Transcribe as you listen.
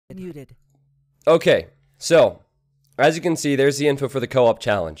Muted. Okay, so as you can see, there's the info for the co-op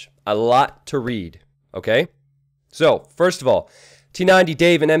challenge. A lot to read, okay? So, first of all, T90,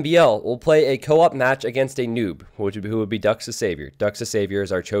 Dave, and MbL will play a co-op match against a noob, who would be Dux the Savior. Dux the Savior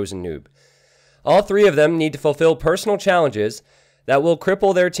is our chosen noob. All three of them need to fulfill personal challenges that will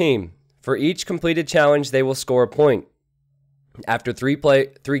cripple their team. For each completed challenge, they will score a point. After three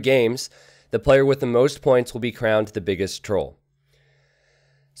games, the player with the most points will be crowned the biggest troll.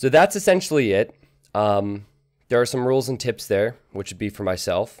 So that's essentially it. There are some rules and tips there, which would be for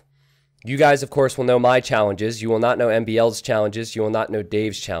myself. You guys, of course, will know my challenges. You will not know MbL's challenges. You will not know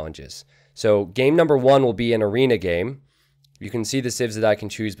Dave's challenges. So game number 1 will be an arena game. You can see the civs that I can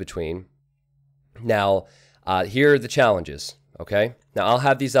choose between. Now, here are the challenges, okay? Now, I'll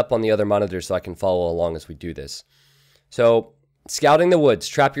have these up on the other monitor so I can follow along as we do this. So, scouting the woods.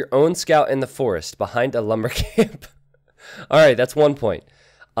 Trap your own scout in the forest behind a lumber camp. All right, that's 1 point.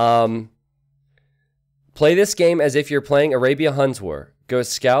 Play this game as if you're playing Arabia Huns War. Go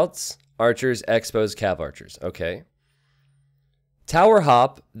scouts, archers, expos, cav archers. Okay. Tower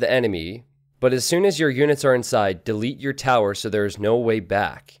hop the enemy, but as soon as your units are inside, delete your tower so there is no way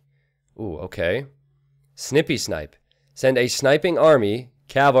back. Ooh, okay. Snippy snipe. Send a sniping army,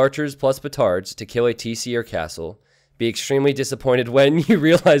 cav archers plus petards, to kill a TC or castle. Be extremely disappointed when you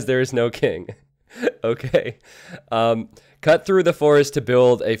realize there is no king. Okay. Cut through the forest to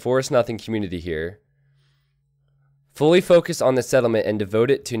build a forest nothing community here. Fully focus on the settlement and devote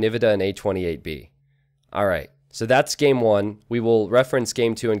it to Nivida and A28B. All right. So that's game 1. We will reference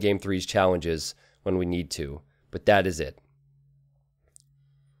game 2 and game 3's challenges when we need to, but that is it.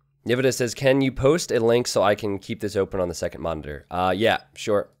 Nivida says, can you post a link so I can keep this open on the second monitor? Yeah,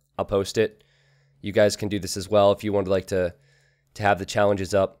 sure. I'll post it. You guys can do this as well if you would like to have the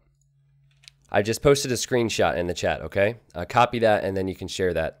challenges up. I just posted a screenshot in the chat, okay? Copy that and then you can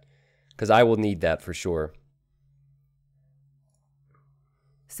share that because I will need that for sure.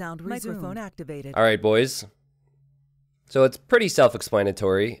 Sound microphone activated. All right, boys. So it's pretty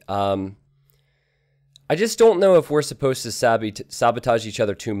self-explanatory. I just don't know if we're supposed to sabotage each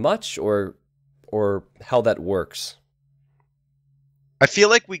other too much or how that works. I feel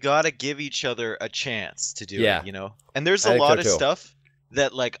like we gotta give each other a chance to do it, you know? And there's a lot of stuff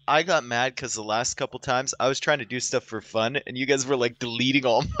that, like, I got mad because the last couple times I was trying to do stuff for fun and you guys were, like, deleting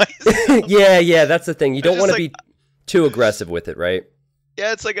all my stuff. Yeah, that's the thing. You don't want to be too aggressive with it, right?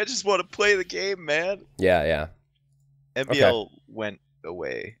 Yeah, it's like I just want to play the game, man. Yeah. MbL went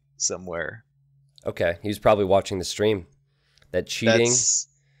away somewhere. Okay, he was probably watching the stream. That cheating. That's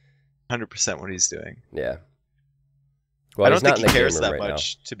 100% what he's doing. Yeah. Well, I don't think he cares that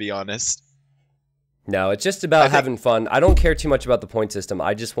much, to be honest. No, it's just about having fun. I don't care too much about the point system.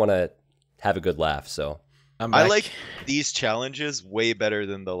 I just want to have a good laugh, so. I like these challenges way better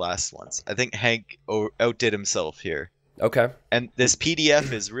than the last ones. I think Hank outdid himself here. Okay. And this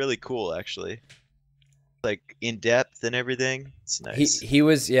PDF is really cool, actually. Like, in depth and everything. It's nice.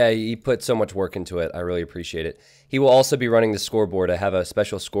 He put so much work into it. I really appreciate it. He will also be running the scoreboard. I have a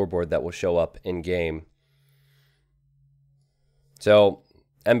special scoreboard that will show up in game. So,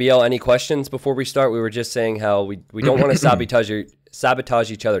 MbL, any questions before we start? We were just saying how we don't want to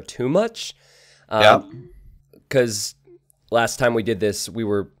sabotage each other too much. Yeah. Because last time we did this,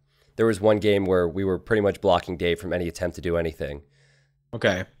 there was one game where we were pretty much blocking Dave from any attempt to do anything.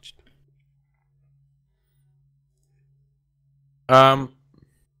 Okay. Okay.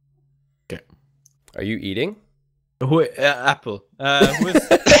 Are you eating? Apple. Who is...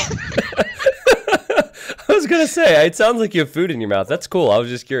 I was gonna say, it sounds like you have food in your mouth. That's cool. I was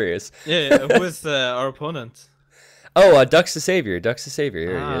just curious. Yeah. Who is our opponent? Oh, Dux the Savior. Dux the Savior.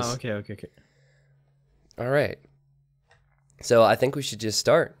 Here he is. Okay. All right. So I think we should just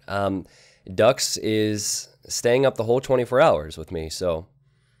start. Dux is staying up the whole 24 hours with me, so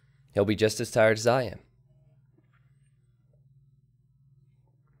he'll be just as tired as I am.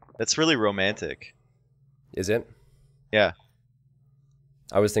 That's really romantic. Is it? Yeah.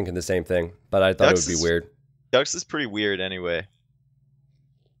 I was thinking the same thing, but I thought it would be weird. Dux is pretty weird anyway.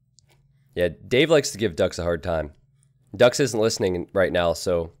 Yeah, Dave likes to give Dux a hard time. Dux isn't listening right now,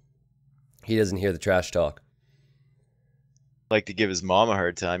 so he doesn't hear the trash talk. Like to give his mom a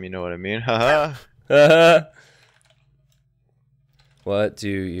hard time, you know what I mean? Haha. What do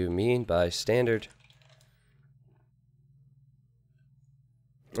you mean by standard?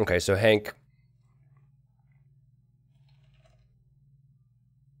 Okay, so Hank.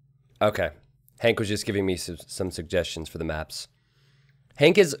 Okay. Hank was just giving me some suggestions for the maps.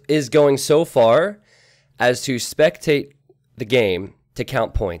 Hank is going so far as to spectate the game to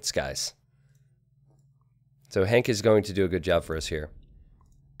count points, guys. So Hank is going to do a good job for us here.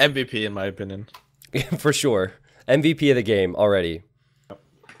 MVP in my opinion. For sure. MVP of the game already.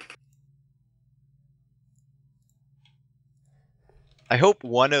 I hope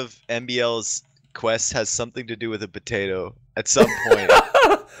one of MbL's quests has something to do with a potato at some point.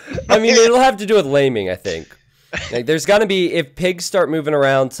 I mean, it'll have to do with laming, I think. Like, there's got to be, if pigs start moving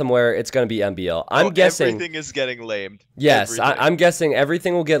around somewhere, it's going to be MbL. I'm guessing everything is getting lamed. Yes, I'm guessing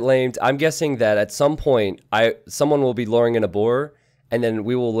everything will get lamed. I'm guessing that at some point, someone will be luring in a boar, and then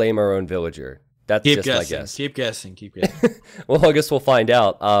we will lame our own villager. That's just my guess. Keep guessing. Keep guessing. Well, I guess we'll find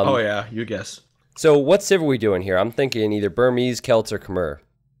out. Oh yeah, you guess. So what civ are we doing here? I'm thinking either Burmese, Celts, or Khmer.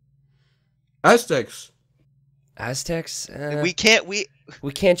 Aztecs. Aztecs? We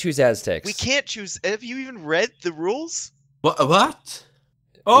can't choose Aztecs. We can't choose. Have you even read the rules? What?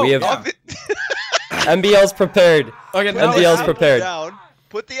 Oh, we have yeah. MbL's prepared. Okay, MbL's prepared.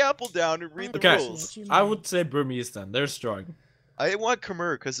 Put the apple down and read the rules. I would say Burmese then. They're strong. I want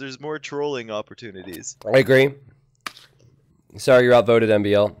Khmer because there's more trolling opportunities. I agree. Sorry, you're outvoted,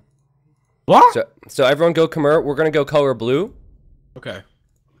 MbL. What? So everyone go Khmer. We're gonna go color blue. Okay.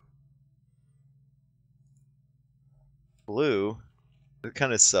 Blue? It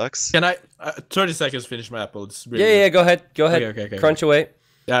kind of sucks. Can I 30 seconds finish my apple? It's really Yeah, go ahead. Go ahead. Okay. Crunch away.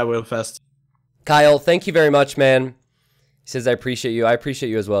 Yeah, I will fast. Kyle, thank you very much, man. He says, I appreciate you. I appreciate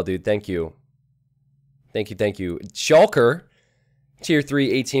you as well, dude. Thank you. Thank you. Shulker, tier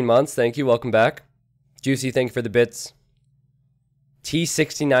 3, 18 months. Thank you. Welcome back. Juicy, thank you for the bits.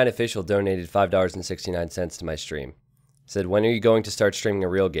 T69 official donated $5.69 to my stream. Said, when are you going to start streaming a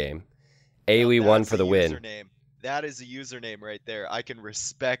real game? AoE 1 for the win. That is a username right there. I can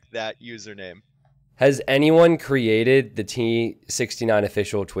respect that username. Has anyone created the T69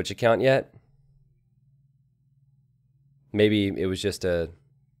 official Twitch account yet? Maybe it was just a...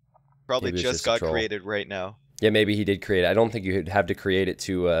 Probably just got created right now. Yeah, maybe he did create it. I don't think you'd have to create it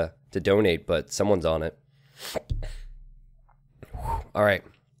to donate, but someone's on it. All right.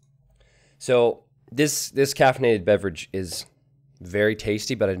 So this caffeinated beverage is very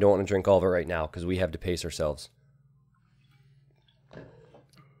tasty, but I don't want to drink all of it right now because we have to pace ourselves.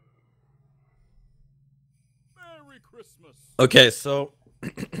 Merry Christmas. Okay, so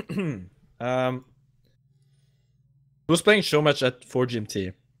who's playing so much at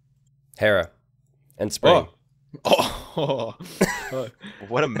 4GMT? Hera and Spring. Oh.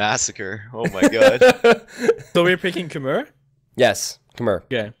 What a massacre. Oh my god. So we're picking Khmer? Yes, Khmer.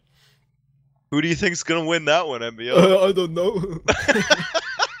 Okay. Who do you think's gonna win that one, MbL? I don't know.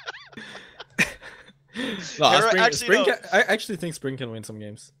 No, I actually think Spring can win some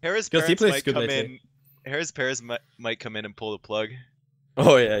games. Hera's parents might come in. Hera's parents might come in and pull the plug.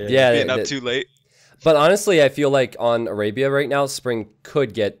 Oh yeah. Being up too late. But honestly, I feel like on Arabia right now, Spring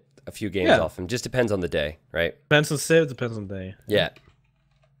could get a few games off him. Just depends on the day, right? Depends on save, depends on the day. Yeah.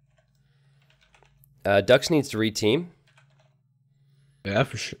 Dux needs to reteam. Yeah,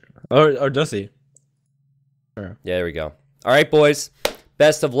 for sure. Or does he? Sure. Yeah, there we go. All right, boys.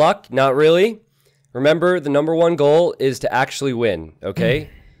 Best of luck. Not really. Remember, the #1 goal is to actually win,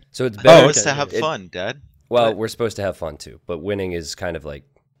 okay? So it's better to have fun, Dad. Well, we're supposed to have fun too, but winning is kind of like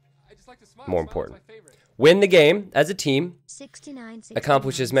more important. Win the game as a team.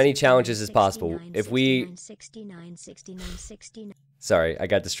 Accomplish as many challenges as possible. If we... Sorry, I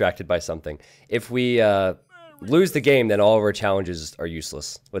got distracted by something. If we lose the game, then all of our challenges are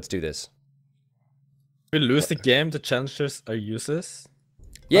useless. Let's do this. If we lose the game, the challenges are useless?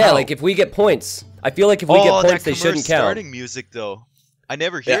 Yeah, like if we get points. I feel like if we get points, they shouldn't count. Starting music, though. I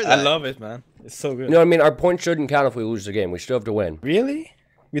never hear that. I love it, man. It's so good. You know what I mean? Our points shouldn't count if we lose the game. We still have to win. Really?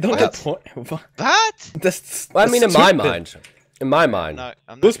 We don't get points. What? That's I mean, in my mind. In my mind. I'm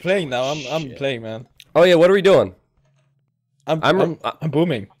not Who's playing now? I'm playing, man. Oh yeah, what are we doing? I'm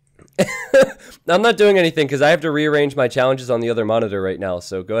booming. I'm not doing anything because I have to rearrange my challenges on the other monitor right now.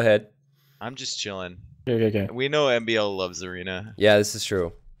 So go ahead. I'm just chilling. Okay. We know MbL loves Arena. Yeah, this is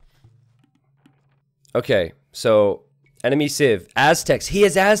true. Okay, so enemy Civ, Aztecs. He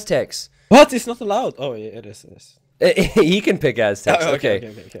has Aztecs. What? It's not allowed. Oh, yeah, it is. He can pick Aztecs. Oh,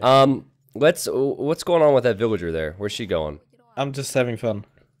 okay. What's going on with that villager there? Where's she going? I'm just having fun.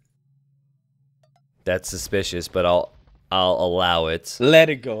 That's suspicious, but I'll allow it. Let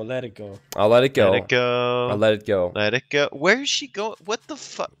it go. I'll let it go. Let it go. I'll let it go. Let it go. Where is she going? What the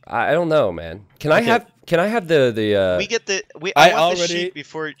fuck? I don't know, man. Can I have the We get the I want the already sheep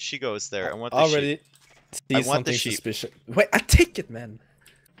before she goes there. I want the sheep. See something suspicious. Wait, I take it, man.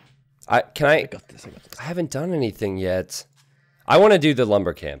 I got this. I haven't done anything yet. I want to do the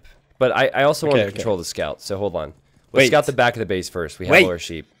lumber camp, but I also want to control the scout. So hold on. Let's scout the back of the base first. We have all our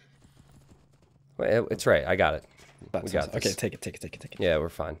sheep. Wait, it's right. I got it. We got this. Okay, take it. Yeah, we're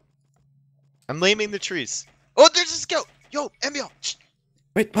fine. I'm laming the trees. Oh, there's a scout. Yo, MbL. Shh.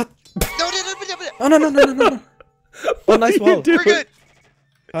 Wait, what? No. Oh, no. Oh, nice wall. We're good.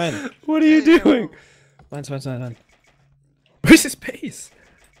 Fine. What are you doing? Fine. Where's his base?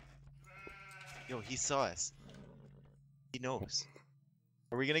 Yo, he saw us. He knows.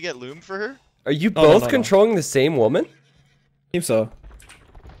 Are we gonna get loom for her? Are you No, both no. controlling the same woman? Seems so.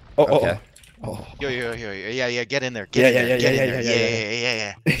 Oh, Okay. Oh. Yo, yeah, get in there. Yeah.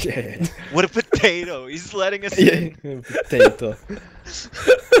 Yeah. What a potato! He's letting us Yeah, in. potato.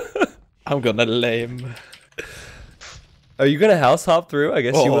 I'm gonna lame. Are you gonna house hop through? I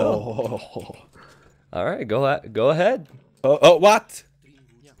guess you will. Oh. All right, go ahead. Oh, what?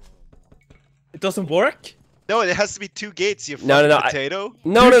 It doesn't work? No, it has to be 2 gates. You No, fucking no. potato.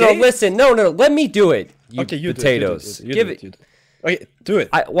 No. gates? Listen, no. Let me do it. You Okay, you potatoes. do it. Give it. Okay, do it.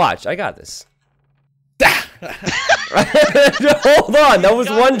 Watch. I got this. Hold on. That was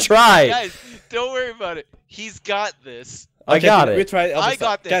one try. Guys, don't worry about it. He's got this. I got We it. try. I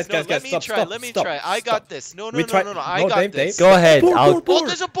got this. Guys, Let me try. Let me try. I got this. No. I got this. Go ahead. Oh,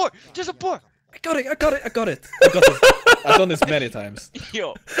 there's a boar. There's a boar. I got it. I've done this many times.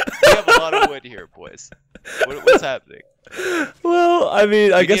 Yo, we have a lot of wood here, boys. What's happening? Well, I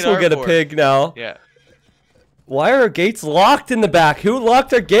mean, I guess need we'll our get a board. pig now. Yeah. Why are our gates locked in the back? Who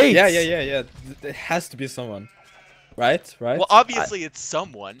locked our gates? Yeah. It has to be someone. Right? Well, obviously it's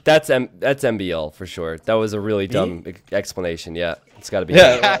someone. That's MbL for sure. That was a really dumb explanation. Yeah, it's got to be.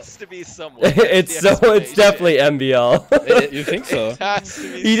 Yeah. It has to be someone. It's definitely MbL. You think so? It has to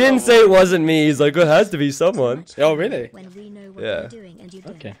be He didn't say it wasn't me. He's like, it has to be someone. Oh, really? When we know what Yeah. they're doing and you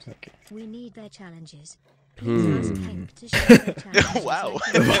don't. Okay. We need their challenges. Hmm. Please ask Hank to share their challenges. Wow.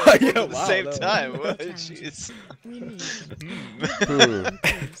 Like At the wow, same no. time. What? Challenges. Jeez. we need Hmm. them.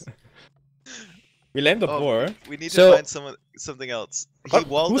 Please. We lamed the Oh, boar. We need So- to find something else. He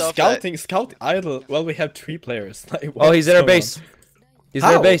walled Who's off scouting? Scout idle. Well, we have 3 players. Like, Oh, he's in our what's going base. on? He's in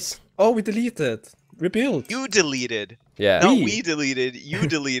our How? base. Oh, we deleted. Rebuild. That. You deleted. Yeah. Not Me? we deleted. You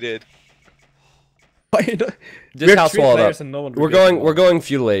deleted. Why not? Just We're house 3 walled players up. and no one We're rebuilt. going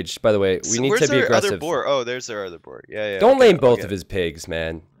feudal age. By the way, we So need where's to be our aggressive. other boar? Oh, there's our other boar. Yeah. Don't okay, lame both okay. of his pigs,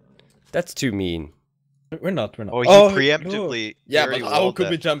 man. That's too mean. We're not. Oh, he no. preemptively. Yeah, very but how walled could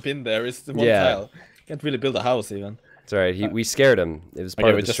that. we jump in there? It's the one Yeah. tile. Can't really build a house even. It's alright. We scared him. It was part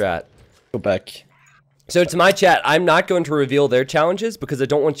Okay, of we the just- strat. Go back. So to my chat, I'm not going to reveal their challenges because I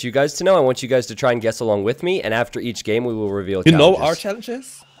don't want you guys to know. I want you guys to try and guess along with me. And after each game, we will reveal You challenges. know our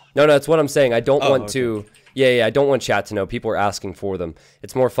challenges? No, that's what I'm saying. I don't want okay. to... Yeah, I don't want chat to know. People are asking for them.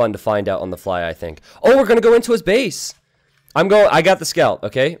 It's more fun to find out on the fly, I think. Oh, we're going to go into his base. I got the scout,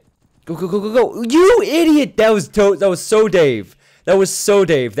 okay? Go. You idiot! That was so Dave. That was so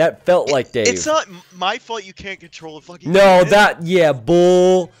Dave. That felt like Dave. It's not my fault you can't control a fucking. No, unit.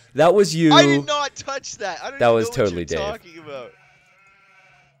 bull. That was you. I did not touch that. I don't That even was know totally what you're Dave. talking about.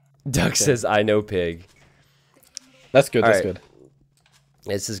 Duck says, I know pig. That's good. All That's right. good.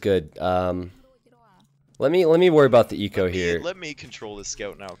 This is good. Let me worry about the eco here. Let me control the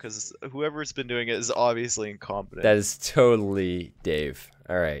scout now, because whoever's been doing it is obviously incompetent. That is totally Dave.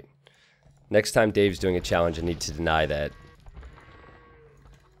 All right. Next time Dave's doing a challenge, I need to deny that.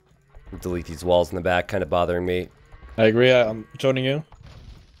 Delete these walls in the back, kind of bothering me. I agree. I'm joining you.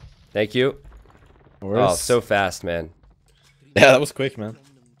 Thank you. Where's- Oh, so fast, man. Yeah, that was quick, man.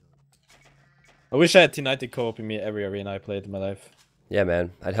 I wish I had T90 Co Op in me every arena I played in my life. Yeah,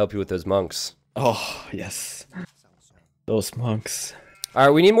 man. I'd help you with those monks. Oh, yes. Those monks. All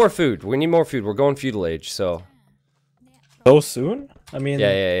right, we need more food. We're going feudal age, so... So soon? I mean,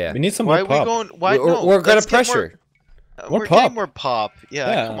 Yeah. we need some Why more are we pop. going? Why no? We're gonna let's get pressure. More, More we're pop. getting more pop.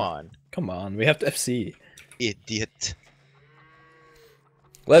 Yeah, come on, Come on, we have to FC. idiot.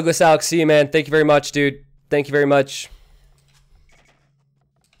 Legless Alex, see you, man. Thank you very much, dude. Thank you very much.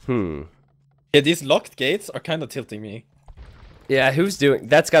 Yeah, these locked gates are kind of tilting me. Yeah, who's doing...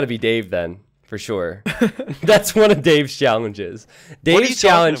 That's got to be Dave, then. For sure. That's one of Dave's challenges. What are you Dave's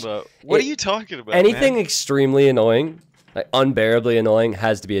challenge... talking about? What are you talking about? Anything man? extremely annoying, like unbearably annoying,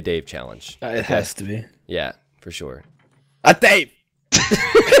 has to be a Dave challenge. It has to be. Yeah, for sure. A Dave!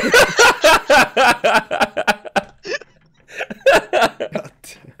 God.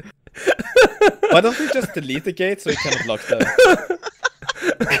 Why don't we just delete the gate so we cannot lock them?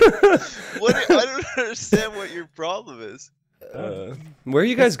 I don't understand what your problem is. Where are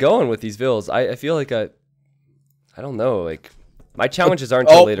you guys going with these vills? I feel like I don't know. Like my challenges aren't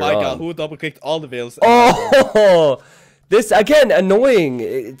until later my on. god, who double clicked all the vills? Oh, this again annoying.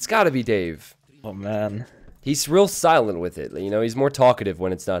 It's got to be Dave. Oh man, He's real silent with it. You know, he's more talkative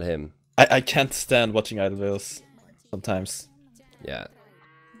when it's not him. I can't stand watching idle vills. sometimes. Yeah.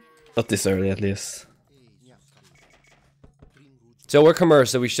 Not this early, at least. So we're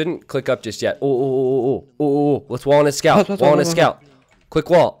commerce, so we shouldn't click up just yet. Oh. Let's wall on a scout. Wall on a scout. Quick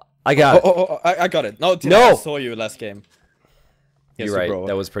wall. I got it. I got it. No, No! I saw you last game. You're right.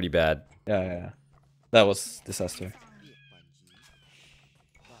 That was pretty bad. Yeah. That was disaster.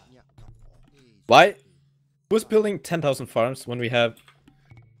 Why? Who's building 10,000 farms when we have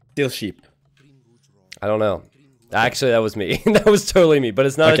still sheep? I don't know. Actually, that was me. That was totally me, but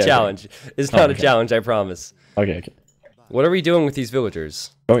it's not a challenge. Okay. It's not a challenge, I promise. Okay. What are we doing with these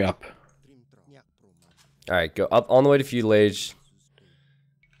villagers? Going up. Alright, go up on the way to feudalage.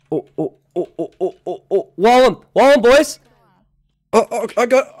 Oh. Wall him, boys! Oh, I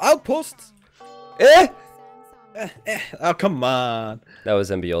got outposts! Oh, come on. That was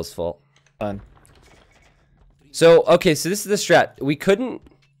MbL's fault. Fine. So, okay, so this is the strat. We couldn't...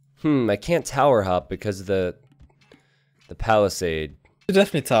 I can't tower hop because of the palisade.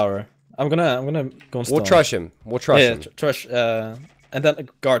 Definitely tower. I'm gonna go on stone. We'll trush him. Yeah, trush. And then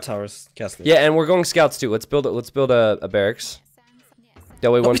guard towers, castle. Yeah, and we're going scouts too. Let's build a barracks.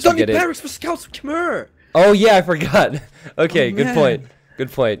 That way, once we get it. Barracks for scouts. Come here. Oh yeah, I forgot. Okay, good point.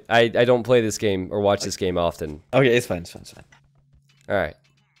 Good point. I don't play this game or watch this game often. Okay, it's fine. All right.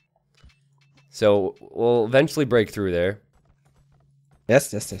 So we'll eventually break through there.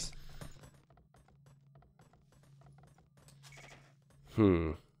 Yes.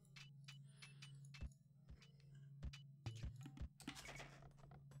 Oh,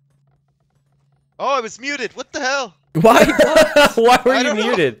 I was muted. What the hell? Why? Why were you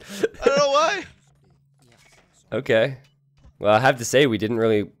muted? I don't know why. Okay. Well, I have to say, we didn't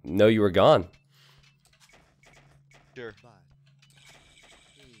really know you were gone. Sure.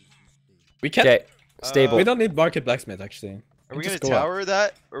 We can't. Okay. Stable. We don't need market blacksmith actually. Are we gonna tower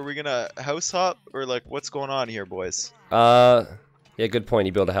that? Or are we gonna house hop? Or like, what's going on here, boys? Yeah, good point.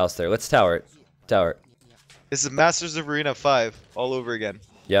 He built a house there. Let's tower it. Tower it. This is Masters of Arena 5 all over again.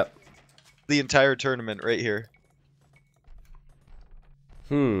 Yep. The entire tournament right here.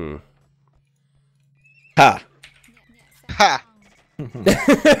 Ha. Ha!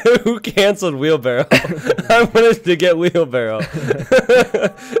 Who canceled wheelbarrow? I wanted to get wheelbarrow.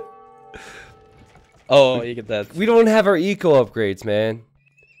 Oh, you get that. We don't have our eco upgrades, man.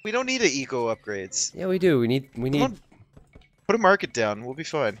 We don't need eco upgrades. Yeah, we do. We need. Put a market down. We'll be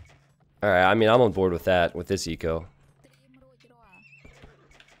fine. All right. I mean, I'm on board with that. With this eco.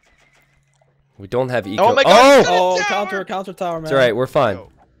 We don't have eco. Oh my God! Oh, counter tower, man. It's all right. We're fine. No,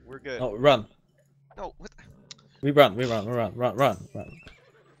 we're good. Oh, run. No, what? We run.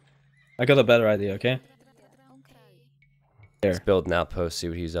 I got a better idea. Okay. Let's build an outpost. See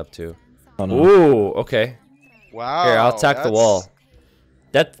what he's up to. Oh, no. Ooh. Okay. Wow. Here, I'll attack the wall.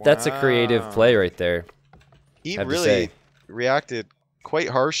 That's a creative play right there. He really reacted quite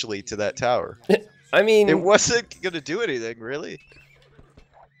harshly to that tower. I mean, it wasn't gonna do anything, really.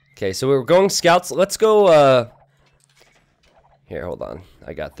 Okay, so we're going scouts. Let's go. Here, hold on.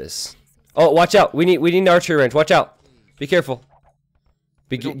 I got this. Oh, watch out! We need an archery range. Watch out! Be careful.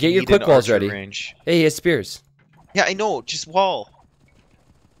 Get your quick walls ready. Range. Hey, he has spears. Yeah, I know. Just wall.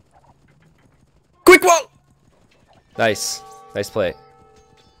 Quick wall. Nice play.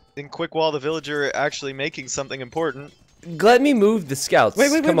 Then quick wall the villager actually making something important. Let me move the scouts.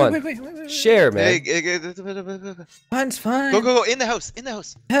 Come on. Wait. Share, man. Mine's fine. Go. In the house.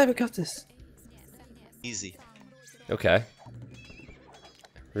 Yeah, we got this. Easy. Okay.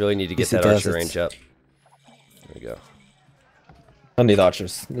 Really need to get that archer range up. There we go. I don't need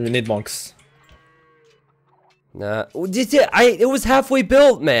archers. We need monks. Nah. It was halfway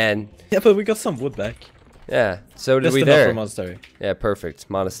built, man. Yeah, but we got some wood back. Yeah. So did Just we enough there. for monastery. Yeah, perfect.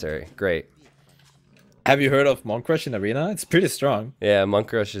 Monastery. Great. Have you heard of Monk Rush in Arena? It's pretty strong. Yeah,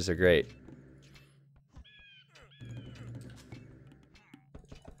 monk rushes are great.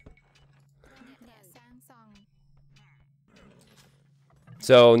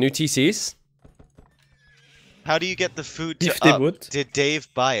 So, new TCs? How do you get the food to If they up? would. Did Dave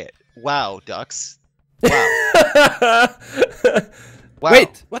buy it? Wow, ducks. Wow. Wow.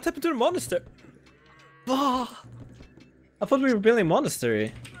 Wait, what happened to the monastery? Oh, I thought we were building a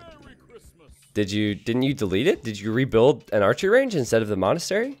monastery. Didn't you delete it? Did you rebuild an archery range instead of the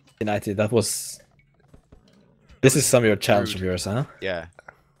monastery? United, that was... This is some of your challenge of yours, huh? Yeah.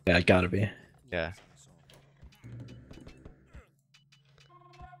 Yeah, it gotta be. Yeah.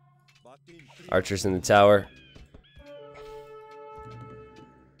 Archers in the tower.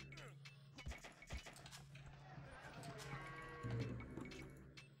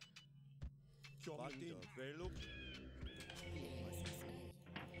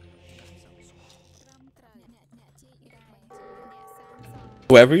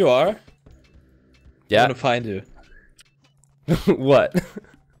 Whoever you are, Yeah. I'm gonna find you. What?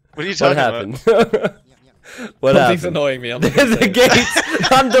 What are you talking happened? What Something's happened? annoying me. I'm The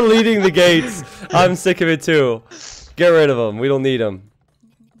gates. I'm deleting the gates. I'm sick of it too. Get rid of them. We don't need them.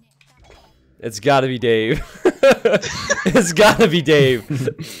 It's gotta be Dave. It's gotta be Dave.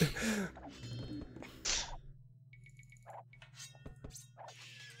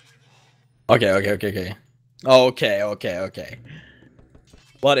 Okay. Okay.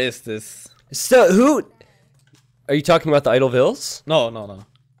 What is this? So who? Are you talking about the Idle Vills? No.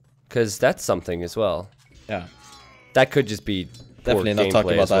 Because that's something as well. Yeah. That could just be poor Definitely not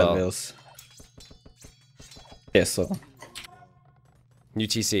talking gameplay about as well. Idle. Yes, so.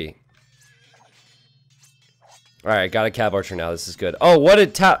 UTC. Alright, got a Cav Archer now. This is good. Oh, what a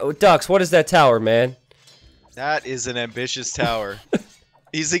Ducks, what is that tower, man? That is an ambitious tower.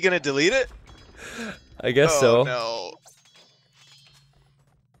 Is he gonna delete it? I guess so. No.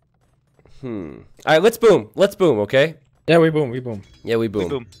 Alright, let's boom. Let's boom, okay? Yeah, we boom. Yeah, we boom.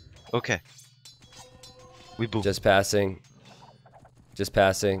 Boom. Okay. We boom. Just passing. Just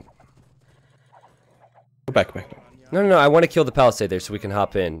passing. Go back. No. I want to kill the palisade there so we can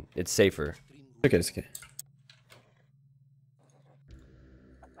hop in. It's safer. Okay, it's okay.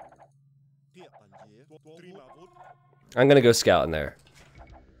 I'm gonna go scout in there.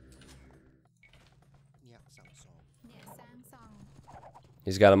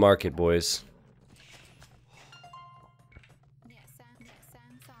 He's got to mark it, boys.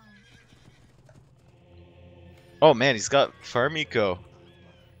 Oh man, he's got farm eco.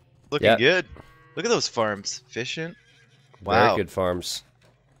 Looking Yep. good. Look at those farms. Efficient. Very Wow. good farms.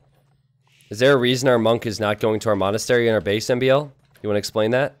 Is there a reason our monk is not going to our monastery in our base, MbL? You want to explain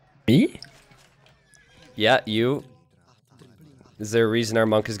that? Me? Yeah, you. Is there a reason our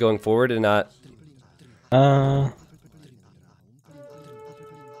monk is going forward and not...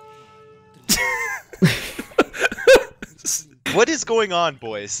 What is going on,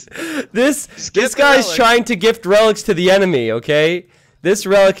 boys? This the guy's relic. trying to gift relics to the enemy, okay? This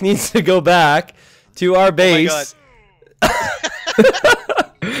relic needs to go back to our base.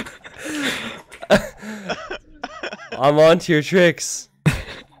 I'm on to your tricks.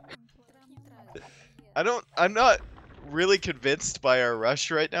 I'm not really convinced by our rush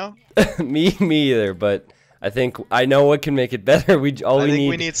right now. me either, but I know what can make it better. We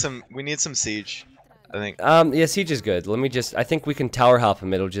need some siege. I think. Yeah, siege is good. I think we can tower hop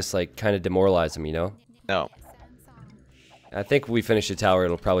him. It'll just like kind of demoralize him, you know? No. I think we finish the tower,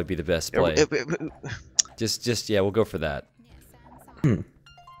 it'll probably be the best play. Yeah, we'll go for that.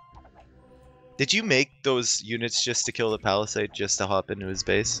 Did you make those units just to kill the palisade, just to hop into his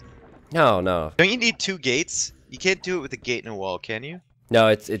base? No. Don't you need 2 gates? You can't do it with a gate and a wall, can you? No,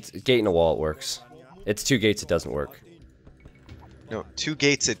 it's gate and a wall, it works. It's 2 gates, it doesn't work. No, 2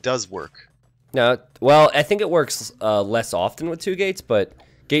 gates, it does work. No, well, I think it works less often with 2 gates, but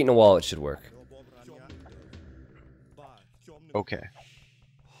gate and a wall, it should work. Okay.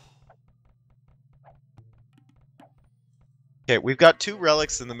 Okay, we've got 2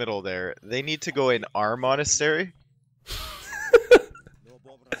 relics in the middle there. They need to go in our monastery.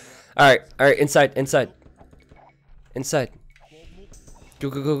 Alright, inside.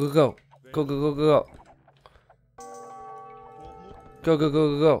 Go. Go.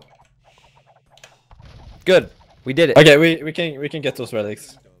 Good. We did it. Okay, we can get those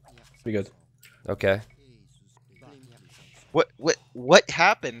relics. Be good. Okay. What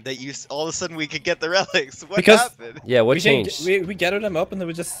happened that all of a sudden we could get the relics? What Because- happened? Yeah, what we changed? We gather them up and then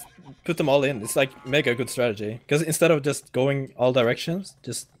we just put them all in. It's like mega good strategy. Because instead of just going all directions,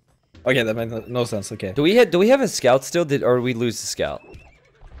 just okay, that made no sense. Okay. Do we have a scout still? Or did we lose the scout?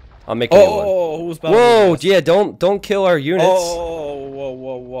 I'll make a new one. Oh, who's bound? Whoa, yeah, don't kill our units. Oh,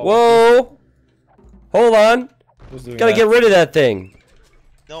 whoa. Whoa! Hold on. Who's doing Gotta that? get rid of that thing.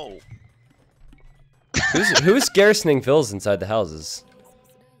 No. Who's garrisoning vills inside the houses?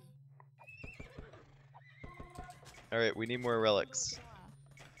 Alright, we need more relics.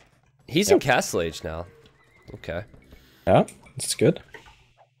 He's in Castle Age now. Okay. Yeah, that's good.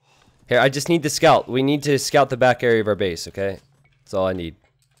 Here, I just need to scout. We need to scout the back area of our base, okay? That's all I need.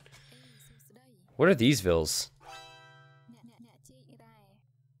 What are these vills?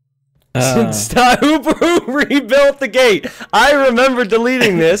 Stop! Who rebuilt the gate? I remember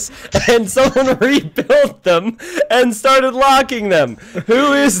deleting this, and someone rebuilt them and started locking them.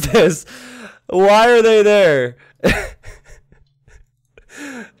 Who is this? Why are they there?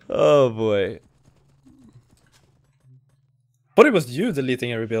 Oh boy. But it was you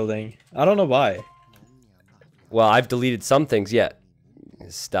deleting and rebuilding. I don't know why. Well, I've deleted some things yet.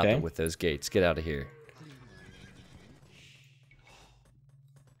 Stop Okay. it with those gates. Get out of here.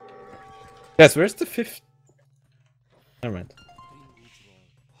 Yes, where's the 5th? Never mind.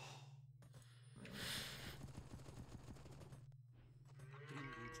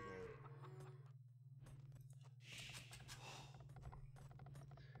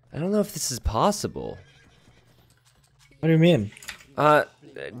 I don't know if this is possible. What do you mean?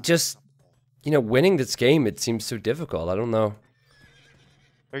 Just, you know, winning this game, it seems so difficult. I don't know.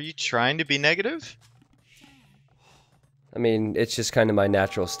 Are you trying to be negative? I mean, it's just kind of my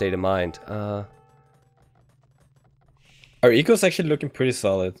natural state of mind. Our eco's actually looking pretty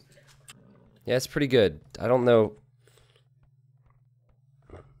solid. Yeah, it's pretty good. I don't know.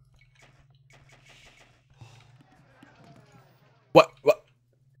 What?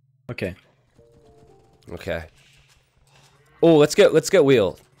 Okay. Okay. Oh, let's get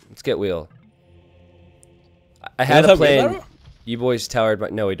wheel. Let's get wheel. I had a plan. You boys towered,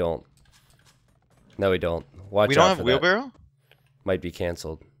 but no, we don't. No, we don't. Watch out. We don't have for wheelbarrow? that. Might be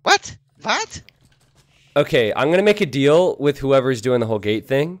canceled. What? What? Okay, I'm gonna make a deal with whoever's doing the whole gate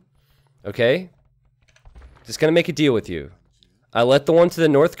thing. Okay? Just gonna make a deal with you. I let the one to the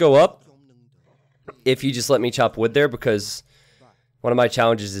north go up if you just let me chop wood there, because one of my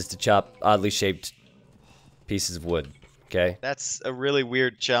challenges is to chop oddly shaped pieces of wood. Okay? That's a really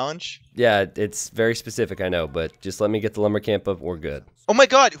weird challenge. Yeah, it's very specific, I know, but just let me get the lumber camp up, we're good. Oh my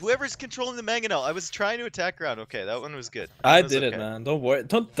god, whoever's controlling the mangonel. I was trying to attack ground. Okay, that one was good. I did it, man. Don't worry.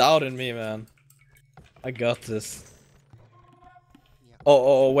 Don't doubt in me, man. I got this.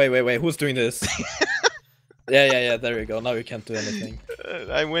 Oh, wait. Who's doing this? Yeah. There we go. Now we can't do anything.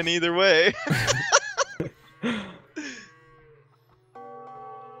 I win either way.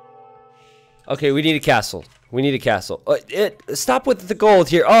 Okay, we need a castle. We need a castle. Stop with the gold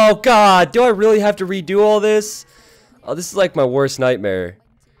here. Oh, God. Do I really have to redo all this? Oh, this is like my worst nightmare.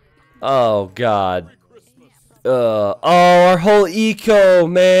 Oh, God. Oh, our whole eco,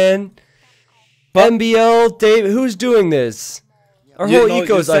 man. MbL, Dave, who's doing this? Our whole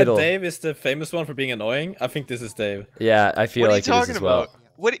eco's idle. Dave is the famous one for being annoying. I think this is Dave. Yeah, I feel like it is as well.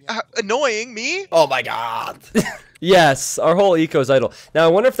 What? Annoying me? Oh my god. Yes, our whole eco's idle. Now, I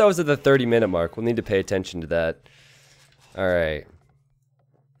wonder if that was at the 30-minute mark. We'll need to pay attention to that. All right.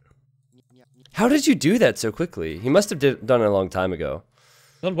 How did you do that so quickly? He must have done it a long time ago.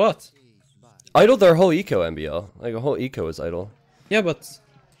 Done what? Idled our whole eco, MbL. Like, a whole eco is idle. Yeah, but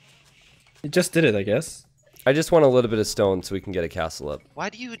he just did it, I guess. I just want a little bit of stone so we can get a castle up. Why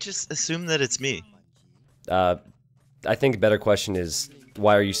do you just assume that it's me? I think a better question is,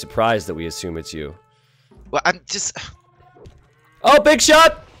 why are you surprised that we assume it's you? Well, I'm just... Oh, big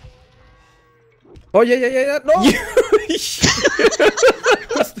shot! Oh, yeah. No!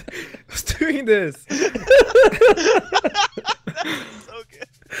 Who's doing this? So good.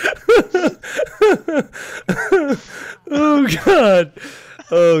 Oh, God.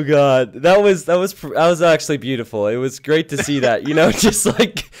 Oh, God. That was actually beautiful. It was great to see that, you know, just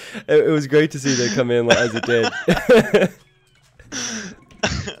like, it was great to see that come in as it did.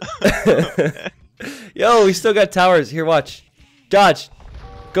 Yo, we still got towers. Here, watch. Dodge.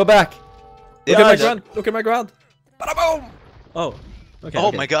 Go back. Look at my ground. Look at my ground. Bada boom. Oh. Okay. Oh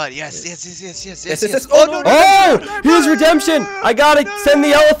okay. my god. Yes. Oh, no. Oh! Here's redemption. I gotta send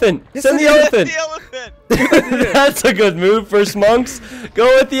the elephant. Send the elephant. The elephant. That's a good move, first monks. Go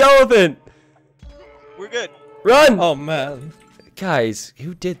with the elephant. We're good. Run. Oh man. Guys,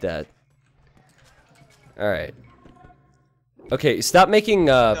 who did that? All right. Okay, stop making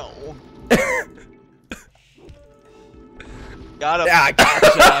No. Got him. Yeah,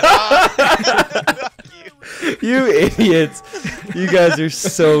 gotcha. You idiots. You guys are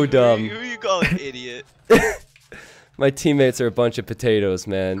so dumb. Who you call an idiot? My teammates are a bunch of potatoes,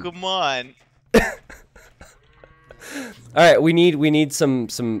 man. Come on. All right, we need some.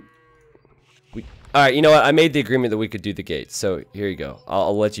 All right, you know what? I made the agreement that we could do the gates. So here you go.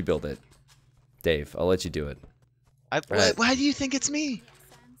 I'll let you build it, Dave. I'll let you do it. Right. Why do you think it's me?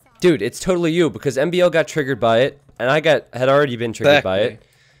 Dude, it's totally you because MbL got triggered by it, and I had already been triggered by it.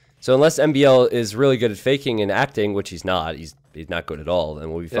 So unless MbL is really good at faking and acting, which he's not, he's not good at all,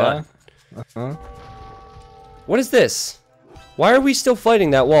 then we'll be fine. What is this? Why are we still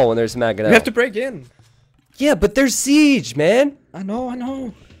fighting that wall when there's a Magnet? We have to break in. Yeah, but there's siege, man. I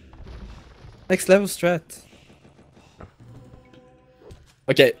know. Next level strat.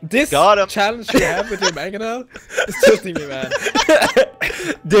 Okay, this challenge you have with your mangonel is tilting me, man.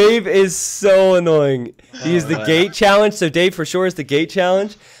 Dave is so annoying. He's the gate challenge, so Dave for sure is the gate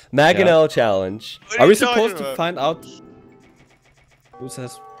challenge. Mangonel challenge. Are we supposed to find out who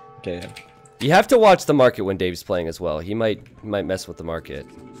says? Okay. Yeah. You have to watch the market when Dave's playing as well. He might mess with the market.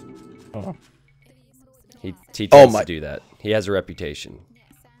 Oh. He tends to do that. He has a reputation.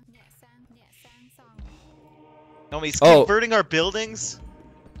 No, he's converting our buildings.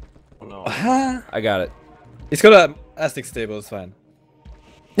 Oh no. I got it. He's got a Aztec stable, it's fine.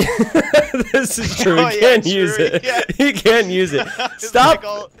 This is true. Oh, He yeah, can't use true, it. yeah. He can't use it. It's Stop! like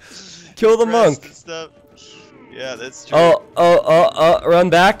all Kill the depressed monk. and stuff. Yeah, that's true. Run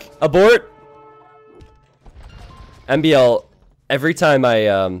back. Abort. MbL, every time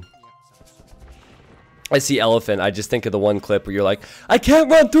I see elephant, I just think of the one clip where you're like, I can't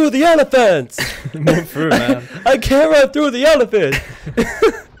run through the elephants! Move through, man. I can't run through the elephant!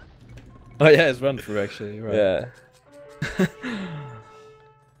 Oh yeah, it's run through actually, you're right. Yeah.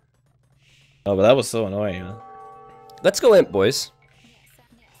 Oh, but that was so annoying, man. Let's go imp, boys.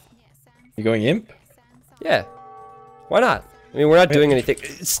 You going imp? Yeah. Why not? I mean, we're not doing anything.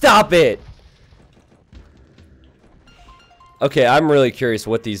 Stop it! Okay, I'm really curious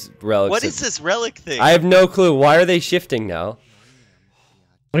what these relics What is this relic thing? I have no clue. Why are they shifting now?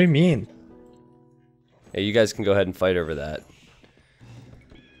 What do you mean? Hey, you guys can go ahead and fight over that.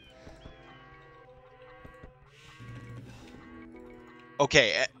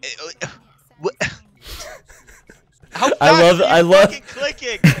 Okay. What? How fast I are you love fucking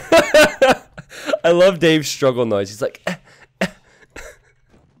clicking? I love Dave's struggle noise. He's like,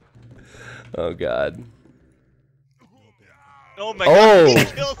 oh god. Oh my Oh. god, he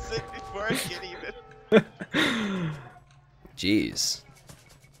kills it before I get even. Jeez.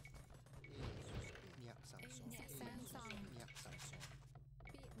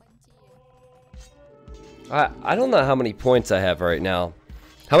 I don't know how many points I have right now.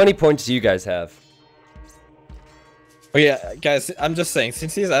 How many points do you guys have? Oh yeah, guys, I'm just saying,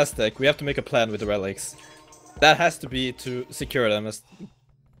 since he's Aztec, we have to make a plan with the relics. That has to be to secure them as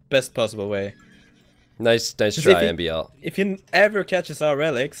best possible way. Nice try, MbL. If he ever catches our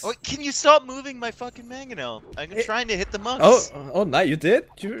relics... Oh, can you stop moving my fucking mangonel? I'm trying to hit the monks. Oh, no, you did?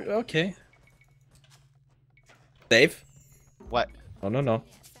 Okay. Dave? What? Oh, no.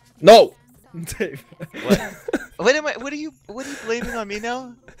 No! Dave. What? What are you blaming on me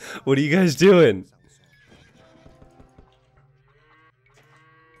now? What are you guys doing?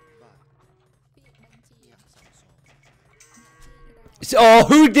 Oh,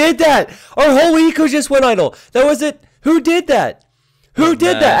 who did that? Our whole eco just went idle. That was it. Who did that? Who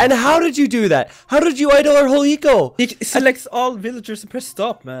did that? And how did you do that? How did you idle our whole eco? He selects all villagers and press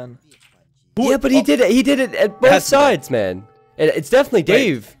stop, man. Yeah, but he did it. He did it at both sides, man. It's definitely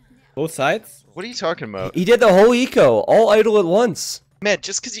Dave. Both sides? What are you talking about? He did the whole eco, all idle at once. Man,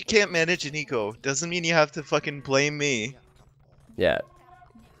 just because you can't manage an eco doesn't mean you have to fucking blame me. Yeah.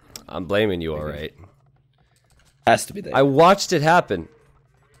 I'm blaming you, alright. Has to be Dave. I watched it happen.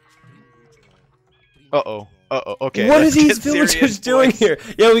 Uh-oh. Okay. What are let's these get villagers serious, doing boys. here?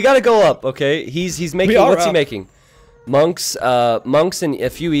 Yeah, we gotta go up, okay? He's making, what's he up. making? Monks and a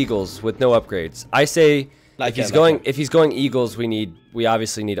few eagles with no upgrades. I say if he's going eagles, we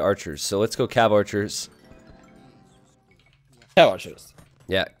obviously need archers. So let's go cav archers. Cav archers.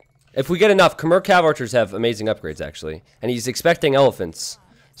 Yeah. If we get enough, Khmer cav archers have amazing upgrades actually. And he's expecting elephants.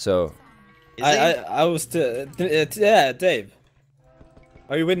 So I was yeah, Dave.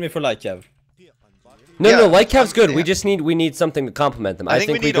 Are you with me for light cav? No, light cav's good. Yeah. We need something to complement them. I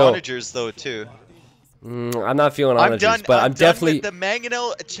think we need onagers though too. I'm not feeling onagers, but I'm definitely the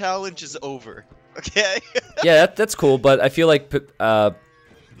mangonel challenge is over. Okay. Yeah, that's cool, but I feel like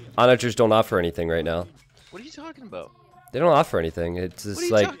onagers don't offer anything right now. What are you talking about? They don't offer anything. It's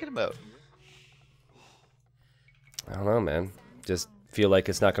just what are you talking about? I don't know, man. Just feel like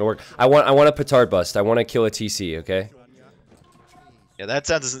it's not gonna work. I want a petard bust. I want to kill a TC. Okay. Yeah, that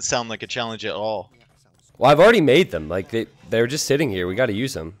doesn't sound like a challenge at all. Well, I've already made them. Like they're just sitting here. We got to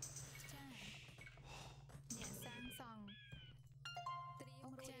use them.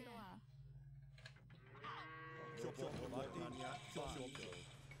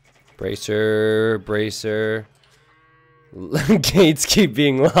 Bracer. Gates keep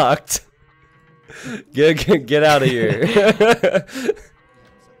being locked. Get out of here.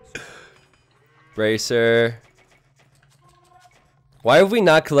 Bracer. Why have we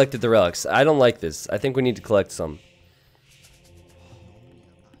not collected the relics? I don't like this. I think we need to collect some.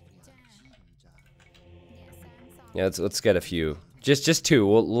 Yeah, let's get a few. Just two.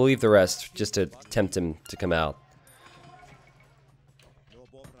 We'll leave the rest just to tempt him to come out.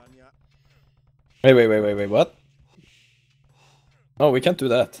 Wait, what? No, we can't do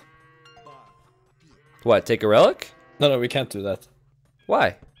that. What, take a relic? No, we can't do that.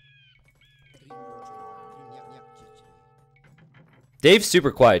 Why? Dave's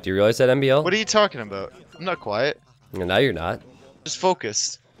super quiet. Do you realize that, MbL? What are you talking about? I'm not quiet. No, now you're not. Just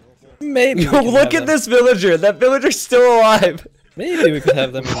focused. Maybe. Look at this villager. That villager's still alive. Maybe we could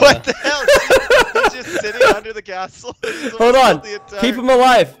have them. What the hell? He's just sitting under the castle. Hold on. Keep him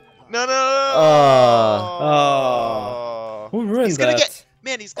alive. No, no, no. Oh. Who ruined He's gonna that? get.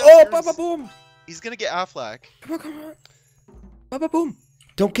 Man, he's got. Oh, Baba Boom. He's gonna get Affleck. Come on, come on. Baba Boom.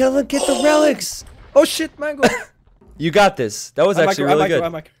 Don't kill him. Get the relics. Oh shit, Mango. You got this. That was actually really good.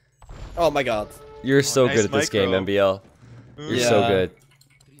 Oh my god. You're so Nice good at this game, micro. MbL. You're so good.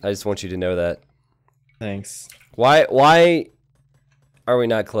 I just want you to know that. Thanks. Why are we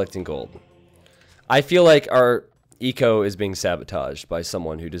not collecting gold? I feel like our eco is being sabotaged by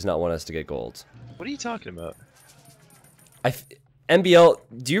someone who does not want us to get gold. What are you talking about? MbL,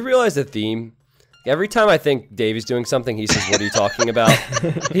 do you realize the theme? Every time I think Dave is doing something, he says, "What are you talking about?"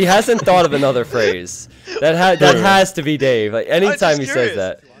 He hasn't thought of another phrase. That has to be Dave. Like anytime he says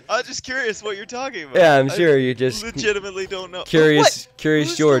that. I'm just curious what you're talking about. Yeah, I'm sure you just legitimately don't know. Curious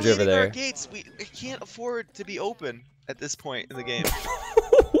Who's George over deleting there. Our gates? We can't afford to be open at this point in the game.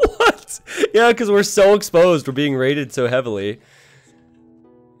 What? Yeah, because we're so exposed. We're being raided so heavily.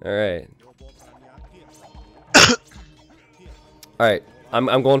 All right. All right.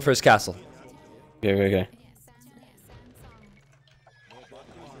 I'm going for his castle. Okay, okay, okay.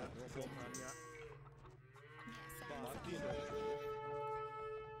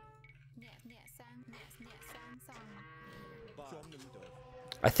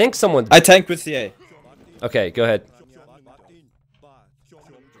 I think someone. I tank with CA. Okay, go ahead.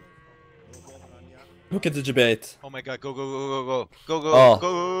 Look at the debate. Oh my god, go, go, go, go, go, go, go, Oh, go,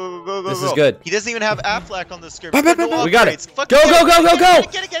 go, go, go, this go. is good. He doesn't even have Affleck on the script. We got it. Go, go, go, go, go!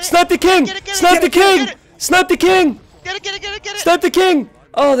 Snipe the king! Snipe the king! Snipe the king! Get it, get it, get it, get it! Snipe the king!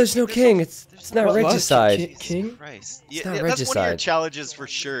 Oh, there's no king. It's not regicide. King? Christ. It's Yeah, not that's one of your regicide. challenges for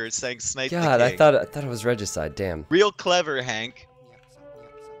sure, saying snipe God, the I king. thought it was regicide. Damn. Real clever, Hank.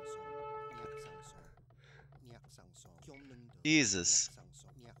 Jesus.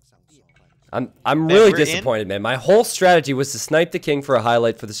 I'm really we're disappointed, man. My whole strategy was to snipe the king for a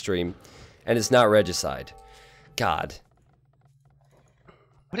highlight for the stream, and it's not regicide. God.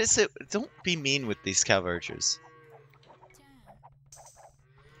 What is it? Don't be mean with these cav archers.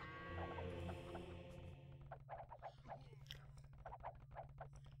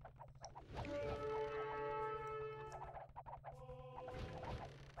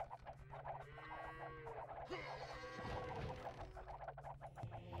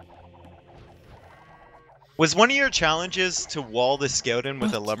 Was one of your challenges to wall the scout in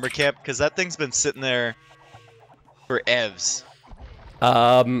with a lumber camp? Because that thing's been sitting there for evs.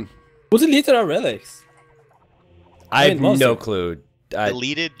 Who deleted our relics? I have monster. no clue.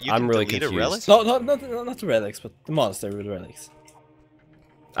 Deleted? You I'm can really delete a confused. relic? No, not the relics, but the monster with the relics.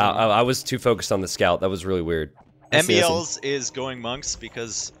 I was too focused on the scout. That was really weird. MbL's is going monks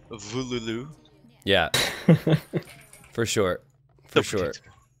because of Vululu. Yeah. For sure. For sure.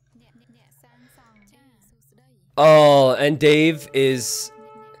 Oh, and Dave is...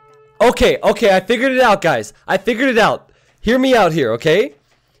 Okay, I figured it out, guys. I figured it out. Hear me out here, okay?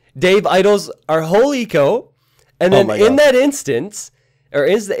 Dave idles our whole eco, and then in that instance, or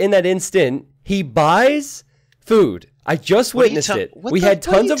in that instant, he buys food. I just witnessed it. We had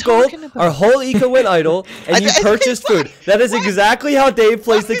tons of gold, our whole eco went idle, and you purchased food. That is exactly how Dave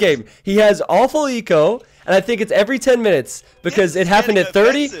plays the game. He has awful eco, and I think it's every 10 minutes, because it happened at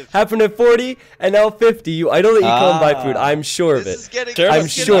 30, happened at 40, and now 50. You idle the eco and buy food. I'm sure of it. I'm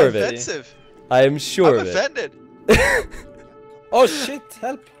sure of it. I am sure of it. I'm offended. Oh shit,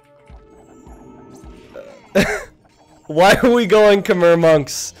 help. Why are we going Khmer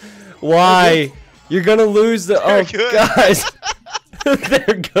monks? Why? You're gonna lose the... Oh, guys.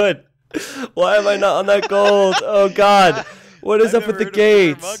 They're good. Why am I not on that gold? Oh, God. What is up with the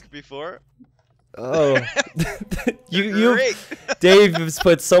gates? Monk before. Oh. Dave has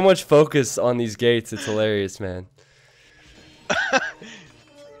put so much focus on these gates. It's hilarious, man.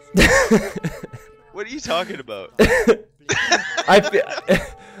 What are you talking about?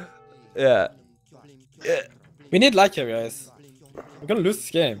 Yeah. We need light here, guys. We're gonna lose this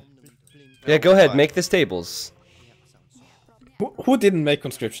game. Yeah, go ahead. Make this tables. Who didn't make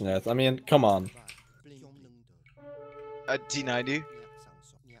conscription yet? I mean, come on. T90.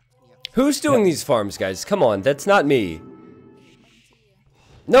 Who's doing these farms, guys? Come on, that's not me.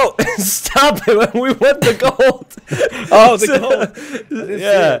 No, stop it. We want the gold. Oh, the gold.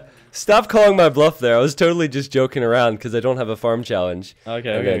 Yeah. Stop calling my bluff there. I was totally just joking around because I don't have a farm challenge.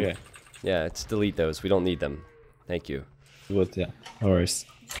 Okay. Yeah, let's delete those. We don't need them. Thank you. Good, yeah. No worries.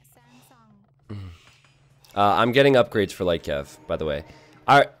 I'm getting upgrades for Light Kev, by the way.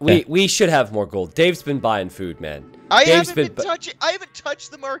 We should have more gold. Dave's been buying food, man. I haven't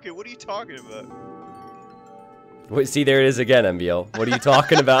touched the market. What are you talking about? Wait, see, there it is again, MbL. What are you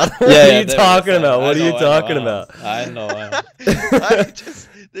talking about? Yeah, What are you talking about? What are you talking about? I know.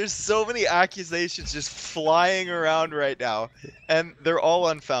 There's so many accusations just flying around right now, and they're all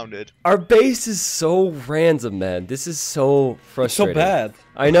unfounded. Our base is so random, man. This is so frustrating. So bad.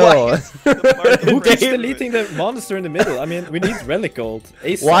 I know. Who keeps deleting the monster in the middle? I mean, we need relic gold.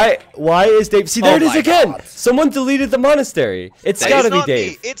 ASAP. Why is Dave? See, there it is again. God. Someone deleted the monastery. It's gotta be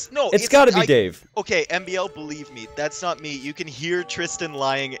Dave. Me. It's gotta be Dave. Okay, MbL, believe me, that's not me. You can hear Tristan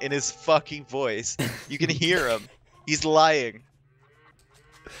lying in his fucking voice. You can hear him. He's lying.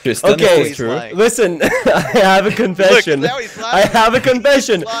 Tristan, okay, listen, I have a confession. Look, now he's lying. I have a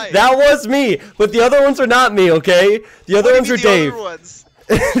confession. That was me, but the other ones are not me, okay? The other ones are Dave.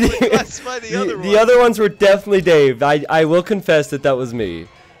 The other ones were definitely Dave. I will confess that was me.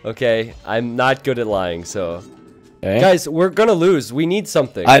 Okay, I'm not good at lying, so. Okay. Guys, we're gonna lose. We need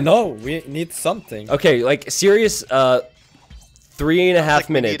something. I know, we need something. Okay, like serious 3.5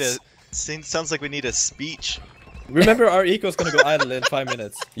 minutes. Sounds like we need a speech. Remember, our eco's gonna go idle in 5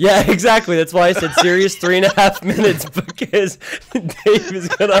 minutes. Yeah, exactly. That's why I said serious 3.5 minutes, because Dave is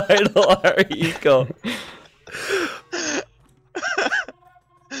gonna idle our eco.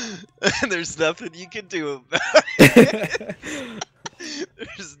 There's nothing you can do about it.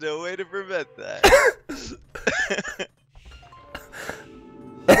 There's no way to prevent that.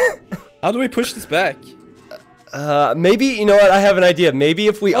 How do we push this back? Maybe, you know what? I have an idea. Maybe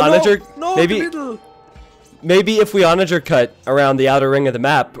if we maybe if we onager cut around the outer ring of the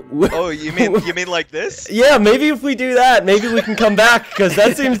map. Oh, you mean like this? Yeah, maybe if we do that, maybe we can come back, because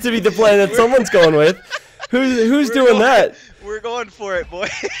that seems to be the plan that someone's going with. Who's doing that? We're going for it, boy.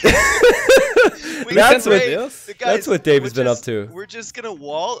 That's what Dave has been up to. We're just gonna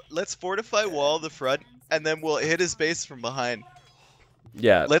let's fortify wall the front, and then we'll hit his base from behind.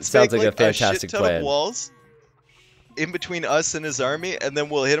 Yeah, sounds like a fantastic plan. Of walls in between us and his army, and then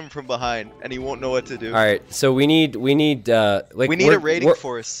we'll hit him from behind, and he won't know what to do. All right, so we need a raiding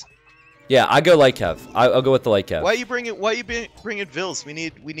force. Yeah, I go light cav. I'll go with the light cav. Why are you bringing Vils? We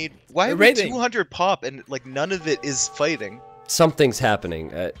need. Why are we 200 pop and like none of it is fighting? Something's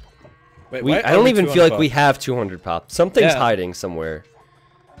happening. Wait, I don't even feel like we have 200 pop. Something's hiding somewhere.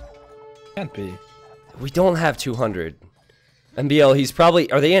 Can't be. We don't have 200. MbL, he's probably.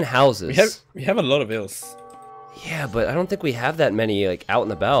 Are they in houses? We have a lot of Vils. Yeah, but I don't think we have that many like out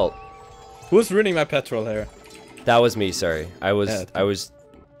and about. Who's ruining my petrol here? That was me. Sorry, I was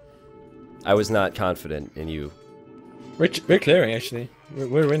not confident in you. We're clearing actually.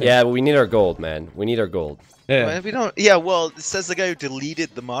 We're winning. Yeah, but we need our gold, man. We need our gold. Yeah. Well, we don't. Yeah, well, it says the guy who deleted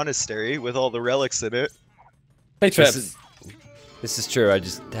the monastery with all the relics in it. Hey, traps. This is true. I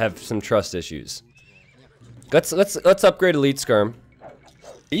just have some trust issues. Let's upgrade elite skirm.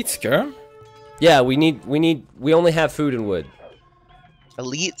 Elite skirm? Yeah, we only have food and wood.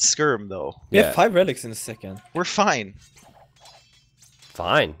 Elite skirm though. We have 5 relics in a second. We're fine.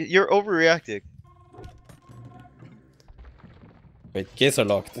 Fine. You're overreacting. Wait, gates are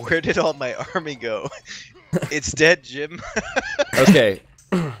locked. Where did all my army go? It's dead, Jim. Okay.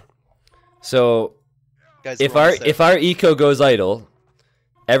 So Guys, if our eco goes idle,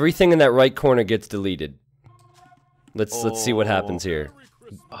 everything in that right corner gets deleted. Let's see what happens here.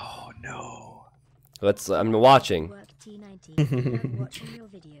 Oh no. I'm watching. Work T19. Watching your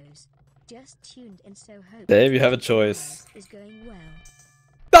videos. Just tuned and so hope. Dave, you have a choice. Is going well.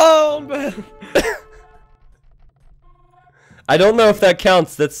 Down, man. I don't know if that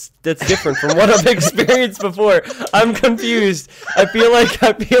counts. That's different from what I've experienced before. I'm confused. I feel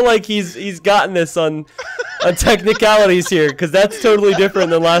like he's gotten this on technicalities here, because that's totally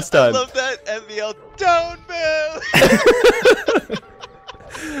different than last time. I love that MbL down, man.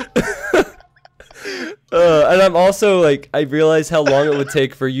 And I'm also like, I realize how long it would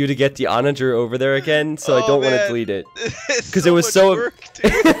take for you to get the onager over there again, so I don't want to delete it. Because it was so work,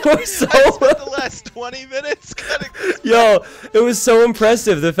 dude. I spent the last 20 minutes cutting this. Yo, it was so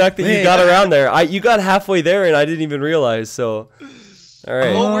impressive, the fact that you got around there. You got halfway there and I didn't even realize, so.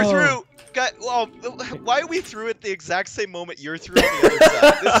 Alright. Oh, we're through. Well, why are we through at the exact same moment you're through on the other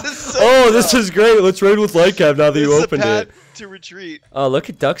side? This is so this is great. Let's raid with Lightcap now that you opened it. To retreat. Oh, look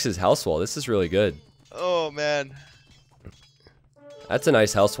at Dux's house wall. This is really good. Oh, man. That's a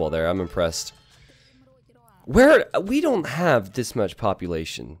nice house wall there. I'm impressed. We don't have this much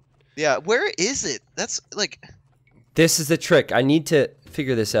population. Yeah, where is it? That's like... This is the trick. I need to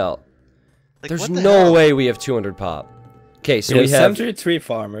figure this out. Like, There's no no way we have 200 pop. Okay, so we have 73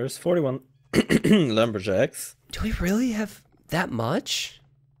 farmers, 41 lumberjacks. Do we really have that much?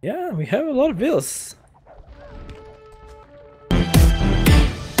 Yeah, we have a lot of bills.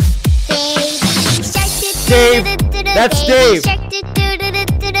 Start to Dave. That's Dave.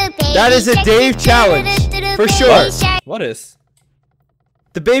 That is a Dave challenge for sure. What is?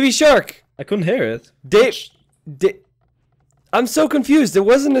 The baby shark. I couldn't hear it. Dave. I'm so confused. It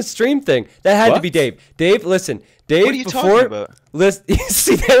wasn't a stream thing. That had to be Dave. Dave, listen. Dave, what are you talking about?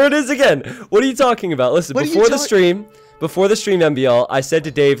 See, there it is again. What are you talking about? Listen, before the stream, MbL, I said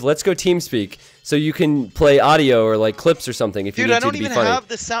to Dave, let's go TeamSpeak so you can play audio or like clips or something if you need to be funny. Dude,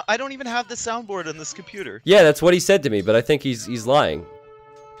 I don't even have the soundboard on this computer. Yeah, that's what he said to me, but I think he's lying.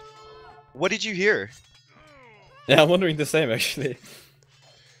 What did you hear? Yeah, I'm wondering the same actually.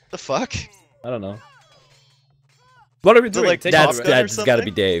 The fuck? I don't know. What are we doing? Like, that's gotta be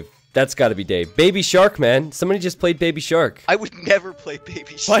Dave. That's gotta be Dave. Baby Shark, man. Somebody just played Baby Shark. I would never play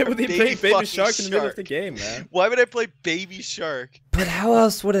Baby Shark. Why would he play Baby Shark in the middle of the game, man? Why would I play Baby Shark? But how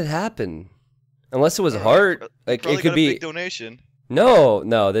else would it happen? Unless it was heart. Like it could be. A big donation. No,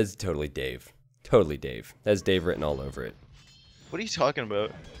 that's totally Dave. Totally Dave. That's Dave written all over it. What are you talking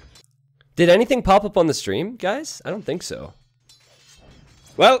about? Did anything pop up on the stream, guys? I don't think so.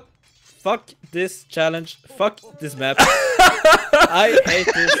 Well, fuck this challenge. Fuck this map. I hate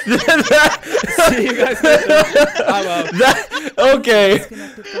this. See you guys later. I'm out. Okay,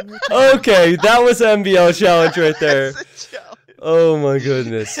 that was an MbL challenge right there. Oh my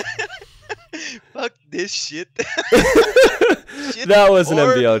goodness. Fuck this shit. That was an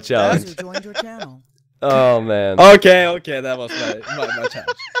MbL challenge. Joined your channel. Oh man. Okay, that was my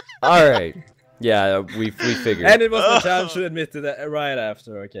challenge. All right. Yeah, we figured. And it was my challenge to admit to that right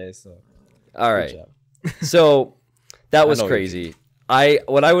after. Okay, so. All right. So that was crazy.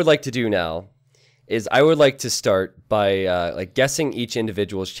 What I would like to do now is I would like to start by like guessing each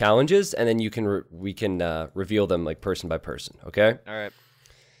individual's challenges, and then we can reveal them like person by person. Okay. All right.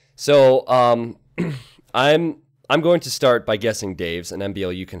 So I'm going to start by guessing Dave's, and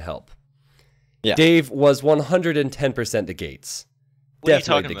MbL, you can help. Yeah. Dave was 110% the Gates. What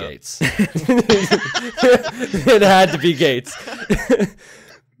Definitely the Gates. It had to be Gates.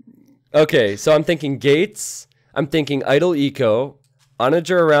 Okay, so I'm thinking Gates. I'm thinking AoE2 Co,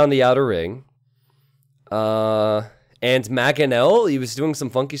 Onager around the outer ring, and MbL. He was doing some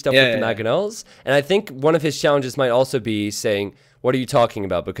funky stuff with the MbLs, and I think one of his challenges might also be saying, "What are you talking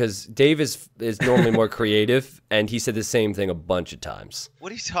about?" Because Dave is normally more creative, and he said the same thing a bunch of times.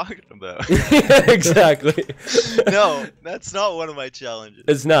 What are you talking about? Exactly. No, that's not one of my challenges.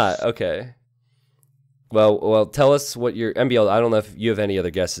 It's not. Okay. Well, tell us what your MbL. I don't know if you have any other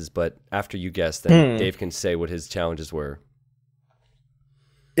guesses, but after you guess, then Dave can say what his challenges were.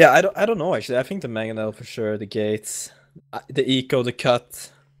 Yeah, I don't know actually. I think the MbL for sure, the Gates, the Eco, the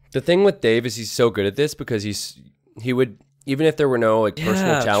cut. The thing with Dave is he's so good at this because he would, even if there were no like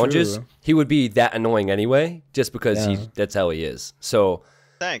personal challenges, he would be that annoying anyway, just because that's how he is. So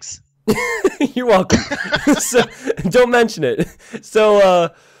thanks. You're welcome. So, don't mention it.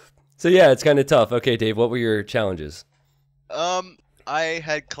 So yeah, it's kind of tough. Okay, Dave, what were your challenges? I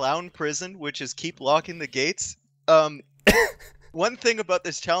had Clown Prison, which is keep locking the gates. One thing about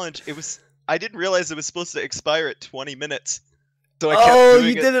this challenge, I didn't realize it was supposed to expire at 20 minutes. So I kept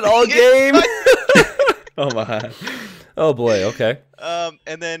doing you did it all game? Oh my. Oh boy, okay.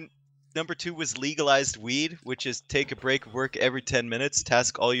 And then number 2 was legalized weed, which is take a break of work every 10 minutes,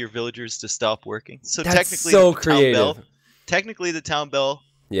 task all your villagers to stop working. So that's technically so the creative. The town bell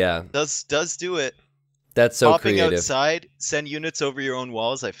does do it. That's so Popping creative. outside, send units over your own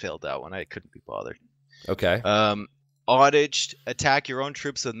walls. I failed that one. I couldn't be bothered. Okay. Audited, attack your own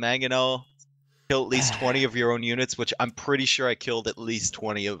troops with mangonel. Kill at least 20 of your own units, which I'm pretty sure I killed at least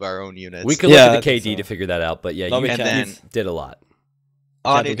 20 of our own units. We could look at the KD to figure that out, but yeah, you did a lot.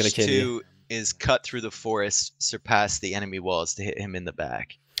 Audited 2 is cut through the forest, surpass the enemy walls to hit him in the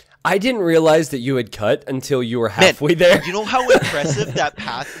back. I didn't realize that you had cut until you were halfway there. You know how impressive that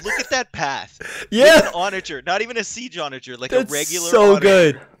path? Look at that path. Yeah. With an onager, not even a siege onager, like that's a regular so onager.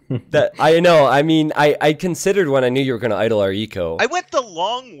 Good. That I know. I mean, I considered when I knew you were going to idle our eco. I went the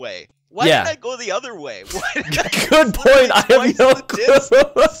long way. Why didn't I go the other way? Good point. I have no clue.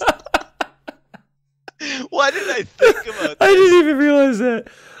 Why didn't I think about this? I didn't even realize that.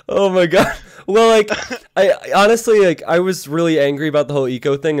 Oh my god. Well, like, I honestly, like, I was really angry about the whole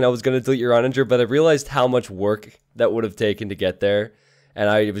eco thing, and I was going to delete your onager, but I realized how much work that would have taken to get there, and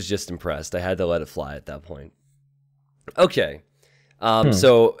I was just impressed. I had to let it fly at that point. Okay.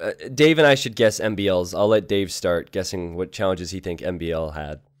 So Dave and I should guess MbL's. I'll let Dave start guessing what challenges he think MbL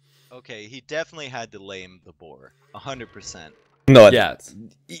had. Okay, he definitely had to lame the boar. 100%. No. Yeah.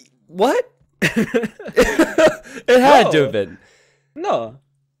 What? It had to have been. No.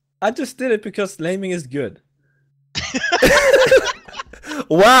 I just did it because laming is good.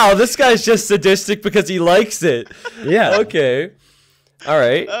 Wow, this guy's just sadistic because he likes it. Yeah. Okay. All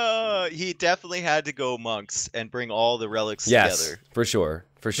right. He definitely had to go monks and bring all the relics Yes, together. for sure.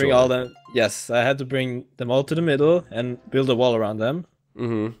 For sure. Bring all them. Yes, I had to bring them all to the middle and build a wall around them,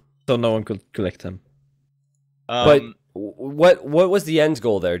 so no one could collect them. But what was the end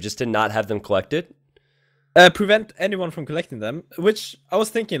goal there? Just to not have them collected? Prevent anyone from collecting them. Which I was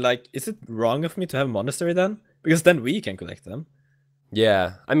thinking, like, is it wrong of me to have a monastery then? Because then we can collect them.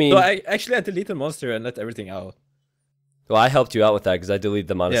 Yeah, I mean... So I deleted the monastery and let everything out. Well, I helped you out with that because I deleted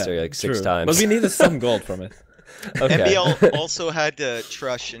the monastery like 6 times. But we needed some gold from it. Okay. MbL also had to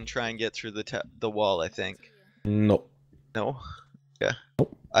trush and try and get through the wall, I think. No. No? Yeah.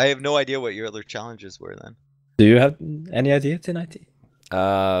 Nope. I have no idea what your other challenges were then. Do you have any idea, T90?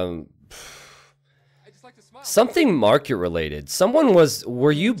 Something market related.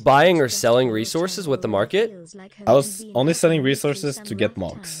 Were you buying or selling resources with the market? I was only selling resources to get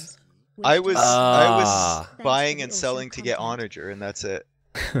monks. I was buying and selling to get onager, and that's it.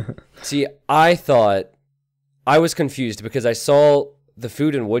 See, I thought I was confused because I saw the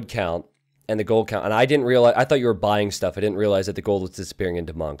food and wood count and the gold count, and I didn't realize. I thought you were buying stuff. I didn't realize that the gold was disappearing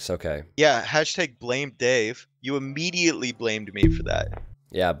into monks. Okay. Yeah. Hashtag blame Dave. You immediately blamed me for that.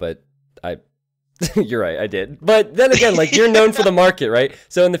 Yeah, but you're right, I did. But then again, like, you're known for the market, right?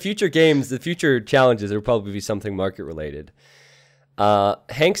 So in the future games, the future challenges, there will probably be something market related.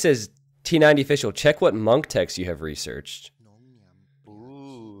 Hank says, T90 official, check what monk texts you have researched.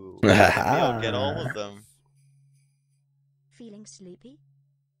 Ooh. I'll get all of them. Feeling sleepy?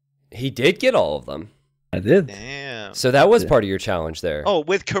 He did get all of them. I did. Damn. So that was part of your challenge there. Oh,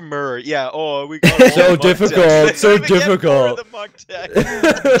 with Khmer, yeah. Oh, we got all So the monk difficult, texts. so We get more of difficult. the monk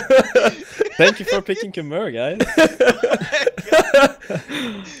text. Thank you for picking Khmer, guys.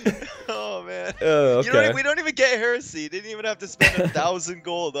 Oh man. Oh, okay. We don't even get heresy. Didn't even have to spend 1,000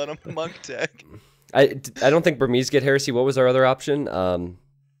 gold on a monk tech. I don't think Burmese get heresy. What was our other option?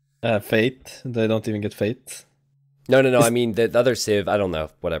 Fate. They don't even get fate. No. I mean the other civ. I don't know.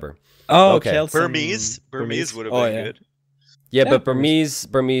 Whatever. Oh, Okay. Burmese would have been good. Yeah, Yeah, but Burmese.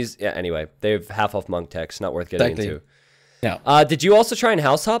 Yeah. Anyway, they have half off monk text. Not worth getting Exactly. into. Yeah. Did you also try and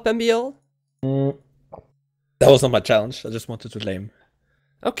house hop MbL? That was not my challenge. I just wanted to lame.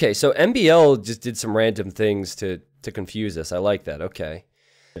 Okay, so MbL just did some random things to confuse us. I like that. Okay.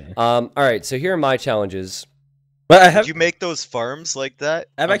 All right. So here are my challenges. But I have. Did you make those farms like that?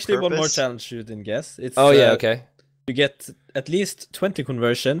 I have on actually one more purpose? challenge you didn't guess. It's Okay. You get at least 20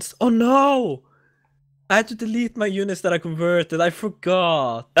 conversions. Oh no! I had to delete my units that I converted. I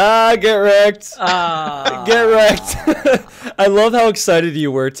forgot. Get wrecked. Ah. Get wrecked. I love how excited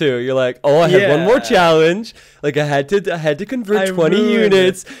you were too. You're like, oh, I had one more Yeah. challenge. Like I had to convert I 20 ruined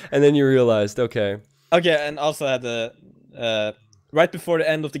units, and then you realized, okay. Okay, and also I had the right before the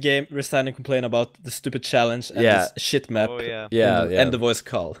end of the game, resign and complain about the stupid challenge and this shit map. Oh yeah. Yeah, And the voice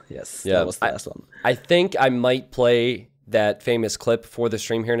call. Yes, Yeah, that was the last one. I think I might play that famous clip for the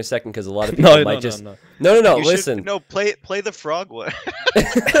stream here in a second because a lot of people might just no. No, You listen. should, no, play the frog one.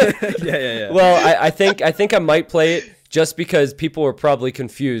 yeah. Well, I think I might play it just because people were probably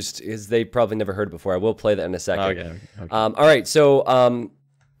confused because they probably never heard it before. I will play that in a second. Okay. All right, so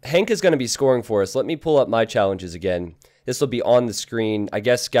Hank is going to be scoring for us. Let me pull up my challenges again. This will be on the screen. I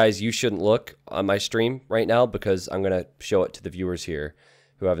guess, guys, you shouldn't look on my stream right now because I'm going to show it to the viewers here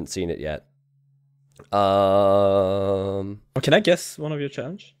who haven't seen it yet. Can I guess one of your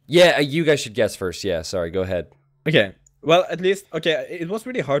challenge? Yeah, you guys should guess first. Yeah, sorry, go ahead. Okay. Well, at least it was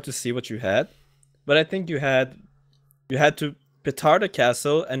really hard to see what you had, but I think you had to petard a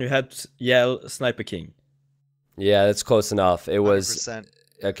castle and you had to yell Sniper King. Yeah, that's close enough. It was 100%.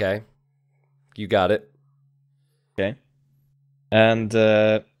 okay. You got it. Okay. And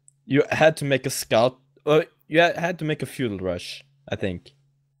you had to make a scout. Or you had to make a feudal rush, I think.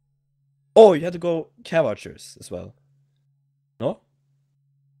 Oh, you had to go cav archers as well. No?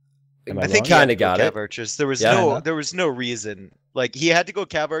 Am I think wrong? he had to Kinda got go it. Cav archers. There was Yeah. there was no reason. Like he had to go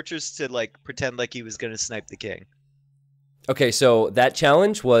Cav archers to like pretend like he was gonna snipe the king. Okay, so that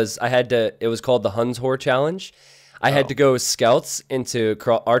challenge was it was called the Huns Whore challenge. I had to go scouts into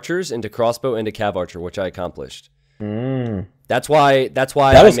archers, into crossbow, into cav archer, which I accomplished. That's why That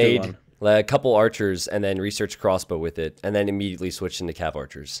I was a good made one. like, a couple archers and then researched crossbow with it, and then immediately switched into cav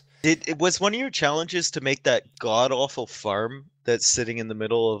archers. It was one of your challenges to make that god awful farm that's sitting in the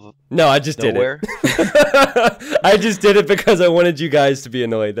middle of No, I just nowhere. did it. I just did it because I wanted you guys to be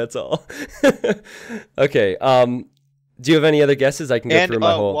annoyed. That's all. Okay. Do you have any other guesses? I can go And through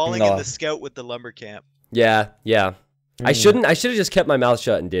my whole. walling in the scout with the lumber camp. Yeah. I should have just kept my mouth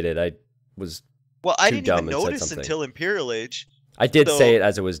shut and did it. I was. Well, I Too didn't dumb even and said notice something. until Imperial Age. I did say it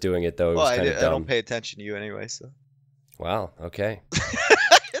as I was doing it, though. It was kind of dumb. I don't pay attention to you anyway, so. Wow, okay.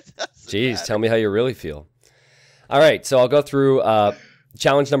 Jeez, tell me how you really feel. All right, so I'll go through.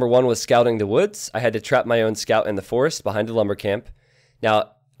 Challenge number 1 was scouting the woods. I had to trap my own scout in the forest behind a lumber camp.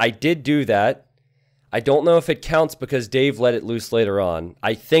 Now, I did do that. I don't know if it counts because Dave let it loose later on.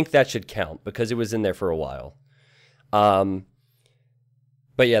 I think that should count because it was in there for a while. But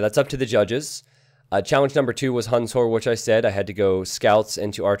yeah, that's up to the judges. Challenge number 2 was Hunshor, which I said I had to go scouts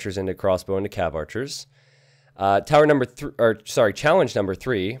into archers, into crossbow, into cav archers. Challenge number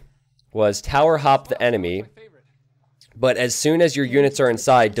 3 was tower hop the enemy. But as soon as your units are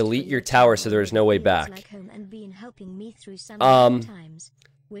inside, delete your tower so there is no way back.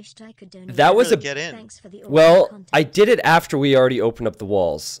 That was well, I did it after we already opened up the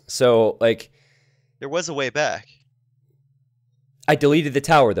walls. So, like... There was a way back. I deleted the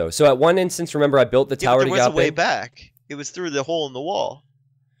tower, though. So at one instance, remember, I built the tower to get there was a way back. It was through the hole in the wall.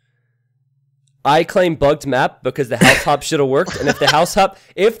 I claim bugged map because the house hop should have worked. And if the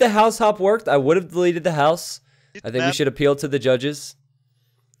house hop worked, I would have deleted the house. I think we should appeal to the judges.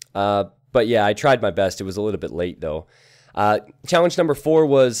 But yeah, I tried my best. It was a little bit late, though. Challenge number 4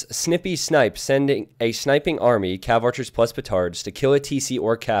 was Snippy Snipe, sending a sniping army, cav archers plus petards, to kill a TC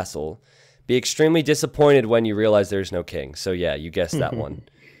or castle. Be extremely disappointed when you realize there's no king. So yeah, you guessed that one.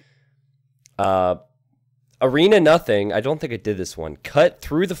 Arena Nothing, I don't think I did this one. Cut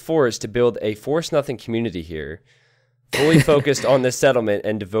through the forest to build a Forest Nothing community here. Fully focused on this settlement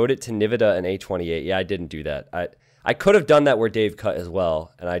and devote it to Nivida and A28. Yeah, I didn't do that. I could have done that where Dave cut as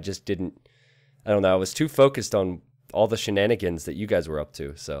well, and I just didn't. I don't know. I was too focused on all the shenanigans that you guys were up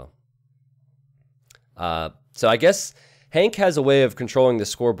to. So I guess Hank has a way of controlling the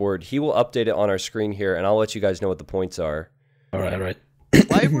scoreboard. He will update it on our screen here, and I'll let you guys know what the points are. All right.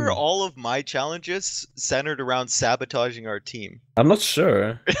 Why were all of my challenges centered around sabotaging our team? I'm not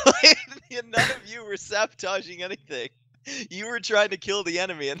sure. None of you were sabotaging anything. You were trying to kill the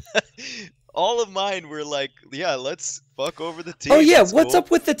enemy, and all of mine were like, yeah, let's fuck over the team. Oh yeah, what's up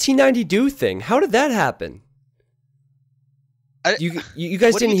with the T90 do thing? How did that happen? You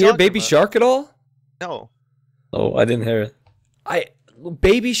guys didn't hear Baby Shark at all? No. Oh, I didn't hear it.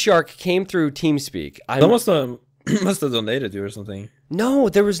 Baby Shark came through TeamSpeak. Someone must have donated you or something. No,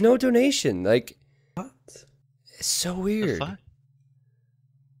 there was no donation. Like, what? It's so weird.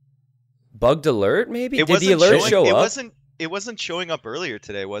 Bugged alert, maybe? Did the alert show up? It wasn't showing up earlier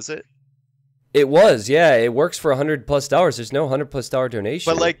today, was it? It was, yeah. It works for $100+ There's no $100+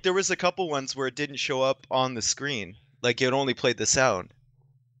 donation. But like, there was a couple ones where it didn't show up on the screen. Like, it only played the sound.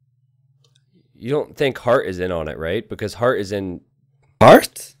 You don't think Hart is in on it, right? Because Hart is in.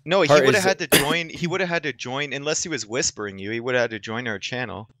 Hart? No, he would have had to join. He would have had to join unless he was whispering you. He would have had to join our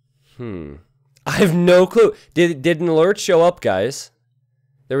channel. I have no clue. Did an alert show up, guys?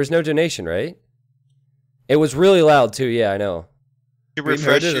 There was no donation, right? It was really loud too. Yeah, I know. You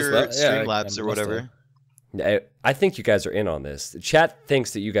refresh your Streamlabs or whatever. I think you guys are in on this. The chat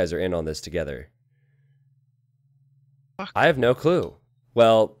thinks that you guys are in on this together. I have no clue.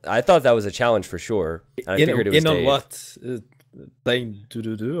 Well, I thought that was a challenge for sure. I figured it was Dave. On what? Playing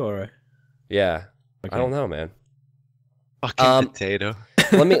do or? Yeah, okay. I don't know, man. Fucking potato.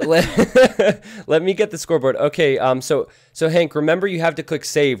 let me get the scoreboard. Okay, so Hank, remember you have to click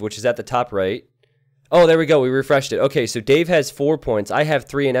save, which is at the top right. Oh, there we go. We refreshed it. Okay, so Dave has 4 points. I have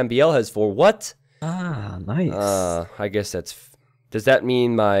 3, and MbL has 4. What? Ah, nice. I guess that's. Does that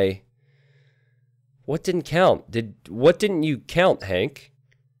mean my? What didn't count? What didn't you count, Hank?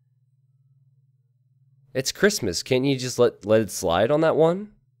 It's Christmas. Can't you just let it slide on that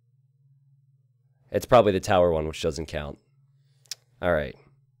one? It's probably the tower one, which doesn't count. All right.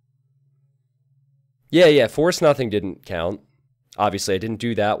 Yeah. Force Nothing didn't count. Obviously, I didn't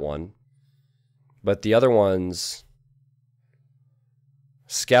do that one. But the other ones...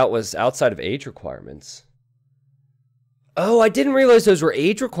 Scout was outside of age requirements. Oh, I didn't realize those were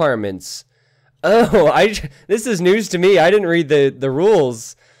age requirements. Oh, this is news to me. I didn't read the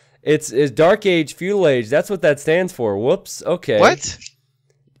rules. It's Dark Age, Feudal Age. That's what that stands for. Whoops. Okay. What?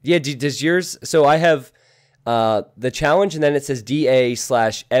 Yeah, does yours... So I have the challenge, and then it says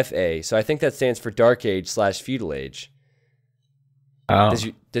DA/FA. So I think that stands for Dark Age/Feudal Age. Oh.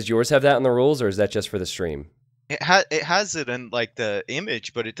 Does yours have that in the rules, or is that just for the stream? It has it in like the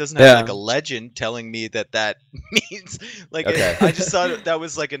image, but it doesn't have like a legend telling me that means like. Okay. I just thought that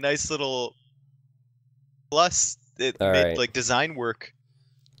was like a nice little plus. It made right. Like design work.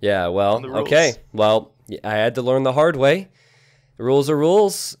 Yeah. Well. Okay. Well, I had to learn the hard way. The rules are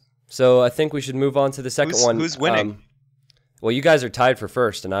rules. So I think we should move on to the second one. Who's winning? Well, you guys are tied for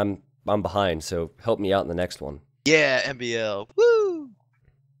first, and I'm behind. So help me out in the next one. Yeah, MbL. Woo!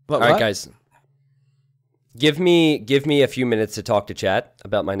 All right, guys. Give me a few minutes to talk to chat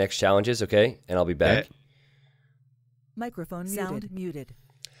about my next challenges, okay? And I'll be back. Microphone sound muted.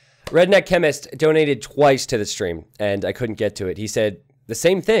 Redneck Chemist donated twice to the stream, and I couldn't get to it. He said the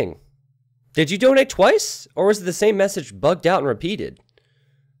same thing. Did you donate twice? Or was it the same message bugged out and repeated?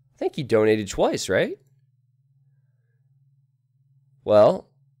 I think you donated twice, right? Well,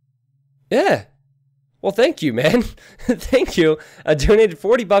 yeah. Well, thank you, man. Thank you. I donated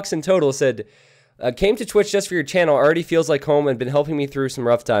 40 bucks in total. Said, came to Twitch just for your channel. Already feels like home and been helping me through some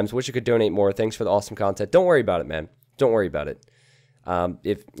rough times. Wish I could donate more. Thanks for the awesome content. Don't worry about it, man. Don't worry about it.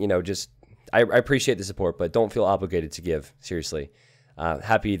 If, you know, just, I appreciate the support, but don't feel obligated to give. Seriously.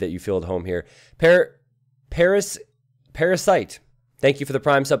 Happy that you feel at home here. Parasite. Thank you for the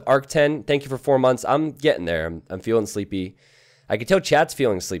Prime sub. Arc 10. Thank you for 4 months. I'm getting there. I'm feeling sleepy. I can tell chat's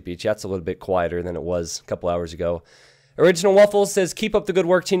feeling sleepy. Chat's a little bit quieter than it was a couple hours ago. Original Waffles says, keep up the good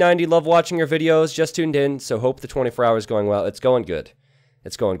work, T90. Love watching your videos. Just tuned in, so hope the 24 hours going well. It's going good.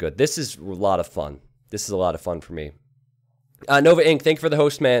 It's going good. This is a lot of fun. This is a lot of fun for me. Nova Inc., thank you for the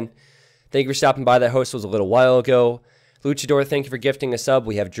host, man. Thank you for stopping by. That host was a little while ago. Luchador, thank you for gifting a sub.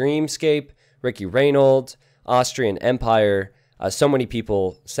 We have Dreamscape, Ricky Reynolds, Austrian Empire. So many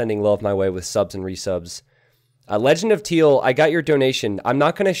people sending love my way with subs and resubs. Legend of Teal, I got your donation. I'm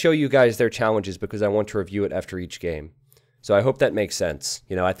not going to show you guys their challenges because I want to review it after each game. So I hope that makes sense.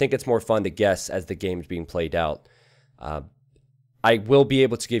 You know, I think it's more fun to guess as the game's being played out. I will be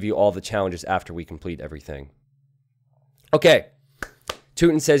able to give you all the challenges after we complete everything. Okay.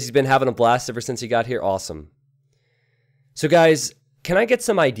 Tootin says he's been having a blast ever since he got here. Awesome. So guys, can I get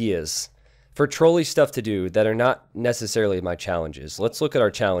some ideas for trolley stuff to do that are not necessarily my challenges? Let's look at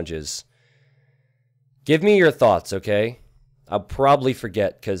our challenges. Give me your thoughts, okay? I'll probably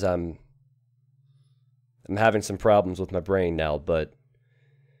forget because I'm having some problems with my brain now, but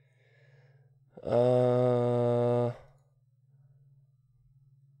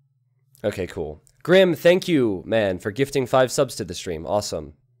okay, cool. Grim, thank you, man, for gifting 5 subs to the stream.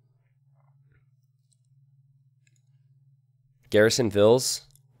 Awesome. Garrison Vills,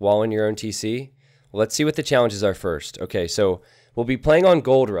 wall in your own TC. Well, let's see what the challenges are first. Okay, so we'll be playing on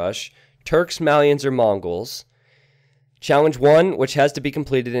Gold Rush. Turks, Malians, or Mongols. Challenge 1, which has to be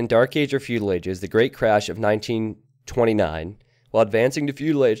completed in Dark Age or Feudal Age, is the Great Crash of 1929. While advancing to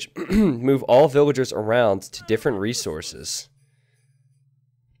Feudal Age, move all villagers around to different resources.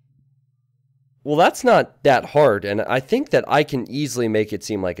 Well, that's not that hard, and I think that I can easily make it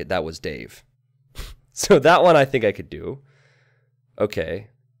seem like that was Dave. So that one I think I could do. Okay.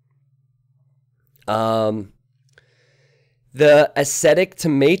 The ascetic to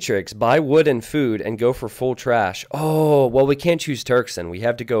Matrix, buy wood and food, and go for full trash. Oh, well, we can't choose Turks then. We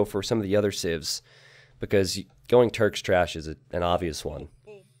have to go for some of the other civs, because going Turks trash is an obvious one.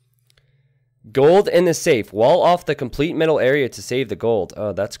 Gold in the safe. Wall off the complete middle area to save the gold.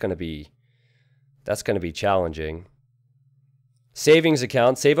 Oh, that's gonna be challenging. Savings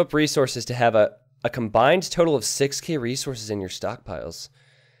account. Save up resources to have a combined total of 6k resources in your stockpiles.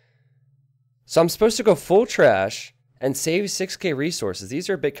 So I'm supposed to go full trash and save 6k resources. These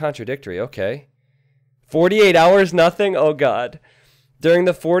are a bit contradictory. Okay. 48 hours, nothing? Oh, God. During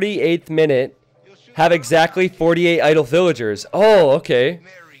the 48th minute, have exactly 48 idle villagers. Oh, okay.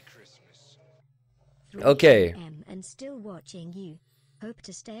 Okay. And still watching you. Hope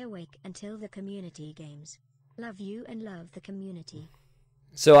to stay awake until the community games. Love you and love the community.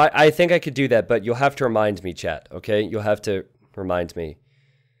 So I think I could do that, but you'll have to remind me, chat, okay? You'll have to remind me.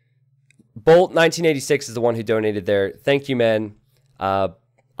 Bolt 1986 is the one who donated there. Thank you, man. I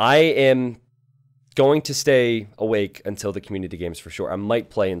am going to stay awake until the community games for sure. I might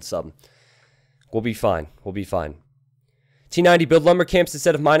play in some. We'll be fine. We'll be fine. T90, build lumber camps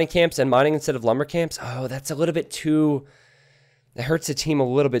instead of mining camps and mining instead of lumber camps. Oh, that's a little bit too... That hurts the team a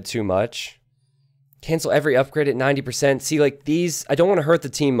little bit too much. Cancel every upgrade at 90%. See, like these... I don't want to hurt the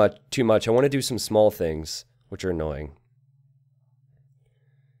team too much. I want to do some small things, which are annoying.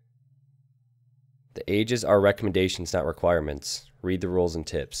 The ages are recommendations, not requirements. Read the rules and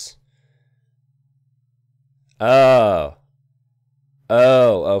tips. Oh.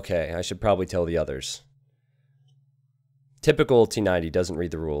 Oh, okay. I should probably tell the others. Typical T90 doesn't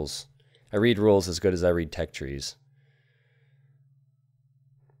read the rules. I read rules as good as I read tech trees.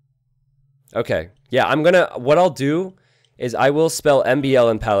 Okay. Yeah, what I'll do is I will spell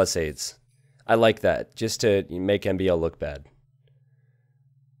MbL in Palisades. I like that, just to make MbL look bad.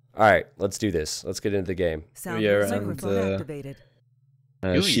 All right, let's do this. Let's get into the game. Sound microphone activated.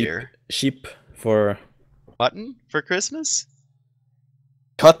 Sheep for Button for Christmas?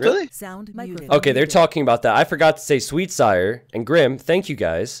 Cut Really? Sound muted. Okay, they're talking about that. I forgot to say Sweet Sire and Grim. Thank you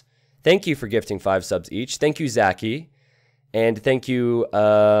guys. Thank you for gifting 5 subs each. Thank you, Zaki. And thank you,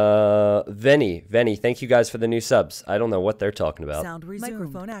 Venny. Venny, thank you guys for the new subs. I don't know what they're talking about. Sound resumed.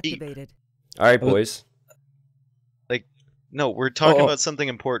 Microphone activated. All right, boys. No, we're talking about something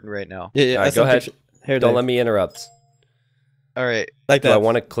important right now. Yeah, All right, go ahead. Here, Don't let me interrupt. All right. Like Do that. I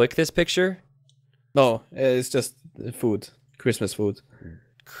want to click this picture? No, it's just food. Christmas food.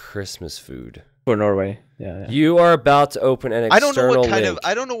 Christmas food. For Norway. Yeah. You are about to open an external link.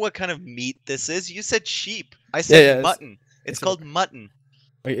 I don't know what kind of meat this is. You said sheep. I said mutton. It's called mutton.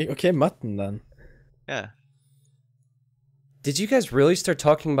 Okay, mutton then. Yeah. Did you guys really start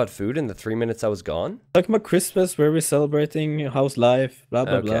talking about food in the 3 minutes I was gone? Talking about Christmas, where we're celebrating how's life, blah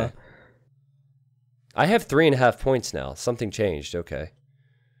blah blah. I have 3.5 points now. Something changed. Okay.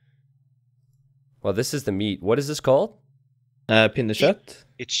 Well, this is the meat. What is this called? Pinnekjøtt.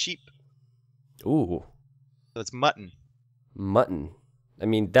 It's sheep. Ooh. So it's mutton. Mutton. I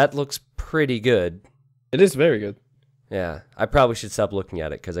mean, that looks pretty good. It is very good. Yeah. I probably should stop looking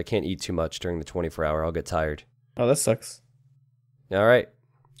at it because I can't eat too much during the 24-hour. I'll get tired. Oh, that sucks. All right.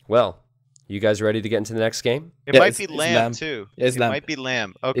 Well, you guys ready to get into the next game? It might be lamb too. Yeah, it's it lamb. Might be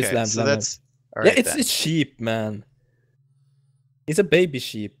lamb. Okay, It's lamb, so lamb, that's all right. Yeah, it's sheep, man. It's a baby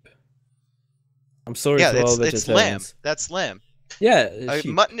sheep. I'm sorry for all vegetarians. it's lamb. That's lamb. Yeah,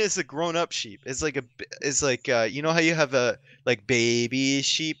 sheep. Mutton is a grown-up sheep. It's like you know how you have a like baby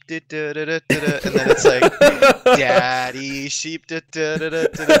sheep, and then it's like daddy sheep. It's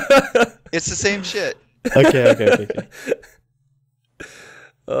the same shit. Okay.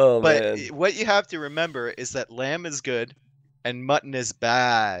 Oh, But man. what you have to remember is that lamb is good, and mutton is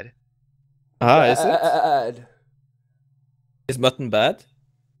bad. Ah, is it? Is mutton bad?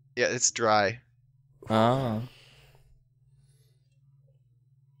 Yeah, it's dry. Ah.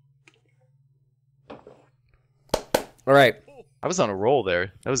 All right. I was on a roll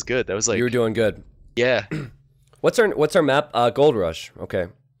there. That was good. That was like You were doing good. yeah. What's our map? Gold Rush. Okay.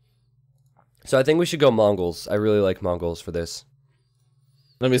 So I think we should go Mongols. I really like Mongols for this.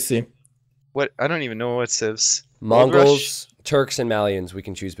 Let me see. What? I don't even know what Civs. Mongols, Turks, and Malians we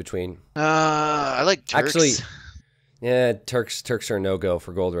can choose between. I like Turks. Actually, yeah, Turks are a no-go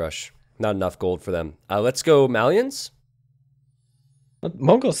for Gold Rush. Not enough gold for them. Let's go Malians.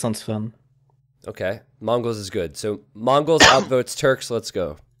 Mongol sounds fun. Okay, Mongols is good. So Mongols outvotes Turks. Let's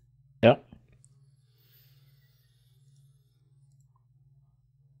go. Yeah.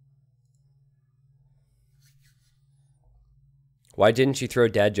 Why didn't you throw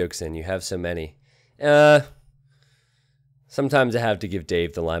dad jokes in? You have so many. Sometimes I have to give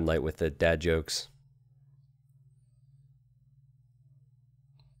Dave the limelight with the dad jokes.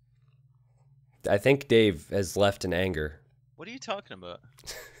 I think Dave has left in anger. What are you talking about?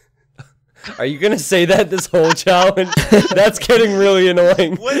 Are you gonna say that this whole challenge? That's getting really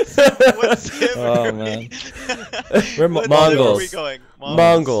annoying. What's him? Oh man. We're What Mongols. are we going?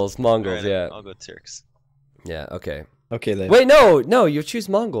 Mongols, All right, yeah. I'll go Turks. Yeah, okay. Okay then. Wait, no, you choose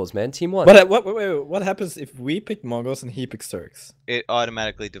Mongols, man. Team 1. What happens if we pick Mongols and he picks Turks? It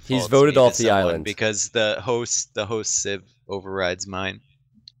automatically defaults. voted me to off the someone island. because the host Civ overrides mine.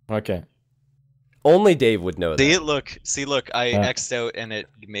 Okay. Only Dave would know that. See, look, I X'd out and it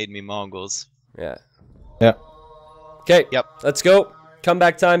made me Mongols. Yeah. Yeah. Okay. Yep. Let's go.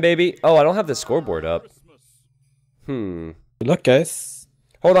 Comeback time, baby. Oh, I don't have the scoreboard up. Good luck, guys.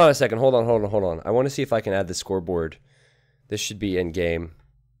 Hold on a second. Hold on. I want to see if I can add the scoreboard. This should be in game.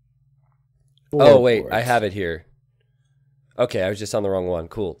 Oh, wait. I have it here. Okay, I was just on the wrong one.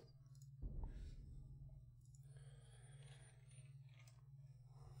 Cool.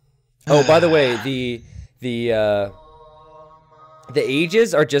 Oh, by the way, the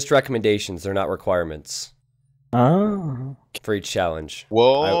ages are just recommendations. They're not requirements Ah. for each challenge.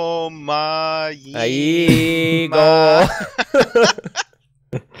 Whoa, my. Ahí go.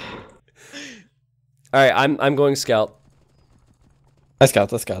 All right, I'm going scout. I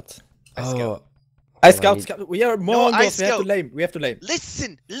scout. Oh, I scout. We are Mongols. I we scout. have to lame.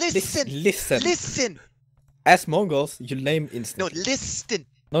 Listen. As Mongols, you lame No, instantly. listen.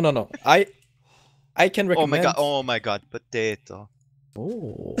 No. I can recommend. Oh my god, potato.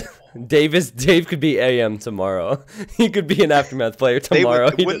 Oh. Dave could be AM tomorrow. He could be an Aftermath player tomorrow.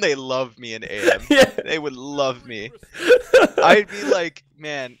 Wouldn't they love me in AM? Yeah. They would love me. I'd be like,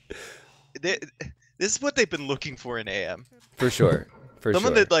 man, this is what they've been looking for in AM. For sure.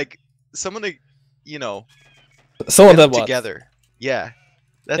 Someone that, you know, Someone get that what? together. Yeah, Get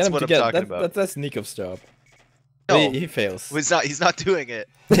that's them what together. I'm talking about. That's Nikov's job. No, He fails. he's not doing it.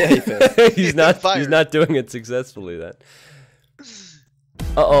 Yeah, he fails. he's not doing it successfully then.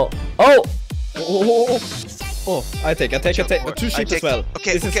 Uh-oh. Oh! Oh, I take. Two sheep as well.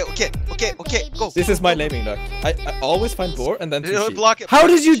 Okay, okay, go. This is my laming luck. I always find boar and then 2 sheep. Block it. How block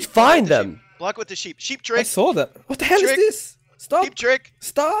did the you sheep, find block the them? sheep. Block with the sheep. Sheep I trick. saw that. What the hell Trick. is this? Stop! Sheep trick.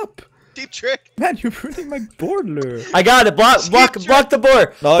 Stop! Sheep trick. Man, you're ruining my boar lure. I got it. Block the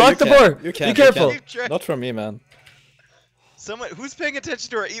boar. No, block the boar. You can't. Be careful. Sheep trick. Not from me, man. Someone who's paying attention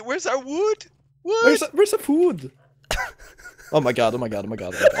to our eat. Where's our wood? Wood. Where's the food? Oh my god! Oh my god! Oh my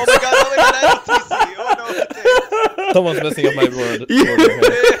god! Oh my god! Oh my god! I have TC. Oh no! Someone's messing up my word. There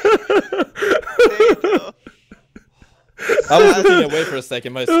you go. I was looking away for a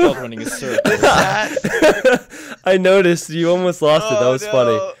second. My spell running is circle. I noticed you almost lost it. That was no.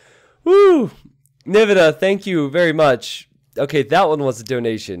 funny. Woo! Nivida, thank you very much. Okay, that one was a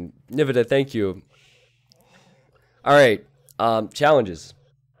donation. Nivida, thank you. All right. Challenges.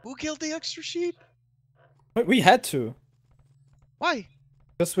 Who killed the extra sheep? Wait, we had to. Why?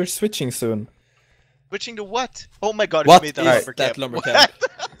 Because we're switching soon. Switching to what? Oh my god! What Who made is that lumber that camp? lumber What? camp?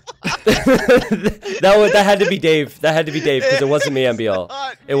 that had to be Dave. That had to be Dave because it wasn't me, MbL.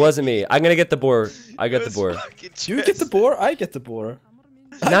 It wasn't me. I'm gonna get the boar. I got the boar. You get the boar. I get the boar.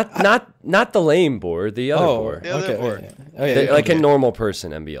 Not the lame boar. The other boar. The other boar. Okay. Like a normal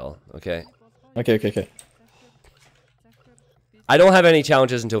person, MbL. Okay. Okay. I don't have any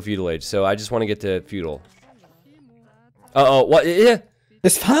challenges until feudal age, so I just want to get to feudal. Uh-oh, what? Yeah.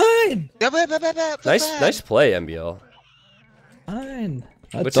 It's fine. Nice play, MbL. Fine.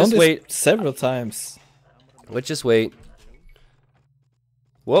 I've Let's done just this wait. several times. Let's just wait. Oh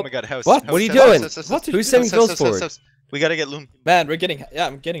Whoop. my god! House. What? House, What are you house, doing? house, Who's sending house, ghosts forward? We gotta get loom. Man, we're getting. Yeah,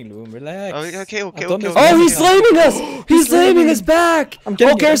 I'm getting loom. Relax. Oh, okay. I've done this Oh, many he's times. slaming us! He's slaming us back! I'm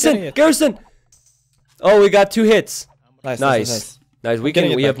getting it, I'm Garrison! getting it. Garrison! Oh, we got 2 hits. Nice. Nice. We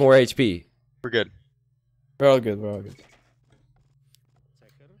getting it have back. more HP. We're good. We're all good.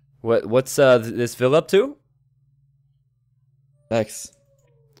 What's this Phil up to? Thanks.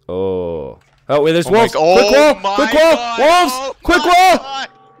 Oh. Oh, wait, there's Oh my wolves! god. Quick wall! Oh Quick my wall! god. Wolves! Oh Quick my wall! god.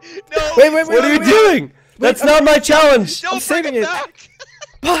 No! Wait. What are you doing? That's not my challenge! Don't I'm saving bring it. back.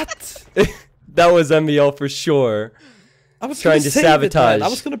 What? That was MbL for sure. I was Trying gonna to save it, sabotage. man. I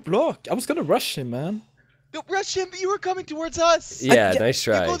was gonna block. I was gonna rush him, man. Don't rush him. You were coming towards us. Yeah, yeah, nice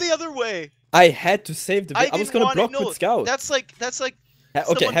You try. go the other way. I had to save the. I was didn't gonna want block to, no, with scout. That's like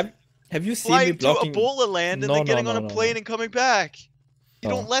Okay. someone Have you seen me flying to blocking? Ebola land and No, then getting no, on a no, plane no. and coming back. You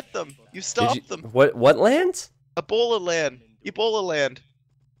No. don't let them. You Did stop you- them. What land? Ebola land. Ebola land.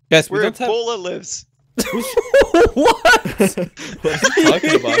 Guys, we Where don't have. Ebola lives. What? What are you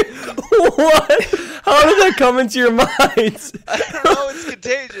talking about? What? How did that come into your mind? I don't know. It's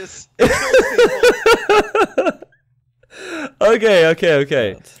contagious.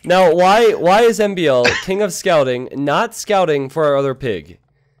 Okay. Now, why is MbL king of scouting not scouting for our other pig?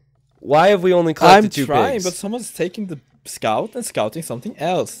 Why have we only collected I'm 2 trying, pigs? but someone's taking the scout and scouting something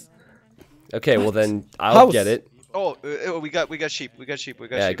else. Okay, well then I'll House. get it. Oh, we got sheep. We got sheep.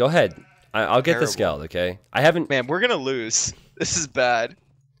 Yeah, sheep. go ahead. I'll get the Terrible. scout. Okay. I haven't. Man, we're gonna lose. This is bad.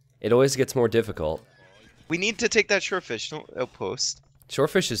 It always gets more difficult. We need to take that shorefish outpost.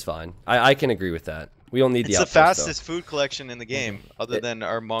 Shorefish is fine. I can agree with that. We don't need It's the the outpost, fastest food collection in the game, other than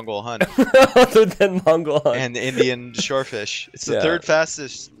our Mongol hunt though. Other than Mongol hunt. and Indian shorefish. It's the Yeah. 3rd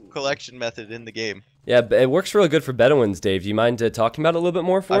fastest collection method in the game. Yeah, but it works really good for Bedouins, Dave. Do you mind talking about it a little bit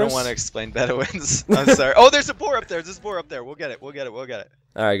more for I us? don't want to explain Bedouins. I'm sorry. Oh, there's a boar up there. There's a boar up there. We'll get it. We'll get it.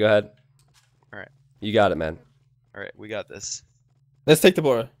 All right, go ahead. All right. You got it, man. All right, we got this. Let's take the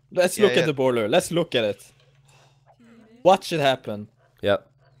boar. Let's Yeah, look yeah. at the boiler. Let's look at it. Watch it happen. Yep.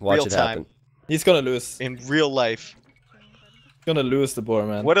 Watch Real it time. happen. He's gonna lose. In real life. He's gonna lose the boar,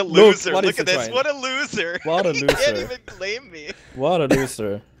 man. What a loser. what Look is at he this. trying? What a loser. What a He can't loser. even blame me. What a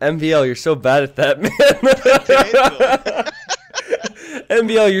loser. MbL, you're so bad at that, Painful. man.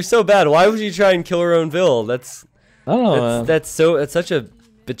 MbL, you're so bad. Why would you try and kill her own Vil? That's I don't know, man. that's such a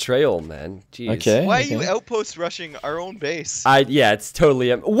betrayal, man. Jeez. Okay. Why are you outpost rushing our own base? Yeah, it's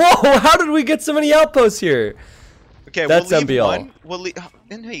totally. Whoa! How did we get so many outposts here? Okay, That's we'll leave MbL. one. We'll leave.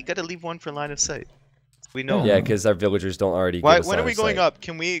 No, you gotta leave one for line of sight. We know. Yeah, because our villagers don't already. Why? give us When are line we of going sight. up?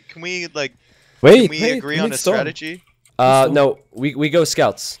 Can we like? Wait, Can we agree on need a stone. strategy? No, we go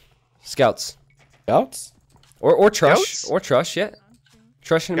scouts, scouts, Scouts? or trush, Scouts? or trush. Yeah,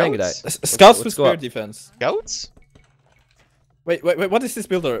 trush and Scouts? mangadite. Scouts with let's go spear up. defense. Scouts? Wait, what is this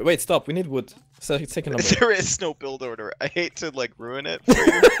builder? Wait, stop. We need wood. Second number. There is no build order. I hate to like ruin it for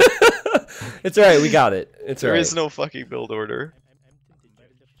you. It's alright, we got it. It's There alright. is no fucking build order.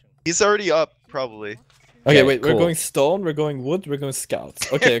 He's already up, probably. Okay, wait. cool. We're going stone. We're going wood. We're going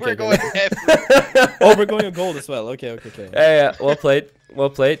scouts. Okay, okay. We're okay. going everywhere. Oh, we're going a gold as well. Okay, okay, okay. Yeah, well played. Well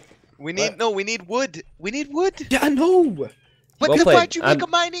played. We need we need wood. We need wood. Yeah, I know. But Well then played. why'd you make a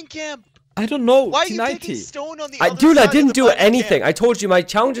mining camp? I don't know. Why are you T90. taking stone on the other Dude, side I of didn't the do mining anything. camp? I told you my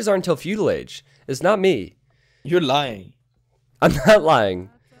challenges are until feudal age. It's not me. You're lying. I'm not lying.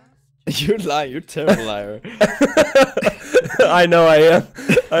 You're lying. You're a terrible liar. I know I am.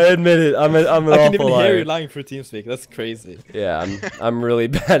 I admit it. I'm an I can awful even liar. hear you lying for TeamSpeak. That's crazy. Yeah, I'm really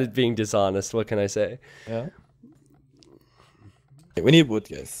bad at being dishonest. What can I say? Yeah. Okay, we need wood,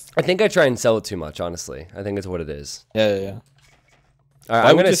 guys. I think I try and sell it too much. Honestly, I think it's what it is. Yeah, yeah, yeah. All right, Why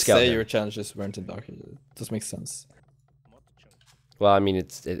I'm would gonna you scout say him. your challenges weren't in Dark Ages? It does make sense. Well, I mean,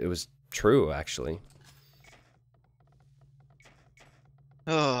 it was true actually.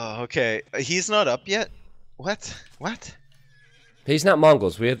 Oh, okay. He's not up yet. What? What? He's not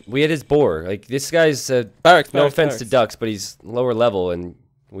Mongols. We had his boar. Like this guy's. Barracks, No barracks, offense to barracks. ducks, but he's lower level, and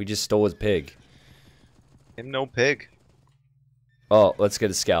we just stole his pig. Him no pig. Oh, let's get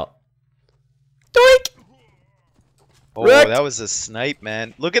a scout. Doink! Oh, Wrecked. that was a snipe,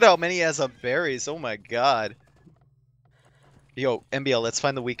 man. Look at how many he has on berries. Oh my god. Yo, MbL, let's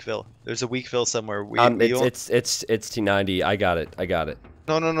find the Weakville. There's a Weakville somewhere. It's T90. I got it. I got it.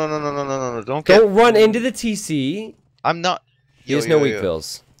 No, don't Don't get. run into the TC. I'm not. He has no weak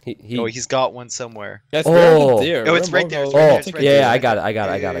fills. He. No, he's got one somewhere. Guys, where are Oh. the deer? Oh, it's Where are right there, it's Mongols? right there, Oh, it's right yeah, there. yeah, I got it. I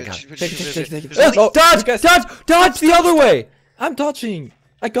got it. Take it. Oh, dodge! guys- Dodge the other way! I'm dodging.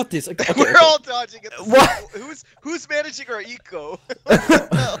 I got this. Okay, We're okay. all dodging it. What? Who's managing our eco?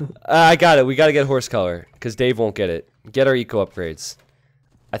 I got it. We gotta get horse color, because Dave won't get it. Get our eco upgrades.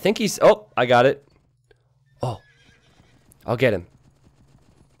 I think he's... Oh, I got it. Oh. I'll get him.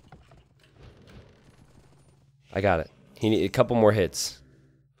 I got it. He need a couple more hits.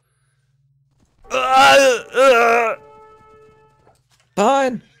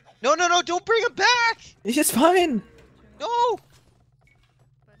 Fine. No, don't bring him back. It's just fine. No.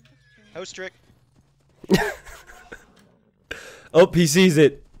 House trick. Oh, he sees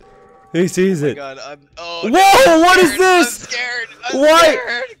it. He sees it. God, Whoa, what is this? I'm scared. I'm Why?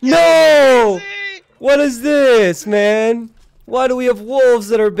 scared. No! Crazy. What is this, man? Why do we have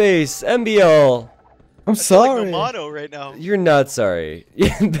wolves at our base? MbL. I'm I feel like sorry. Milano right now. You're not sorry.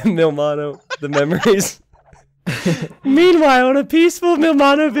 The Milmano, the memories. Meanwhile, in a peaceful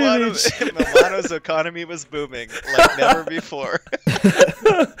Milmano village. Milano's economy was booming like never before.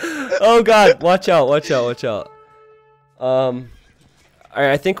 Oh God! Watch out! Watch out! Watch out! All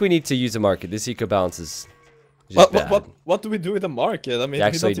right, I think we need to use a market. This eco balance is just bad. What do we do with the market? I mean, we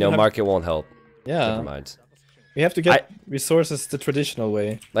Actually, don't no, even have- market won't help. Yeah, Never mind. we have to get resources the traditional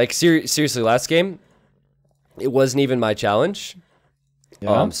way. Like seriously, last game, it wasn't even my challenge. Yeah.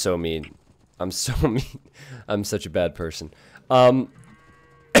 Oh, I'm so mean. I'm so mean. I'm such a bad person.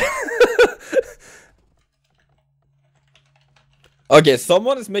 Okay,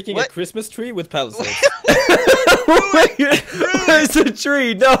 someone is making a What? Christmas tree with palisades. Where's the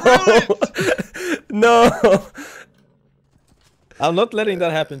tree? No, no. I'm not letting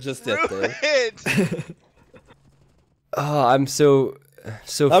that happen just yet, though. Ruined. Oh, I'm so Now it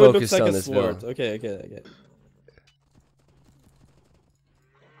focused looks like on a this sword. bill. Okay.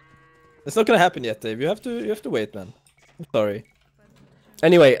 It's not gonna happen yet, Dave. You have to wait, man. I'm sorry.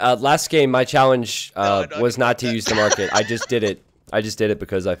 Anyway, last game, my challenge No, was no, not to use the market. I just did it. I just did it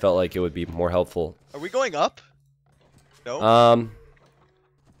because I felt like it would be more helpful. Are we going up? No.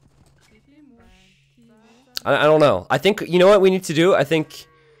 I don't know. I think, you know what we need to do? I think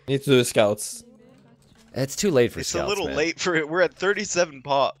Need to do scouts. it's too late for It's scouts, a little man. late for it. We're at 37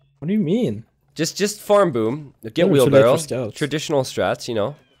 pop. What do you mean? Just farm boom. Get Yeah, it's too late for wheelbarrow. scouts. Traditional strats, you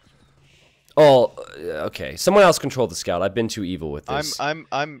know. Oh, okay. Someone else control the scout. I've been too evil with this. I'm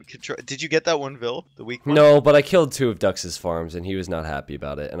control. Did you get that one, Vil? The weak one? No, but I killed 2 of Dux's farms, and he was not happy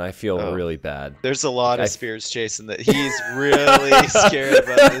about it, and I feel Oh. really bad. There's a lot I- of spears chasing that. He's really scared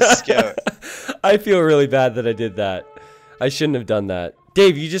about this scout. I feel really bad that I did that. I shouldn't have done that.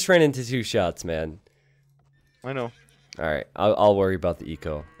 Dave, you just ran into 2 shots, man. I know. All right, I'll worry about the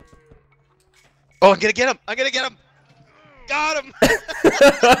eco. Oh, I'm gonna get him! I'm gonna get him! Got him!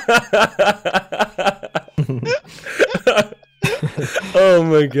 Oh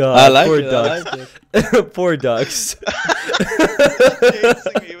my god. I like Poor it. I ducks. like it. Poor ducks.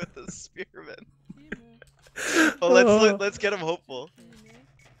 Chasing me with the spearman. Oh, let's get him hopeful.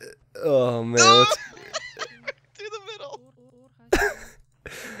 Oh man. Let's... To the middle.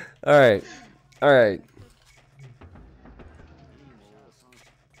 All right. All right.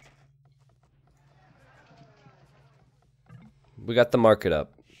 We got the market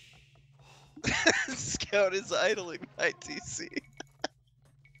up. scout is idling my TC.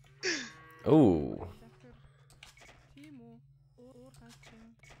 Oh.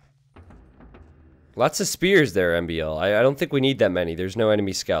 Lots of spears there, MbL. I don't think we need that many. There's no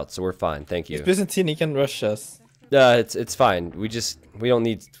enemy scouts, so we're fine. Thank you. If Byzantine, he can rush us. It's fine. We don't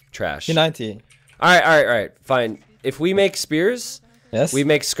need trash. P90. All right. Fine. If we make spears, yes, we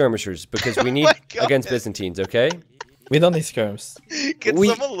make skirmishers because we need against Byzantines. Okay. We don't need skirms. Can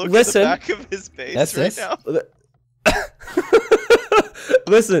someone look at the back of his base now?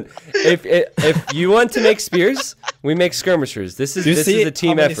 Listen, if you want to make spears, we make skirmishers. This is a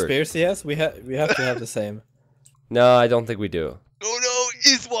team effort. effort. Spears he has? We have to have the same. No, I don't think we do. Oh no,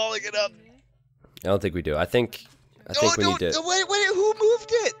 he's walling it up. I don't think we do. I think we need to. Wait, who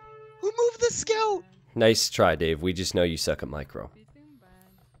moved it? Who moved the scout? Nice try, Dave. We just know you suck at micro.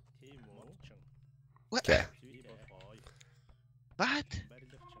 What? Okay. What?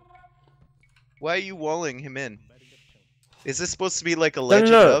 Why are you walling him in? Is this supposed to be like a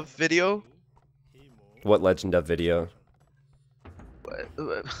Legend of video? What Legend of video? I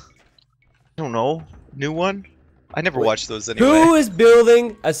don't know. New one? I never watched those anyway. Who is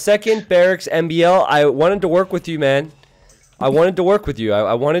building a second barracks MbL? I wanted to work with you, man. I wanted to work with you.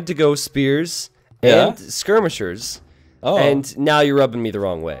 I wanted to go spears and skirmishers. Oh. And now you're rubbing me the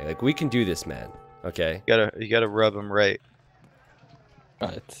wrong way. Like, we can do this, man. Okay. You gotta rub him right.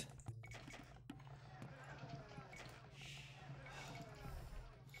 Right.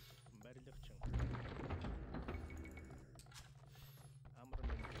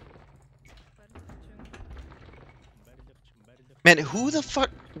 Man, who the fuck?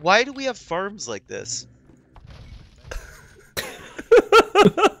 Why do we have farms like this?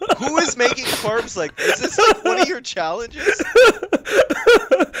 Who is making farms like this? Is this like one of your challenges?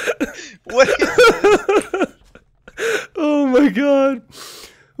 What is this? Oh my god.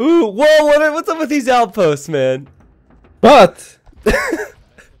 Ooh, whoa, what's up with these outposts, man? What? What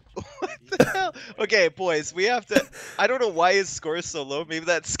the hell? Okay, boys, we have to... I don't know why his score is so low. Maybe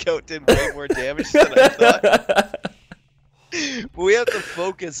that scout did way more damage than I thought. But we have to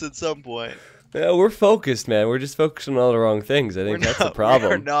focus at some point. Yeah, we're focused, man. We're just focusing on all the wrong things. I think that's the problem.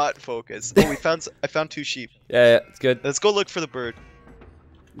 We are not focused. Oh, I found 2 sheep. Yeah, it's good. Let's go look for the bird.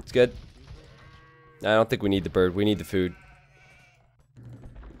 It's good. I don't think we need the bird. We need the food.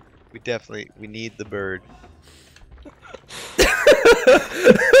 We need the bird.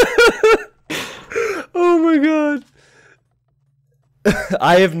 Oh my god.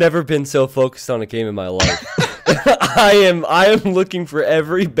 I have never been so focused on a game in my life. I am looking for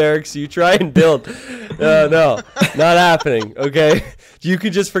every barracks you try and build. No, not happening. Okay, you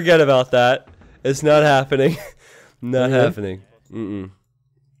can just forget about that. It's not happening. Not happening.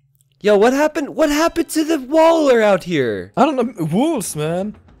 Yo, what happened? What happened to the waller out here? I don't know. Wolves,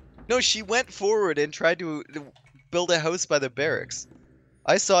 man. No, she went forward and tried to build a house by the barracks.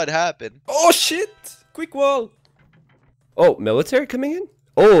 I saw it happen. Oh shit! Quick wall. Oh, military coming in?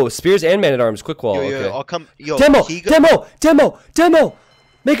 Oh, spears and man-at-arms, quick wall. Yo, okay. I'll come. Yo, demo!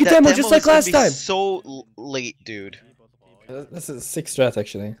 Make a demo just like last time. So late, dude. This is 6 strat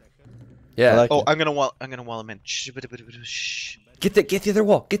actually. Yeah. Like I'm gonna wall him in. Shh. Get the other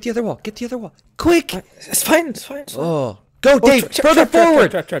wall. Get the other wall. Quick! It's fine. Oh, go, Dave! Further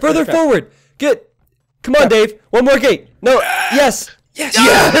forward! Further forward! Come on, Dave! One more gate! No! Yes!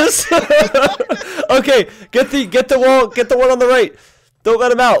 Yes! Okay, get the one on the right. Don't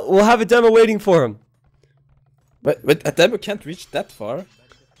let him out. We'll have a demo waiting for him. But a demo can't reach that far.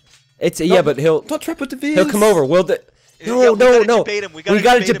 Yeah, but he'll. Don't trap with the wheels. He'll come over. No. We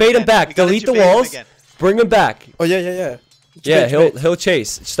gotta debate him back. Delete the walls. Bring him back. Oh yeah. Yeah, he'll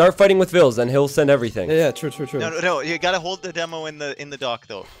chase. Start fighting with Vils, and he'll send everything. Yeah, true. No, you gotta hold the demo in the dock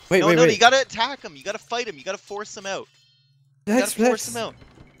though. Wait. You gotta attack him. You gotta fight him. You gotta force him out. You gotta force him out.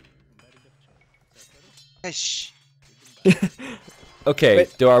 Hey, shh. Okay,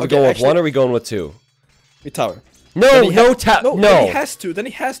 Wait, are we going with 1 or are we going with 2? We tower. No. Then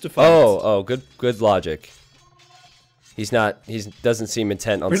he has to fight. Oh, good logic. He doesn't seem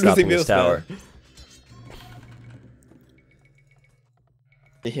intent on stopping this tower. Man.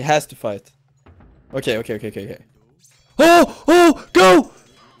 He has to fight. Okay. Oh, go!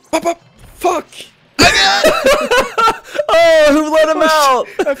 Up. Fuck! Oh, who let him out?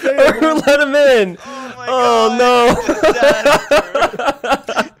 Who let him in? Oh no!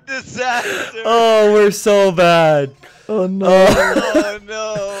 Disaster! Oh, we're so bad. Oh no! Oh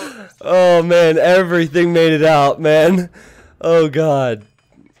no! Oh man, everything made it out, man. Oh god.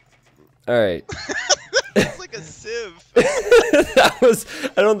 All right. It's like a sieve.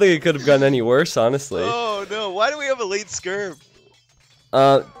 I don't think it could have gone any worse, honestly. Oh no! Why do we have a late skirm?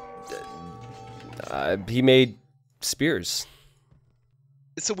 He made spears.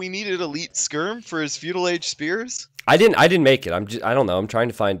 So we needed elite skirm for his feudal age spears? I didn't make it. I don't know. I'm trying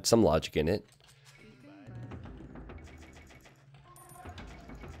to find some logic in it.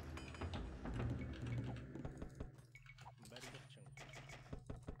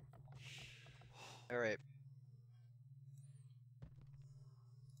 All right.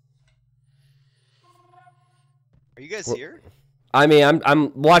 Are you guys here? I mean,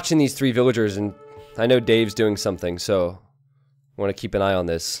 I'm watching these 3 villagers, and I know Dave's doing something, so I want to keep an eye on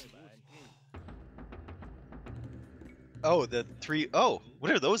this. Oh, the 3. Oh,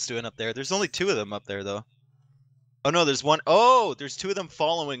 what are those doing up there? There's only 2 of them up there, though. Oh no, there's one. Oh, there's 2 of them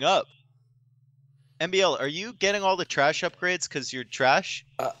following up. MbL, are you getting all the trash upgrades because you're trash?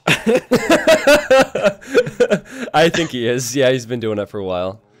 I think he is. Yeah, he's been doing it for a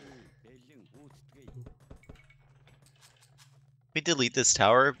while. We delete this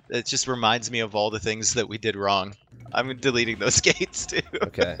tower. It just reminds me of all the things that we did wrong. I'm deleting those gates too.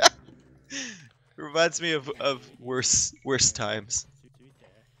 Okay. Reminds me of worse times.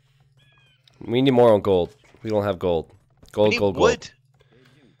 We need more on gold. We don't have gold. Gold, gold, wood. gold.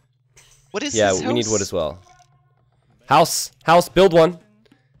 What is yeah, this we need house? wood as well. House, build one.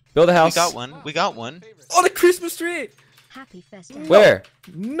 Build a house. We got one. We got one. Oh, the Christmas tree! Happy festival. Where?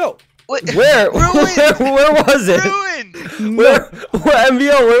 No. What? Where? Ruined! Where was it? Ruined! Where?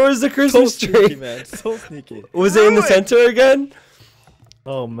 MbL, where was the So Christmas sneaky, tree? man. So sneaky. Was it in the Ruined! center again?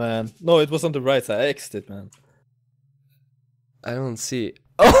 Oh man. No, it was on the right side. I exited, man. I don't see.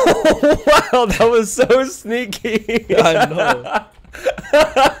 Oh wow, that was so sneaky. I know.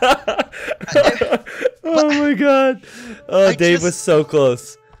 Oh my god. Oh, I Dave just- was so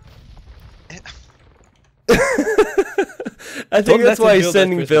close. I think Don't that's let why him he's build that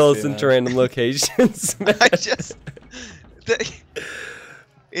sending Christmas bills tree, into man. random locations. I just.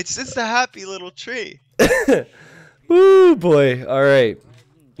 It's just a happy little tree. Woo boy. All right.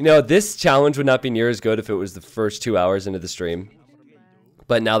 You know, this challenge would not be near as good if it was the first 2 hours into the stream.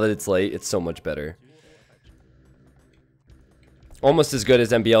 But now that it's late, it's so much better. Almost as good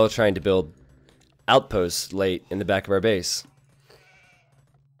as MbL trying to build outposts late in the back of our base.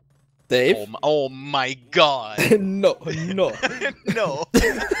 Dave? Oh my god. No, no. No.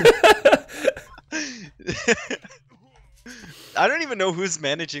 I don't even know who's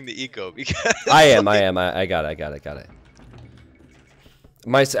managing the eco because I am. I got it.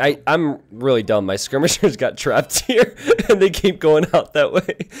 I'm really dumb. My skirmishers got trapped here, and they keep going out that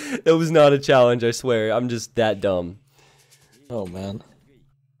way. It was not a challenge, I swear. I'm just that dumb. Oh man.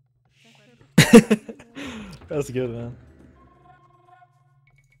 That's good, man.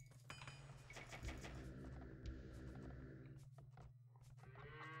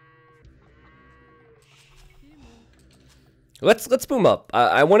 Let's boom up.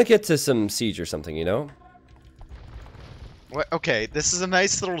 I want to get to some siege or something, you know? What? Okay, this is a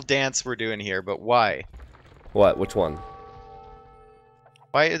nice little dance we're doing here, but why? What? Which one?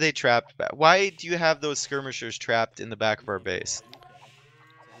 Why are they trapped? Why do you have those skirmishers trapped in the back of our base?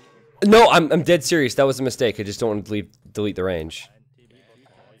 No, I'm dead serious. That was a mistake. I just don't want to delete the range.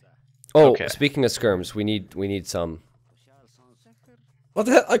 Oh, Okay. Speaking of skirms, we need some. What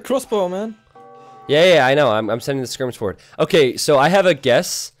the hell? A crossbow, man. Yeah, I know. I'm sending the skirms forward. Okay, so I have a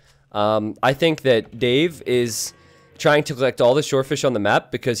guess. I think that Dave is trying to collect all the shorefish on the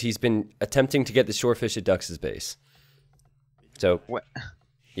map because he's been attempting to get the shorefish at Dux's base. So, What?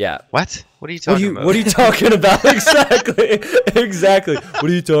 yeah. What? What are you talking about? What are you talking about? Exactly. Exactly. What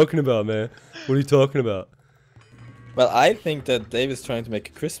are you talking about, man? What are you talking about? Well, I think that Dave is trying to make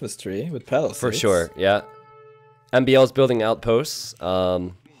a Christmas tree with palisades. For sure, yeah. MbL's building outposts.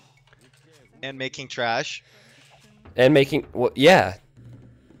 And making trash. And making, well, yeah.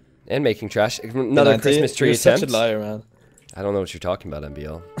 And making trash. Another Christmas tree You're attempt. such a liar, man. I don't know what you're talking about,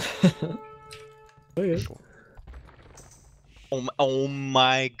 MbL. Okay. Oh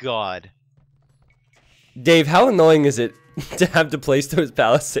my god. Dave, how annoying is it to have to place those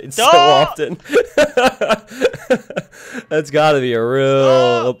palisades so Stop! often? That's gotta be a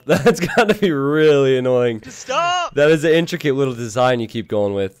real. Stop! That's gotta be really annoying. Stop! That is an intricate little design you keep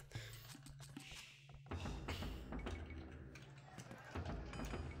going with.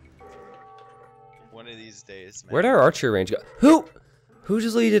 One of these days, man. Where'd our archery range go? Who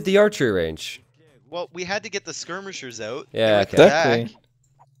just deleted the archery range? Well, we had to get the skirmishers out. Yeah, They were okay. at the Exactly. back.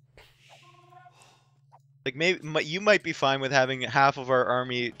 Like maybe you might be fine with having half of our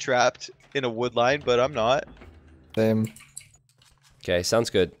army trapped in a wood line, but I'm not. Same. Okay, sounds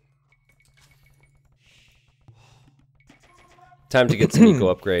good. Time to get some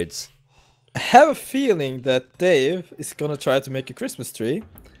eco upgrades. I have a feeling that Dave is gonna try to make a Christmas tree.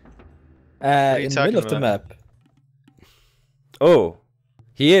 are you In the talking middle of the about? map. Oh,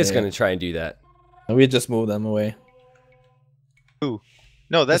 he is Yeah. going to try and do that. And we just move them away. No,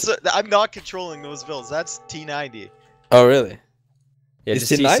 I'm not controlling those vills. That's T90. Oh, really? Yeah, Is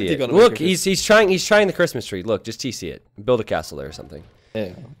just T90 TC it. gonna Look, make a he's trying the Christmas tree. Look, just TC it. Build a castle there or something.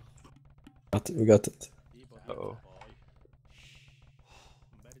 Yeah. We got it. Uh-oh.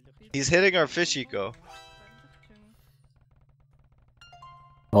 He's hitting our fish eco.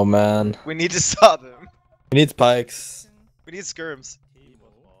 Oh man. We need to stop him. We need pikes. We need skirms.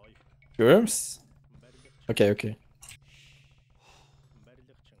 Worms? Okay.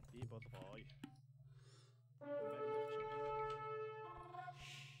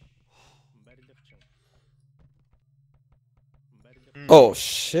 Oh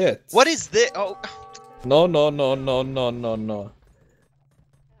shit. What is this? Oh, No.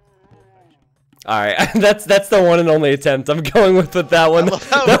 All right, that's the one and only attempt. I'm going with that one. I love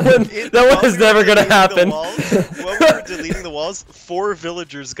how That one is never gonna happen. When we were deleting the walls, 4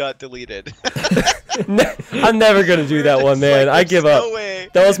 villagers got deleted. I'm never gonna do that one, man. I give up. No way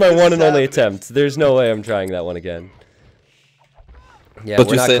That was my this one is and only happening. attempt. There's no way I'm trying that one again. Yeah, But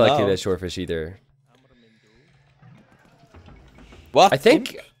we're you not say collecting now. that shorefish either. What? I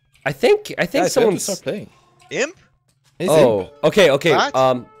think Guys, we have to someone's. start playing. Imp? He's Oh, okay.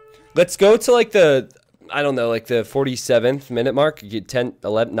 What? Let's go to like the, I don't know, like the 47th minute mark. Get 10,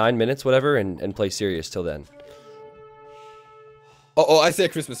 11, 9 minutes, whatever, and play serious till then. Oh, I see a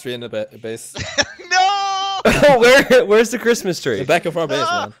Christmas tree in the base. No! Oh, where's the Christmas The tree? back of our base,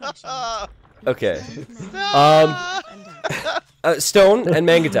 man. Okay. No! Stone and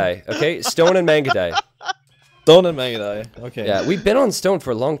Mangadai. Okay, stone and Mangadai. Stone and Mangadai. Okay. Yeah, we've been on stone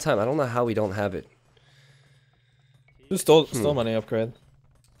for a long time. I don't know how we don't have it. Do stone money upgrade.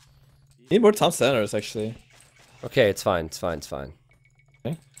 Need more town centers, actually. Okay, it's fine. Should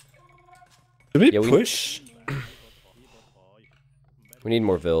we Yeah, we- push? We need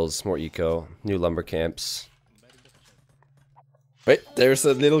more vills, more eco, new lumber camps. Wait, there's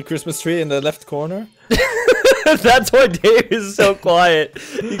a little Christmas tree in the left corner. That's why Dave is so quiet.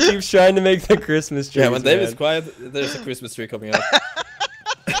 He keeps trying to make the Christmas tree. Yeah, when Dave is quiet, there's a Christmas tree coming up.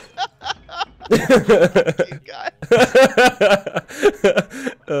 You guy.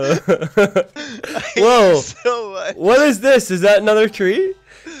 Whoa! So much. What is this? Is that another tree?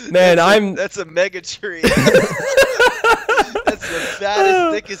 Man, That's a mega tree. That's the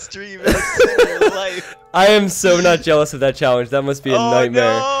fattest, thickest tree you've ever seen in your life. I am so not jealous of that challenge. That must be a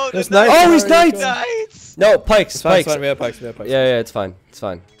nightmare. No, There's the knights. Oh, he's knights! Knights! No, pikes, It's fine, pikes. it's fine, we have pikes. Yeah, it's fine. It's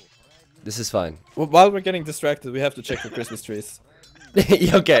fine. This is fine. Well, while we're getting distracted, we have to check the Christmas trees.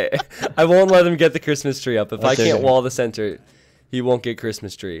 Okay, I won't let him get the Christmas tree up. If I Okay. can't wall the center, he won't get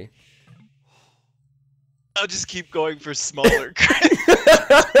Christmas tree. I'll just keep going for smaller.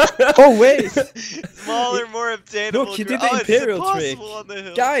 Oh, wait! Smaller, more obtainable. Look, he did the it's Imperial impossible trick. on the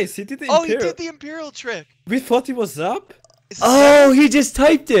hill. Guys, he did the Oh, he Imperial. did the Imperial trick. We thought he was up. Is Oh, he just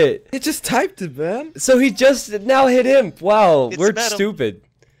typed it. He just typed it, man. So he just now hit him. Wow, It's we're metal. stupid.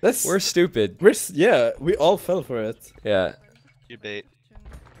 That's We're stupid. yeah, we all fell for it. Yeah. You bait.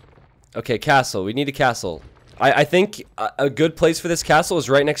 Okay, castle. We need a castle. I think a good place for this castle is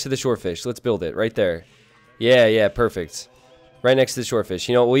right next to the shorefish. Let's build it right there. Yeah, perfect. Right next to the shorefish.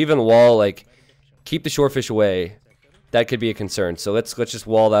 You know, we'll even wall, like, keep the shorefish away. That could be a concern. So let's just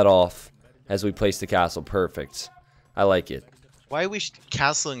wall that off as we place the castle. Perfect. I like it. Why are we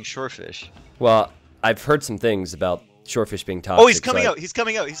castling shorefish? Well, I've heard some things about shorefish being toxic. Oh, he's coming so out. He's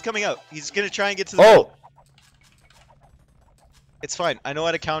coming out. He's coming out. He's gonna try and get to the. Oh! middle. It's fine. I know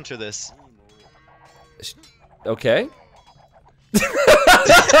how to counter this. Okay.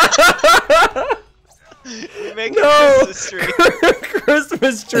 We make No! a Christmas tree.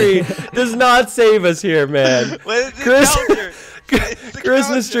 Christmas tree does not save us here, man. What is the Chris- counter? It's the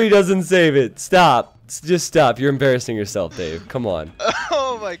Christmas counter. tree doesn't save it. Stop. Just stop. You're embarrassing yourself, Dave. Come on.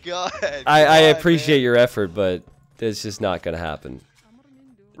 Oh my god. I Come on, appreciate man. your effort, but it's just not gonna happen.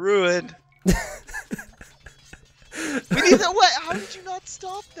 Ruined. We need that. What? How did you not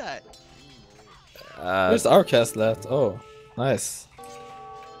stop that? Where's our cast left? Oh, nice.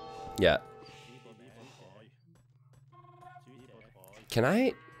 Yeah. Can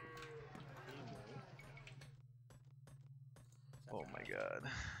I? Oh my god.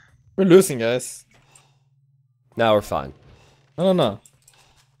 We're losing, guys. Now we're fine. I don't know.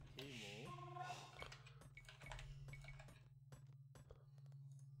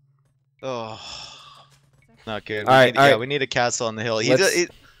 Oh. Not good. All right, all Yeah, right. we need a castle on the hill. Let's-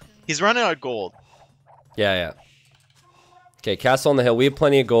 He's running out of gold. Yeah. Okay, castle on the hill. We have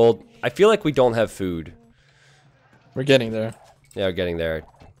plenty of gold. I feel like we don't have food. We're getting there. Yeah, we're getting there.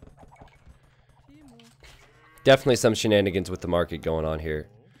 Definitely some shenanigans with the market going on here.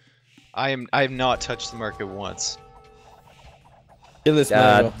 I have not touched the market once. Kill this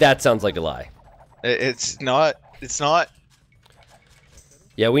mango. That sounds like a lie. It's not. It's not.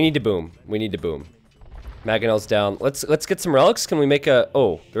 Yeah, we need to boom. We need to boom. Mangonel's down. Let's get some relics. Can we make a...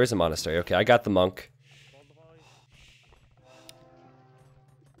 Oh, there is a monastery. Okay, I got the monk.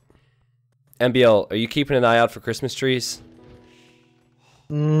 MbL, are you keeping an eye out for Christmas trees?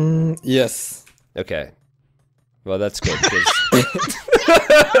 Yes. Okay. Well, that's good.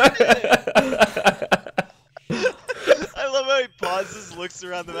 I love how he pauses, looks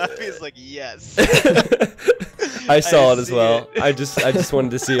around the map, he's like, yes. I saw it as see well. it. I just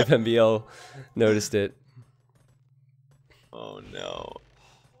wanted to see if MbL noticed it. Oh no.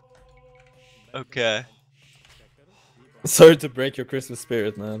 Okay. Sorry to break your Christmas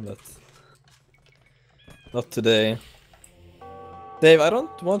spirit, man, but not today. Dave, I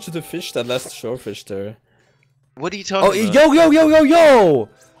don't want you to fish that last shorefish there. What are you talking about? Yo!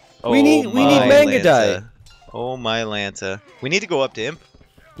 We need manga dye. Oh my Lanta. We need to go up to Imp.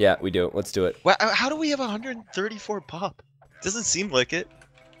 Yeah, we do. Let's do it. Wow, how do we have 134 pop? Doesn't seem like it.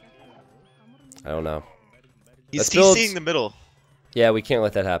 I don't know. He's Let's build- TCing the middle. Yeah, we can't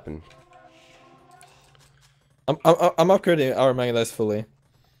let that happen. I'm upgrading our manga dice fully.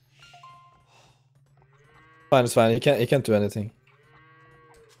 Fine, it's fine. He can't do anything.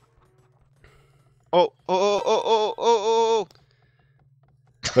 Oh.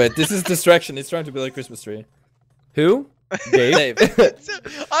 Wait, this is distraction. He's trying to build a Christmas tree. Who? Dave?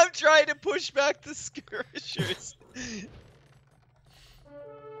 I'm trying to push back the skirmishers.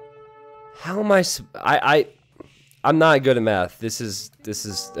 How am I'm not good at math. This is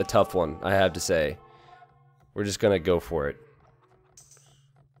a tough one, I have to say. We're just gonna go for it.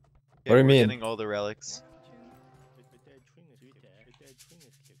 Yeah, What do you mean? Getting all the relics.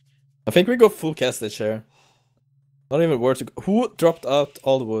 I think we go full castage here. Not even worth it. Who dropped out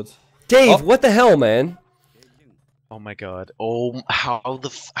all the wood? Dave, Oh. what the hell, man? Oh my god. Oh,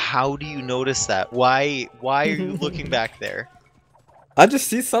 how do you notice that? Why are you looking back there? I just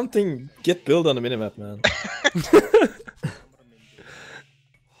see something get built on the minimap, man.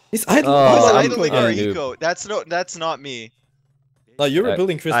 He's idling. Oh, Who's I'm- idling I'm our a noob. eco? That's not me. No, you were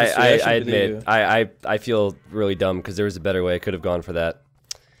building Christmas tree. I shouldn't believe you. admit, I feel really dumb because there was a better way. I could have gone for that.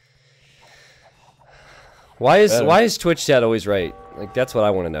 Why is Twitch chat always right? Like, that's what I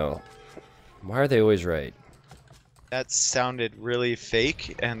want to know. Why are they always right? That sounded really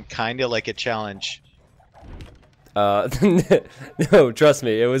fake and kind of like a challenge. No, trust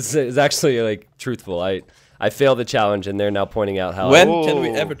me, it was actually like truthful. I failed the challenge, and they're now pointing out how. When can we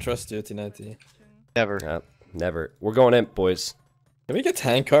ever trust you, T90? Never. Never. We're going in, boys. Can we get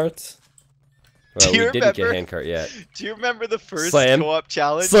handcarts? Well, Do you we didn't get remember- handcart yet. Do you remember the first Slam. co-op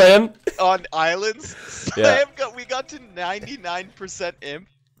challenge Slam. on islands? Yeah. We got to 99% imp,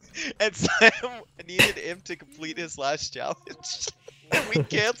 and Slam needed imp to complete his last challenge, and we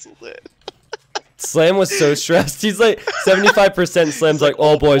canceled it. Slam was so stressed. He's like 75%. Slam's like,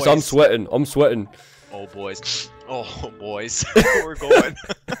 oh boys, I'm sweating. I'm sweating. Oh boys. Oh boys. We're going.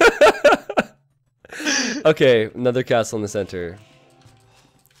 Okay, another castle in the center.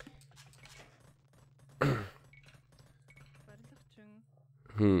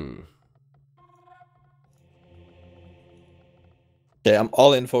 Okay, I'm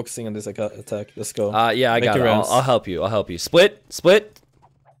all in focusing on this attack. Let's go. Yeah, I Make got it. your rounds. I'll help you. I'll help you. Split.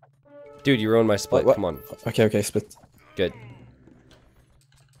 Dude, you ruined my split. What? Come on. Okay, split. Good.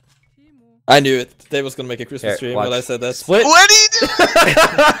 I knew it. Dave was gonna make a Christmas Here, tree watch. when I said that. Split. What are you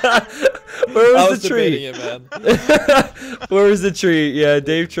doing? Where I was was the tree? debating it, man. Where was the tree? Yeah,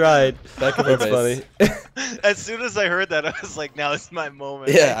 Dave tried. Back of our That's base. funny. As soon as I heard that, I was like, now is my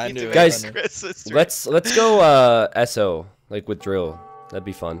moment. Yeah, I need knew to it. make Guys, this Christmas tree. Let's go SO, like with drill. That'd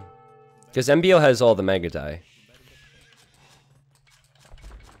be fun. Because MbL has all the mega die.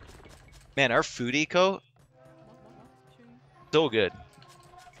 Man, our food eco, so good.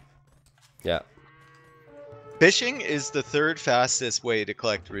 Yeah. Fishing is the third fastest way to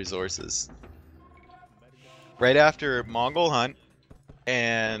collect resources. Right after Mongol hunt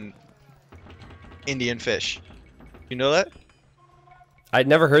and Indian fish. You know that? I'd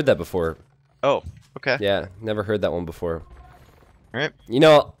never heard that before. Oh, okay. Yeah, never heard that one before. Alright. You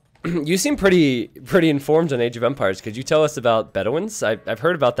know, you seem pretty informed on Age of Empires. Could you tell us about Bedouins? I've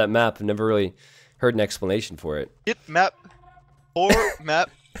heard about that map and never really heard an explanation for it. Get map. Or map.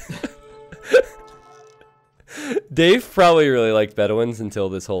 Dave probably really liked Bedouins until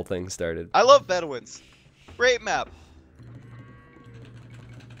this whole thing started. I love Bedouins. Great map.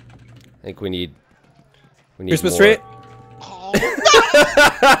 I think we need Christmas more. tree. Oh,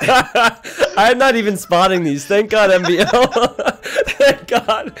 I'm not even spotting these. Thank God MbL. Thank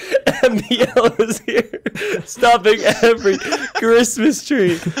God MbL is here, stopping every Christmas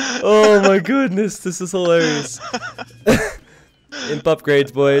tree. Oh my goodness, this is hilarious. Imp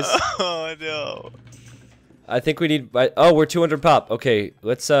upgrades, boys. Oh no. I think we need. Oh, we're 200 pop. Okay,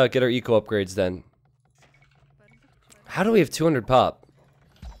 let's get our eco upgrades then. How do we have 200 pop?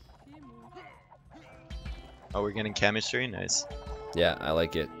 Oh, we're getting chemistry? Nice. Yeah, I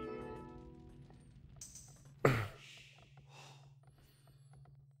like it.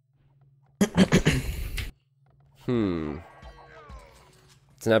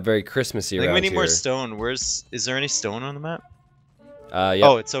 It's not very Christmassy I think around we need here. more stone. Is there any stone on the map? Yeah.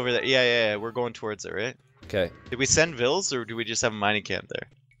 Oh, it's over there. Yeah. We're going towards it, right? Okay. Did we send Vills or do we just have a mining camp there?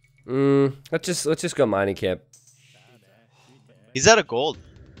 Let's just go mining camp. He's out of gold.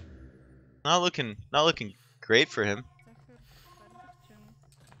 Not looking great for him.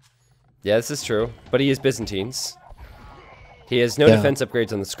 Yeah, this is true. But he is Byzantines. He has no defense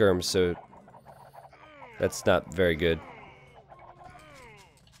upgrades on the skirms, so that's not very good.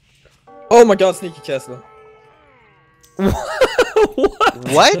 Oh my god, sneaky castle. What?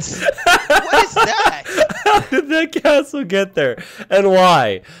 What is that? How did that castle get there? And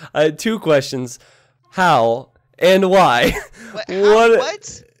why? I had 2 questions. How and why?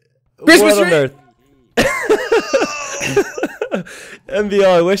 What? What on earth? MbL,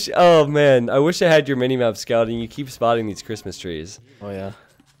 I wish. Oh man, I wish I had your minimap scouting. You keep spotting these Christmas trees. Oh yeah.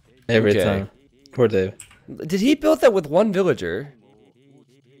 Every time. Poor Dave. Did he build that with 1 villager?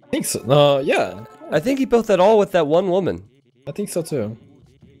 I think so. No, yeah. I think he built that all with that 1 woman. I think so too.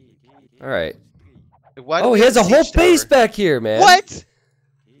 All right. Why do Oh, we he has have a whole siege base tower? back here, man. What?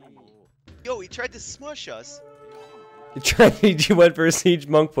 Yo, he tried to smush us. He went for a siege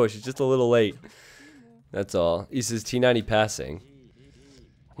monk push. He's just a little late. That's all. He says T90 passing.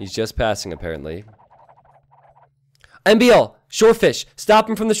 He's just passing, apparently. MbL, shorefish. Stop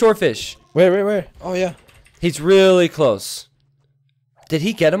him from the shorefish. Where? Oh yeah. He's really close. Did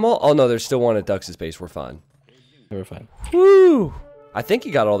he get them all? Oh no, there's still one at Dux's base. We're fine. We're fine. Woo! I think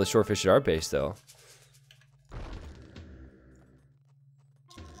he got all the shorefish at our base, though.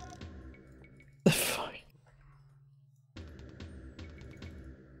 Fine.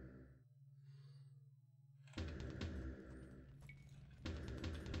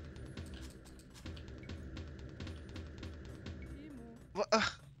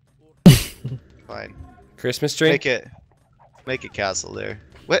 Fine. Christmas tree? Make a castle there.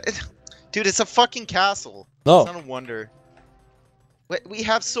 What? Dude, it's a fucking castle. No. It's not a wonder. We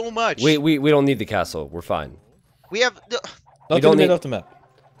have so much. We don't need the castle. We're fine. We have. Not in don't the middle need- of the map.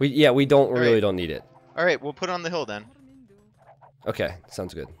 We really don't need it. All right, we'll put it on the hill then. Okay,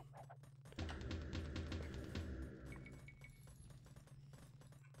 sounds good.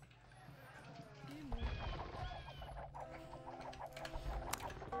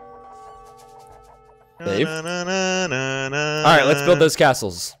 Dave? All right, let's build those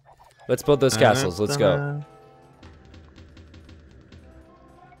castles. Let's build those castles. Let's go.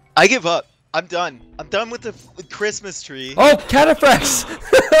 I give up. I'm done. I'm done with the Christmas tree. Oh, cataphracts!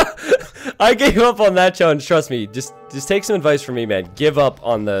 I gave up on that challenge. Trust me. Just take some advice from me, man. Give up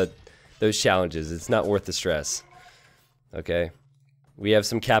on those challenges. It's not worth the stress. Okay. We have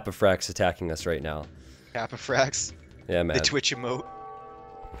some capifrax attacking us right now. Capifrax. Yeah, man. The Twitch emote.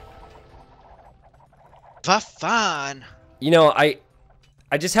 Fun. You know, I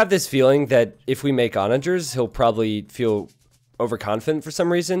just have this feeling that if we make onagers, he'll probably feel overconfident for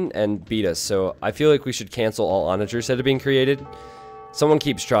some reason and beat us. So I feel like we should cancel all onagers that are being created. Someone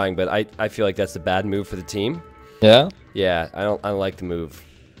keeps trying, but I feel like that's a bad move for the team. Yeah? Yeah, I don't like the move.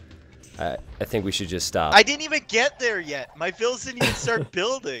 I think we should just stop. I didn't even get there yet. My bills didn't even start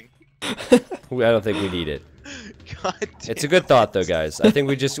building. I don't think we need it. God damn. It's a good thought though, guys. I think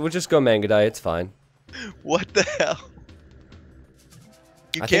we'll just go Mangadai. It's fine. What the hell?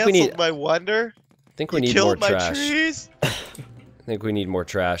 You I think we canceled need- my wonder? I think we You need more killed my trash. trees? I think we need more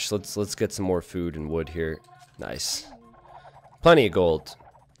trash. Let's get some more food and wood here. Nice. Plenty of gold.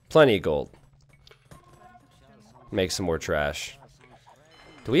 Plenty of gold. Make some more trash.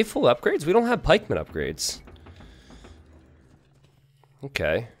 Do we have full upgrades? We don't have pikeman upgrades.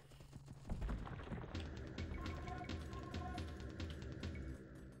 Okay.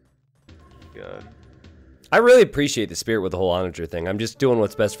 God. I really appreciate the spirit with the whole onager thing. I'm just doing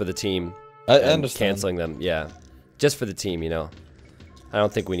what's best for the team. I and understand. Canceling them, yeah. Just for the team, you know. I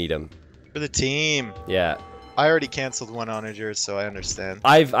don't think we need them. For the team. Yeah. I already canceled one onager, so I understand.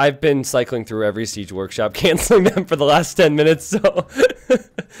 I've been cycling through every siege workshop, canceling them for the last 10 minutes, so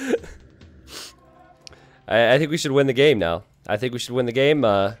I think we should win the game now. I think we should win the game.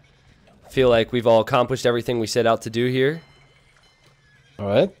 Feel like we've all accomplished everything we set out to do here. All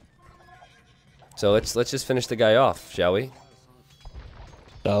right. So let's just finish the guy off, shall we?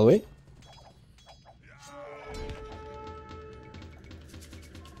 Shall we?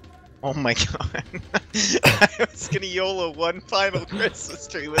 Oh my god. I was gonna YOLO one final Christmas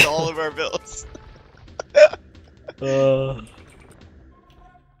tree with all of our bills. There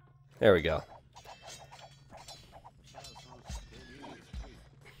we go.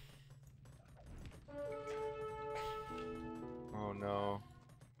 Oh no.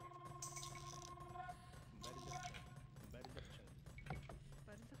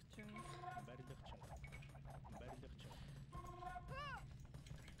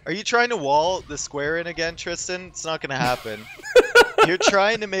 Are you trying to wall the square in again, Tristan? It's not gonna happen. You're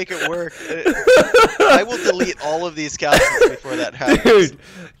trying to make it work. I will delete all of these castles before that happens. Dude,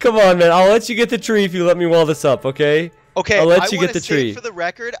 come on, man. I'll let you get the tree if you let me wall this up, okay? Okay, I'll let you get the tree. For the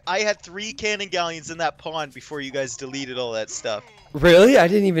record, I had 3 cannon galleons in that pond before you guys deleted all that stuff. Really? I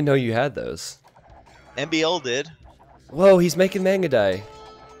didn't even know you had those. MbL did. Whoa, he's making manga dye.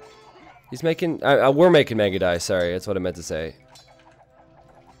 He's making... we're making manga dye, sorry. That's what I meant to say.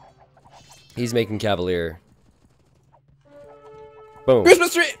 He's making Cavalier. Boom.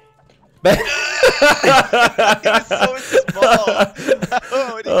 Christmas tree! It was so small.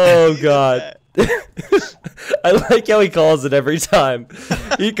 Oh, God. I like how he calls it every time.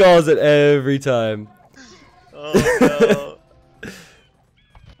 He calls it every time. Oh, no.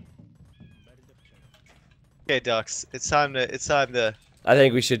 Okay, Ducks. It's time to... I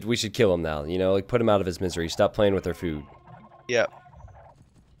think we should kill him now, you know? Like, put him out of his misery. Stop playing with our food. Yep.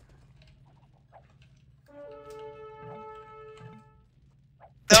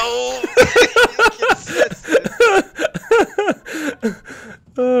 No!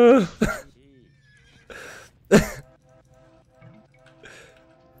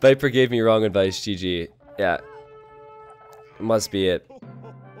 Viper gave me wrong advice, GG. Yeah. Must be it.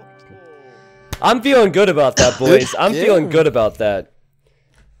 I'm feeling good about that, boys. I'm feeling good about that.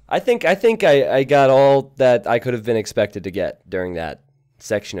 I think I got all that I could have been expected to get during that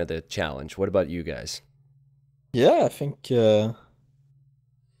section of the challenge. What about you guys? Yeah, I think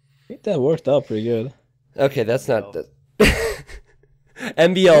that worked out pretty good. Okay, that's not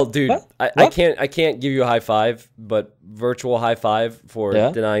MbL, dude. I can't give you a high five, but virtual high five for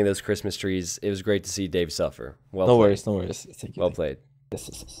denying those Christmas trees. It was great to see Dave suffer. Well no played. worries, no worries. Well played.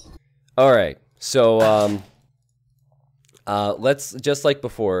 Yes. All right, so let's just like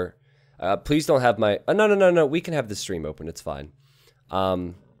before. Please don't have my. No. We can have the stream open. It's fine. I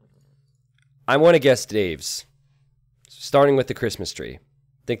want to guess Dave's, starting with the Christmas tree.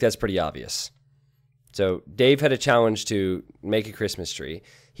 I think that's pretty obvious. So Dave had a challenge to make a Christmas tree.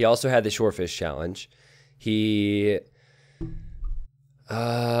 He also had the shorefish challenge. He,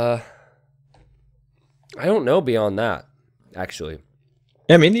 I don't know beyond that, actually.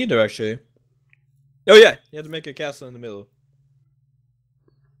 Yeah, me neither, actually. Oh yeah, you had to make a castle in the middle.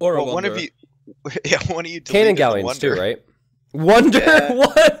 Or a one of you, one of you. Cannon galleons too, right? Wonder? Yeah.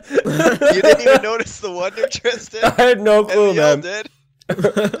 What? You didn't even notice the wonder, Tristan? I had no clue, man. Did.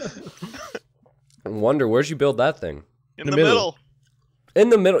 Wonder, where'd you build that thing? In the middle. In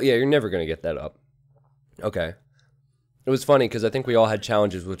the middle? Yeah, you're never going to get that up. Okay. It was funny because I think we all had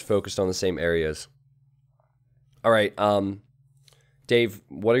challenges which focused on the same areas. All right, Dave,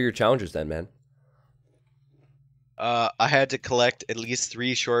 what are your challenges then, man? I had to collect at least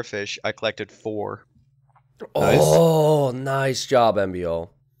 3 shorefish. I collected 4. Oh, nice job, MbL.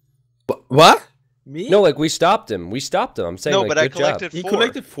 What? Me? No, like we stopped him. I'm saying, no, like, but I good job. collected 4. You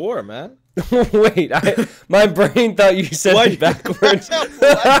collected 4, man. Wait, my brain thought you said it backwards.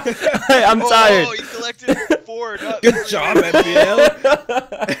 I'm tired. Oh, you collected 4. Good job, MbL.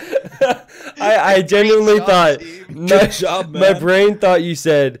 I genuinely thought. Good job, man. My brain thought you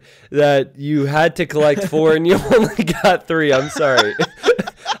said that you had to collect 4 and you only got 3. I'm sorry.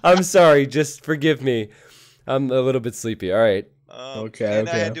 I'm sorry. Just forgive me. I'm a little bit sleepy. All right. Okay. And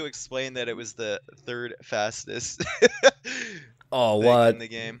I had to explain that it was the 3rd fastest. Oh, what? In the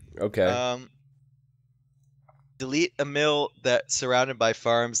game. Okay. Delete a mill that's surrounded by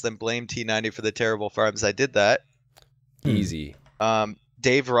farms, then blame T90 for the terrible farms. I did that. Easy.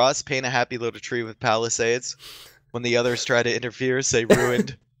 Dave Ross, paint a happy little tree with palisades. When the others try to interfere, say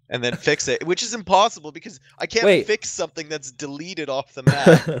ruined, and then fix it, which is impossible because I can't fix something that's deleted off the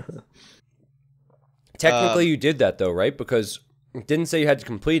map. Technically, you did that though, right? Because it didn't say you had to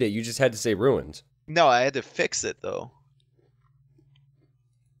complete it. You just had to say ruined. No, I had to fix it though.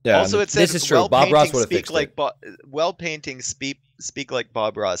 Yeah. Also, and it said This is true. Bob Ross would have fixed like it. well painting speak like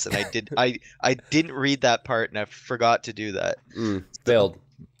Bob Ross, and I didn't read that part, and I forgot to do that. Failed.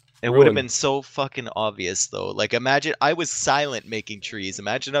 It would have Ruined. been so fucking obvious though. Like imagine I was silent making trees.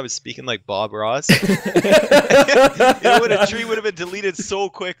 Imagine I was speaking like Bob Ross. You know what? A tree would have been deleted so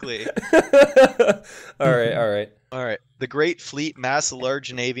quickly. All right. All right. The Great Fleet mass a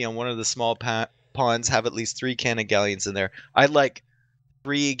large navy on one of the small ponds have at least 3 cannon galleons in there. I like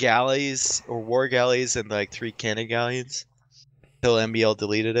 3 galleys or war galleys and like 3 cannon galleons. Till MbL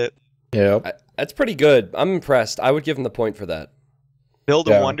deleted it. Yeah. That's pretty good. I'm impressed. I would give him the point for that. Build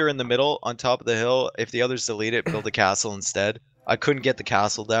a wonder in the middle on top of the hill. If the others delete it, build a castle instead. I couldn't get the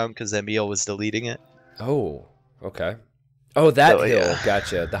castle down because MbL was deleting it. Oh, okay. Oh, that So, hill. yeah.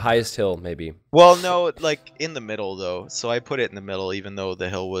 Gotcha. The highest hill, maybe. Well, no, like in the middle though. So I put it in the middle, even though the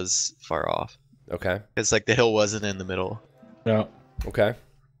hill was far off. Okay. Because like the hill wasn't in the middle. Yeah. Okay.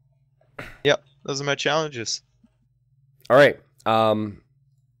 Yep, those are my challenges. All right.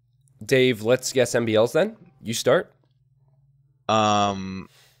 Dave, let's guess MBLs then. You start.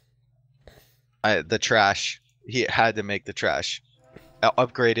 The trash. He had to make the trash.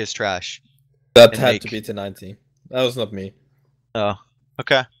 Upgrade his trash. That And had make- to be to 90. That was not me. Oh,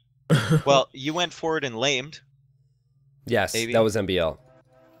 okay. Well, you went forward and lamed. Yes, Maybe. that was MBL.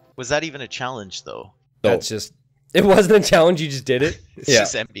 Was that even a challenge though? That's just. It wasn't a challenge. You just did it. It's Yeah.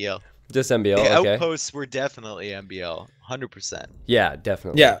 just MbL. Just MBL. The Okay. outposts were definitely MbL, 100%. Yeah,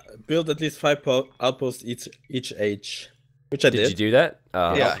 definitely. Yeah, build at least 5 outposts each age. Which I Did did. you do that?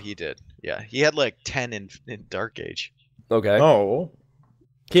 Yeah, he did. Yeah, he had like 10 in Dark Age. Okay. Oh.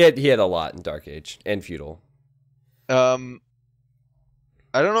 He had a lot in Dark Age and Feudal.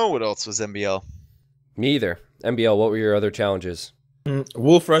 I don't know what else was MbL. Me either. MBL. What were your other challenges?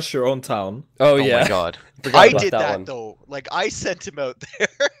 Wolf rush your own town. Oh, Oh yeah. my god. Forgot I about did that one. though. Like I sent him out there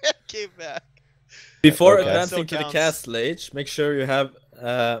and came back. Before Okay. advancing So to the counts. castle age, make sure you have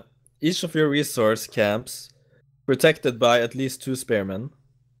each of your resource camps protected by at least 2 spearmen.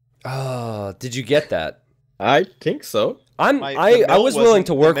 Oh, did you get that? I think so. I The mill was willing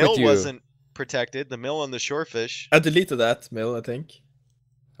to work the mill with you. wasn't protected. The mill and the shorefish. I deleted that mill, I think.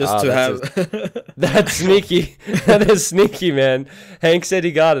 Just Ah, to that's have... That's sneaky. That is sneaky, man. Hank said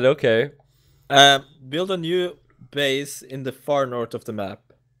he got it. Okay. Build a new base in the far north of the map.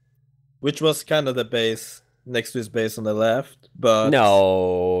 Which was kind of the base next to his base on the left, but...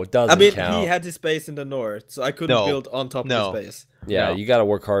 No, doesn't I mean, count. he had his base in the north, so I couldn't No. build on top No. of his base. Yeah, No. you got to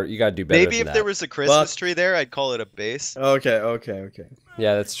work hard. You got to do better Maybe than if that. there was a Christmas But- tree there, I'd call it a base. Okay.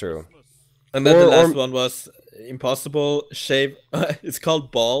 Yeah, that's true. And then Or- the last or- one was impossible. Shave. It's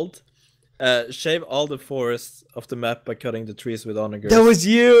called bald. Shave all the forests of the map by cutting the trees with onagers. That was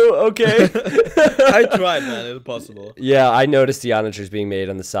you. Okay. I tried, man. It was possible. Yeah, I noticed the onagers being made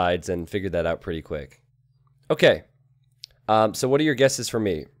on the sides and figured that out pretty quick. Okay. So what are your guesses for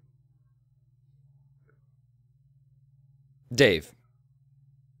me? Dave.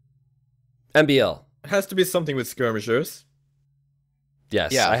 MBL. It has to be something with skirmishers.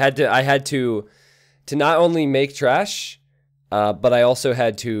 Yes. Yeah. I had to not only make trash, but I also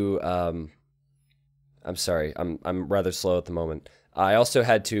had to I'm sorry. I'm rather slow at the moment. I also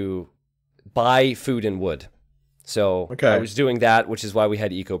had to buy food and wood. So Okay. I was doing that, which is why we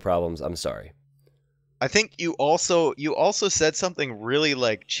had eco problems. I'm sorry. I think you also said something really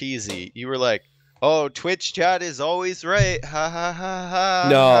like cheesy. You were like, "Oh, Twitch chat is always right." Ha ha ha ha.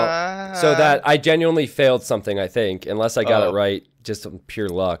 No. ha, So ha." that I genuinely failed something, I think, unless I got Oh. it right, just on pure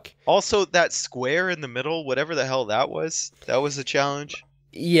luck. Also that square in the middle, whatever the hell that was a challenge.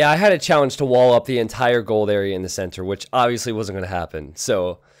 Yeah, I had a challenge to wall up the entire gold area in the center, which obviously wasn't going to happen.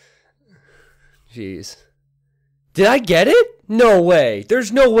 So, jeez. Did I get it? No way.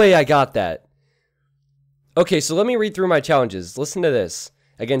 There's no way I got that. Okay, so let me read through my challenges. Listen to this.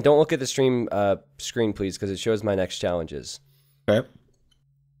 Again, don't look at the stream screen, please, because it shows my next challenges. Okay.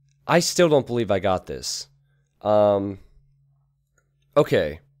 I still don't believe I got this.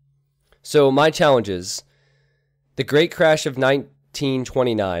 Okay. So my challenges. The Great Crash of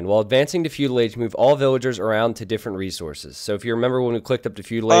 1929. While advancing to Feudal Age, move all villagers around to different resources. So if you remember when we clicked up to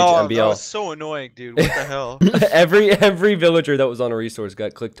Feudal Age, Oh, that MbL, was so annoying, dude. What the hell? every villager that was on a resource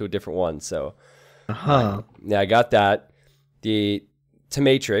got clicked to a different one. So Uh-huh. yeah, I got that. The to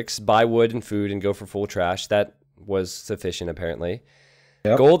Matrix, buy wood and food and go for full trash. That was sufficient apparently.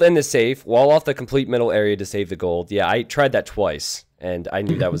 Yep. Gold in the safe, wall off the complete middle area to save the gold. Yeah, I tried that twice and I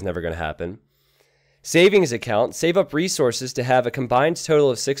knew that was never going to happen. Savings account, save up resources to have a combined total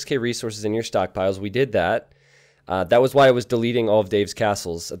of 6k resources in your stockpiles. We did that. That was why I was deleting all of Dave's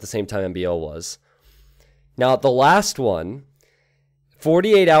castles at the same time MbL was. Now, the last one,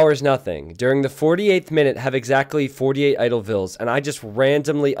 48 hours nothing. During the 48th minute, have exactly 48 idle vills, and I just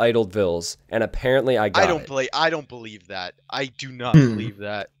randomly idled vills, and apparently I got it. I don't believe that. I do not believe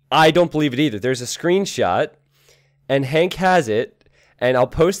that. I don't believe it either. There's a screenshot, and Hank has it, and I'll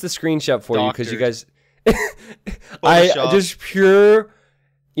post the screenshot for you because you guys... I just pure...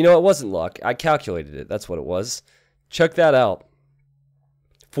 You know, it wasn't luck. I calculated it. That's what it was. Check that out.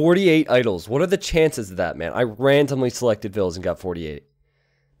 48 idols. What are the chances of that, man? I randomly selected vills and got 48.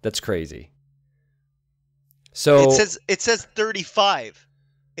 That's crazy. So it says 35.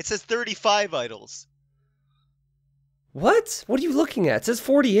 It says 35 idols. What? What are you looking at? It says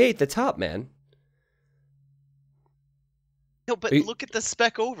 48 at the top, man. No, but look at the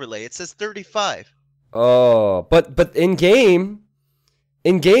spec overlay. It says 35. Oh, but in game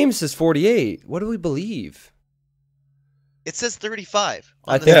it says 48. What do we believe? It says 35.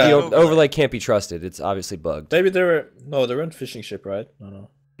 I think the overlay can't be trusted. It's obviously bugged. Maybe they weren't fishing ship, right?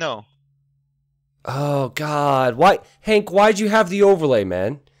 No. Oh God! Why, Hank? Why'd you have the overlay,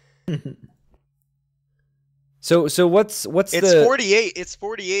 man? So what's It's 48. It's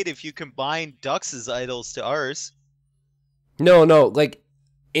 48 if you combine Dux's idols to ours. No, like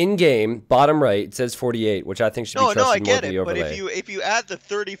in game, bottom right, it says 48, which I think should be trusted more than the overlay. No, I get it. But if you add the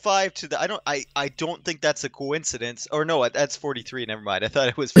 35 to the, I don't think that's a coincidence. Or no, that's 43. Never mind. I thought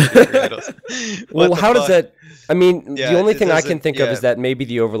it was 43 idols. Well, how does that? I mean, the only thing I can think of is that maybe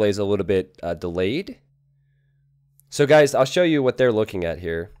the overlay is a little bit delayed. So, guys, I'll show you what they're looking at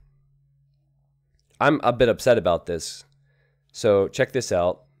here. I'm a bit upset about this. So check this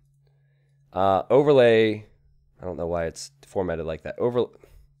out. Overlay. I don't know why it's formatted like that.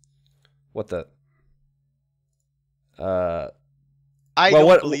 What the? I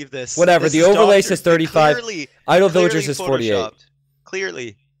don't believe this. Whatever. This the overlay says 35. Idle Villagers is 48.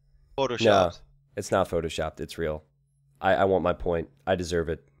 Clearly photoshopped. No, it's not photoshopped. It's real. I want my point. I deserve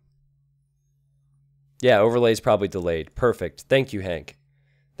it. Yeah, overlay is probably delayed. Perfect. Thank you, Hank.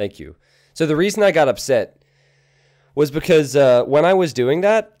 Thank you. So the reason I got upset was because when I was doing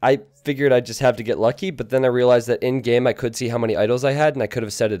that, I figured I'd just have to get lucky, but then I realized that in-game I could see how many idols I had, and I could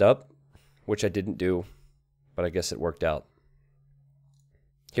have set it up, which I didn't do, but I guess it worked out.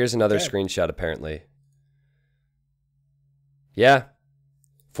 Here's another screenshot, apparently. Yeah.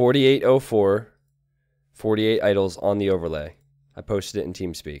 4804, 48 idols on the overlay. I posted it in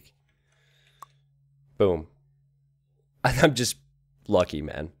TeamSpeak. Boom. I'm just lucky,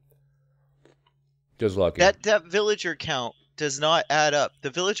 man. Just lucky. That villager count does not add up.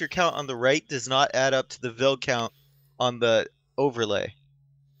 The villager count on the right does not add up to the vill count on the overlay.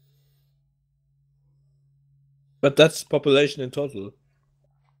 But that's population in total.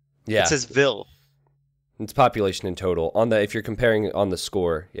 Yeah. It says vill. It's population in total. On the if you're comparing on the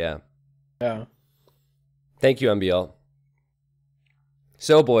score, yeah. Yeah. Thank you, MbL.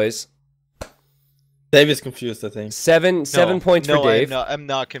 So, boys. Dave is confused, I think. Seven points for Dave. No, I'm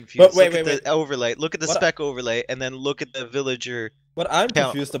not confused. But wait, look at the overlay. Look at the spec overlay, and then look at the villager. What I'm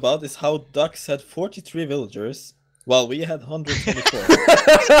confused about is how Dux had 43 villagers, while we had 124.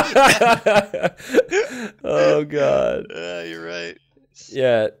 Oh God. You're right.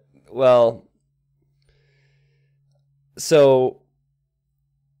 Yeah. Well. So.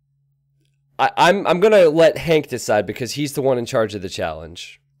 I'm gonna let Hank decide because he's the one in charge of the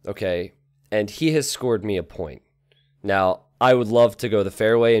challenge. Okay. And he has scored me a point. Now, I would love to go the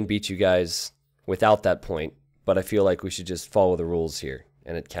fair way and beat you guys without that point, but I feel like we should just follow the rules here,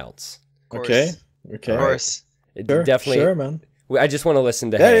 and it counts. Okay. Of course. It definitely. Sure, man. I just want to listen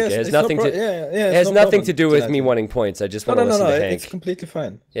to Hank. It has nothing to do with me wanting points. I just want to listen to Hank. It's completely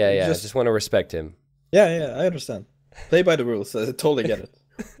fine. Yeah. I just want to respect him. Yeah, I understand. Play by the rules. I totally get it.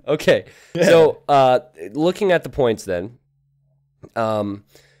 Okay. Yeah. So, looking at the points then,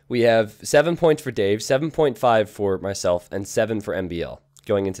 we have 7 points for Dave, 7.5 for myself, and 7 for MbL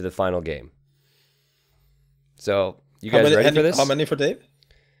going into the final game. So, you guys ready for this? How many for Dave?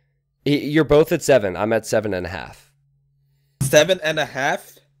 You're both at 7. I'm at 7.5.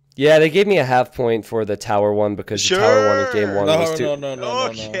 7.5? Yeah, they gave me a half point for the tower one because the tower one in game one was too. No.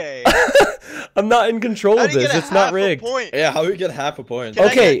 Okay. I'm not in control of this. It's not rigged. Yeah, how do we get half a point? Can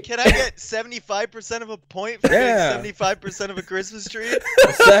I get 75% of a point for 75% of a Christmas tree?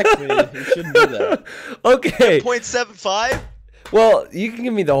 Exactly. You shouldn't do that. Okay. 0.75? Well, you can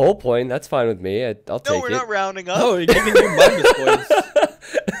give me the whole point. That's fine with me. I'll take it. No, we're not rounding up. No, you're giving me minus points.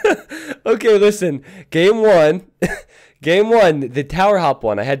 Okay, listen. Game one, the tower hop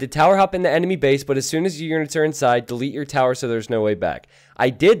one. I had to tower hop in the enemy base, but as soon as your units are inside, delete your tower so there's no way back. I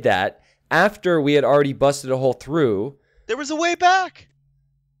did that after we had already busted a hole through. There was a way back.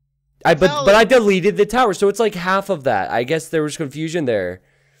 But I deleted the tower, so it's like half of that. I guess there was confusion there.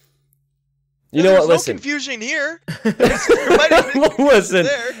 You know what? Listen. No confusion here. Listen,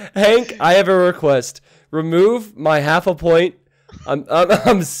 Hank. I have a request. Remove my half a point.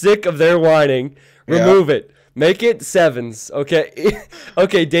 I'm sick of their whining. Remove it. Make it 7s. Okay.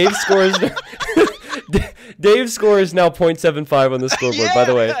 Okay. Dave's score is Dave's score is now 0.75 on the scoreboard. By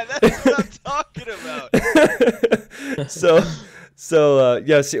the way. That's what I'm talking about. So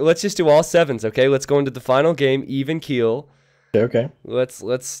yeah. So let's just do all 7s. Okay. Let's go into the final game. Even keel. Okay.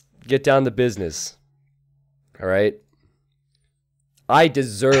 Let's get down to business. All right. I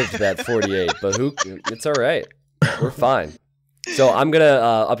deserved that 48, but it's all right. We're fine. So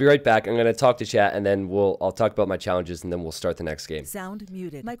I'll be right back. I'm gonna talk to chat, and then I'll talk about my challenges, and then we'll start the next game. Sound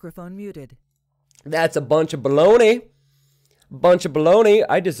muted. Microphone muted. That's a bunch of baloney. Bunch of baloney.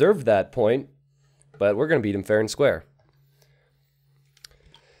 I deserved that point, but we're gonna beat him fair and square.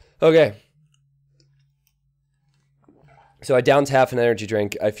 Okay. So I downed half an energy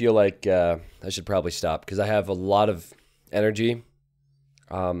drink. I feel like I should probably stop because I have a lot of energy.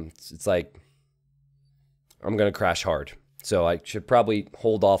 It's like I'm going to crash hard. So I should probably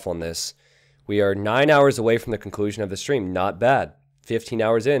hold off on this. We are 9 hours away from the conclusion of the stream. Not bad. 15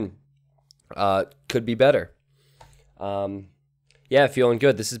 hours in. Could be better. Yeah, feeling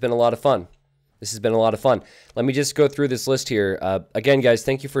good. This has been a lot of fun. Let me just go through this list here. Again, guys,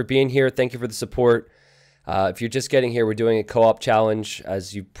 thank you for being here. Thank you for the support. If you're just getting here, we're doing a co-op challenge,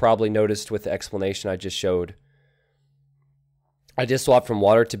 as you probably noticed with the explanation I just showed. I just swapped from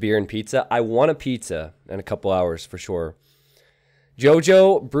water to beer and pizza. I want a pizza in a couple hours for sure.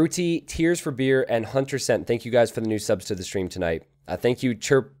 Jojo, Bruti, Tears for Beer, and Hunter Scent, thank you guys for the new subs to the stream tonight. Thank you,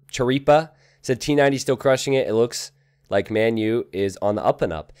 Charipa. Said T90 still crushing it. It looks like Man U is on the up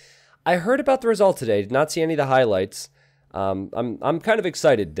and up. I heard about the result today. Did not see any of the highlights. I'm kind of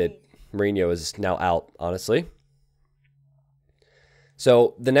excited that Mourinho is now out, honestly.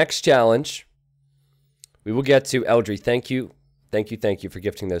 So the next challenge we will get to. Eldry, thank you for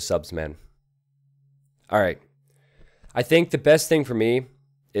gifting those subs, man. All right. I think the best thing for me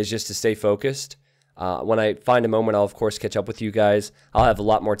is just to stay focused. When I find a moment, I'll of course catch up with you guys. I'll have a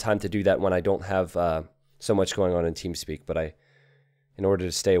lot more time to do that when I don't have so much going on in TeamSpeak. But in order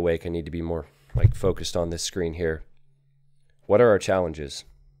to stay awake, I need to be more like focused on this screen here. What are our challenges?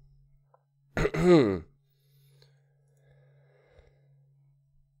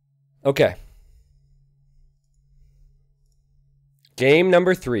 Okay. Game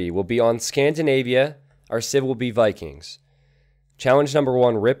number 3 will be on Scandinavia. Our civ will be Vikings. Challenge number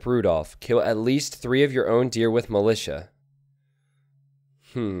 1, Rip Rudolph. Kill at least 3 of your own deer with militia.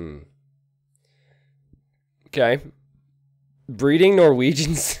 Okay. Breeding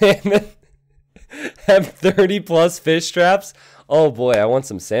Norwegian salmon. Have 30 plus fish traps. Oh boy, I want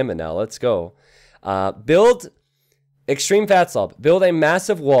some salmon now. Let's go. Build extreme fat slope. Build a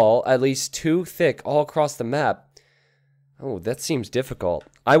massive wall, at least 2 thick, all across the map. Oh, that seems difficult.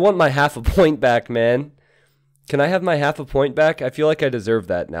 I want my half a point back, man. Can I have my half a point back? I feel like I deserve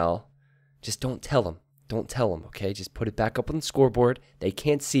that now. Just don't tell them. Don't tell them, okay? Just put it back up on the scoreboard. They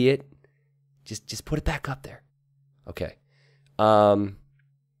can't see it. Just put it back up there. Okay.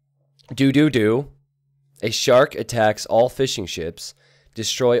 Do. A shark attacks all fishing ships.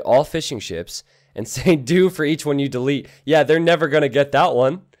 Destroy all fishing ships. And say do for each one you delete. Yeah, they're never going to get that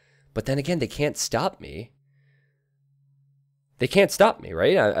one. But then again, they can't stop me. They can't stop me,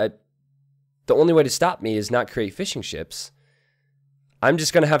 right? The only way to stop me is not create fishing ships. I'm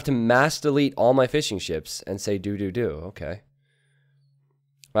just going to have to mass delete all my fishing ships and say do. Okay.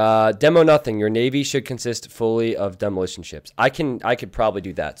 Demo nothing. Your navy should consist fully of demolition ships. I could probably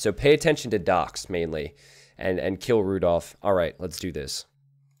do that. So pay attention to docks mainly and kill Rudolph. All right, let's do this.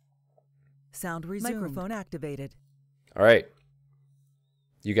 Sound resumed. Microphone activated. All right.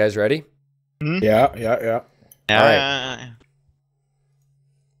 You guys ready? Mm-hmm. Yeah. All right.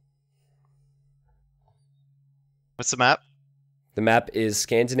 What's the map? The map is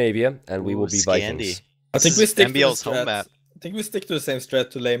Scandinavia, and we will be Vikings. I think we stick MbL's to the home map. I think we stick to the same strat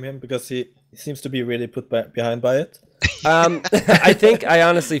to lame him because he seems to be really put behind by it. I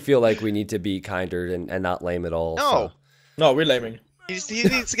honestly feel like we need to be kinder and not lame at all. No, we're laming. He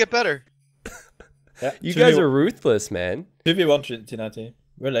needs to get better. Yeah, you guys are ruthless, man. 2v1 T90.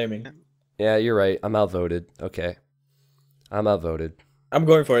 We're laming. Yeah, you're right. I'm outvoted. Okay. I'm outvoted. I'm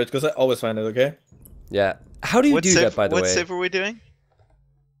going for it because I always find it, okay? Yeah. How do you do that, by the way? What save are we doing?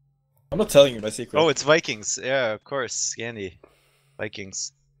 I'm not telling you my secret. Oh, it's Vikings. Yeah, of course. Scandi.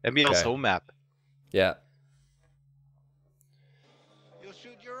 Vikings. MbL's home map. Yeah. You'll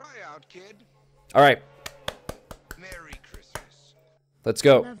shoot your eye out, kid. All right. Merry Christmas. Let's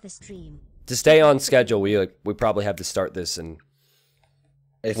go. Love the stream. To stay on schedule, we probably have to start this, and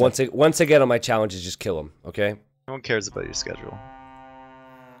once I get on my challenges, just kill them. Okay. No one cares about your schedule.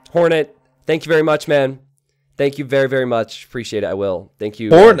 Hornet, thank you very much, man. Thank you very, very much. Appreciate it. I will. Thank you,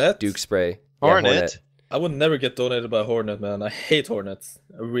 Hornet? Duke Spray. Hornet? Yeah, Hornet. I would never get donated by Hornet, man. I hate Hornets.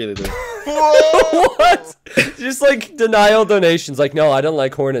 I really do. What? Just like denial donations. Like, no, I don't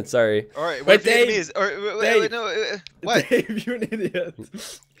like Hornets. Sorry. All right, Wait, wait, Dave. wait, no, what? Dave, you're an idiot.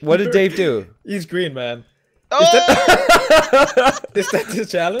 What did Dave do? He's green, man. Oh! Is that the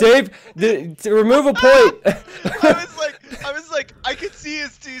challenge? Dave, to remove a point. I was like, I could see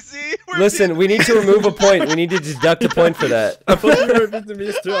his TC. Listen, we need to remove a point. We need to deduct a point for that. I thought you were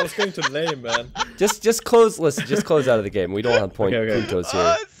Vietnamese too. I was going to lame, man. Just close. Listen, just close out of the game. We don't have puntos here.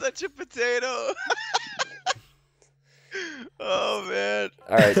 Oh, it's such a potato. Oh man.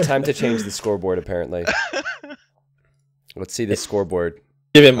 All right, time to change the scoreboard. Apparently. Let's see the scoreboard.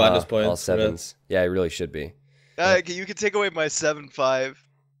 Give him minus points. All sevens. Yeah, it really should be. You can take away my 7.5.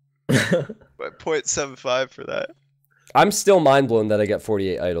 My 0.75 for that. I'm still mind blown that I get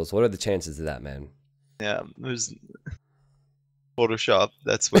 48 idols. What are the chances of that, man? Yeah, there's Photoshop.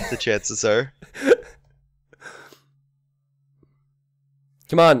 That's what the chances are.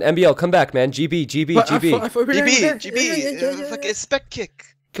 Come on, MbL, come back, man. GB. GB, fucking spec kick.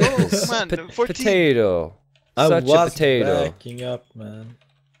 Go, come on, 14. Potato. I Such was a potato. backing up, man.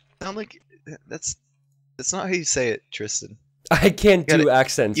 Sound like that's not how you say it, Tristan. I can't do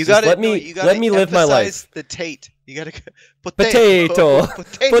accents. You Just gotta let me live my life. The Tate. You gotta Potato.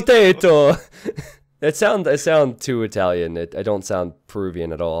 Potato. It sound too Italian. I don't sound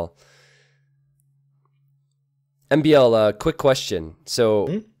Peruvian at all. MbL, quick question.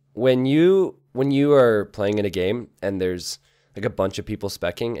 So when you are playing in a game and there's like a bunch of people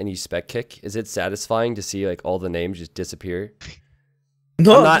specking and you spec kick, is it satisfying to see like all the names just disappear?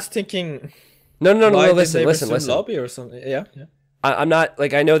 No, I'm just thinking. No. Listen. Lobby or something. Yeah. I'm not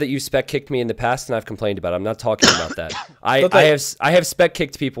like, I know that you spec kicked me in the past and I've complained about it. I'm not talking about that. I have spec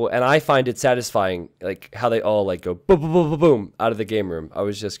kicked people and I find it satisfying, like how they all like go boom boom boom boom boom out of the game room. I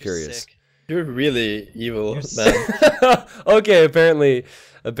was just curious. You're really evil, man. Okay, apparently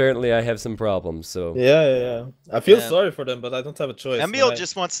I have some problems. So yeah. I feel sorry for them, but I don't have a choice. MbL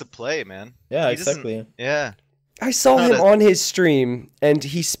just wants to play, man. Yeah, exactly. Yeah. I saw him on his stream, and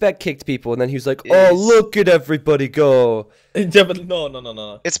he spec kicked people, and then he was like, "Oh, look at everybody go!" Yeah, but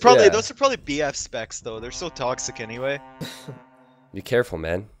no. It's probably those are probably BF specs though. They're so toxic anyway. Be careful,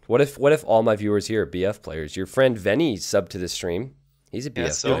 man. What if all my viewers here are BF players? Your friend Venny subbed to the stream. He's a BF player.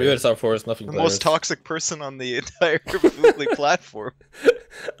 So viewers are for us, nothing. The most toxic person on the entire Foodly platform.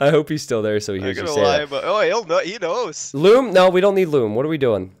 I hope he's still there, so he hears you say that. But he knows. Loom? No, we don't need loom. What are we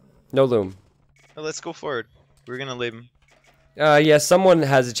doing? No loom. Well, let's go forward. We're gonna leave him. Yeah, someone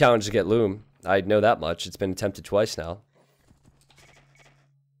has a challenge to get loom. I know that much. It's been attempted twice now.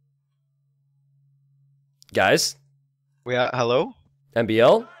 Guys? Hello?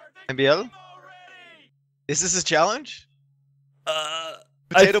 MbL? MbL? Is this a challenge?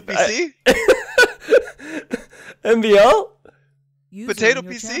 Potato PC? MbL? Potato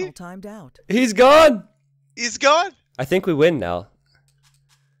PC? Timed out. He's gone! He's gone? I think we win now.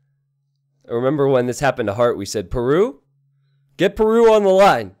 I remember when this happened to Hart, we said, Peru? Get Peru on the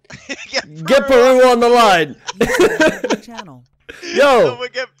line. Get Peru on the line. Channel. Yo! Someone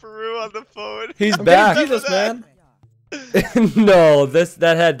get Peru on the phone. He's back. Jesus, man. No,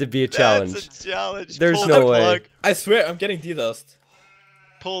 that had to be a challenge. That's a challenge. There's Pull no the way. plug. I swear, I'm getting D-dust.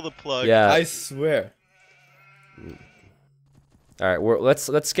 Pull the plug. Yeah. I swear. All right, let's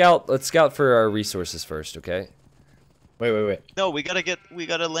scout for our resources first, okay? Wait. No, we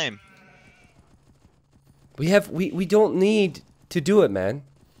gotta lame. We don't need to do it, man.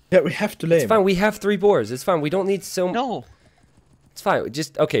 Yeah, we have to lame. It's fine. We have 3 boars. It's fine. We don't need so. No. It's fine.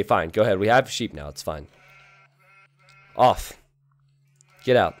 Just okay. Fine. Go ahead. We have sheep now. It's fine. Off.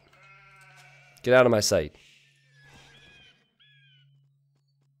 Get out. Get out of my sight.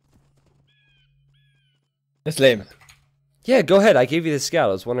 It's lame. Yeah, go ahead. I gave you the scout.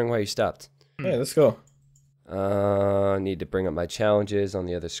 I was wondering why you stopped. Yeah, let's go. I need to bring up my challenges on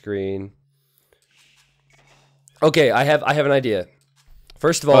the other screen. Okay, I have an idea.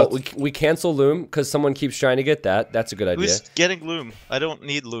 First of all, we cancel loom because someone keeps trying to get that. That's a good idea. Who's getting loom? I don't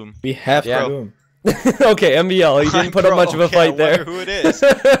need loom. We have Yeah. to loom. Okay, MbL, you didn't put up much of a fight I there. wonder who it is.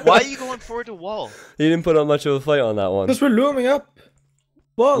 Why are you going forward to wall? You didn't put up much of a fight on that one. Because we're looming up.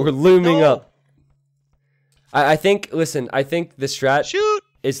 Whoa. We're looming No. up. I think, listen, I think the strat Shoot.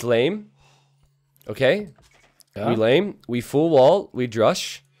 is lame. Okay? Yeah. We lame, we full wall, we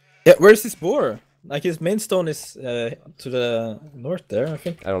drush. Yeah, where's this boar? Like his main stone is to the north there, I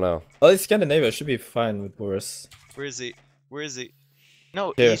think. I don't know. Well, it's Scandinavia. Should be fine with Boris. Where is he? Where is he?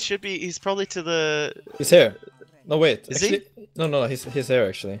 No, Here. he should be. He's probably to the. He's here. No, wait. Is actually, No, he's here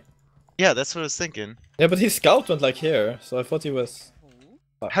actually. Yeah, that's what I was thinking. Yeah, but his scout went like here, so I thought he was.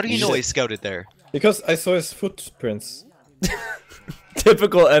 How do you know he scouted there? Because I saw his footprints.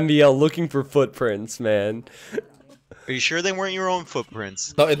 Typical MbL looking for footprints, man. Are you sure they weren't your own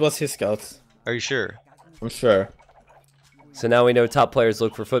footprints? No, it was his scouts. Are you sure? I'm sure. So now we know top players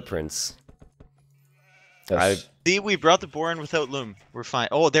look for footprints. Yes. See, we brought the boar in without loom. We're fine.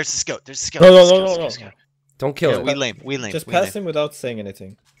 Oh, there's a scout. There's a scout. No. There's a scout. Don't kill Yeah, it. we lame. We lame. Just we pass lame. him without saying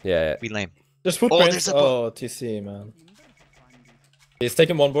anything. Yeah. We lame. There's footprints. there's a Oh, TC, man. He's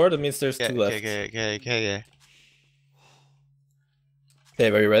taking one board. That means there's Okay, two left. okay. Okay,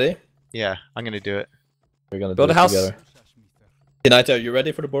 are you ready? Yeah, I'm gonna do it. We're gonna Build do a house. Together. Tonight, are you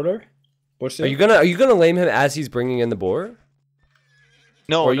ready for the border? Are you gonna lame him as he's bringing in the boar?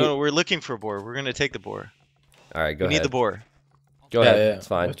 No, Or no, we're looking for a boar. We're gonna take the boar. All right, go We ahead. need the boar. Go ahead. It's I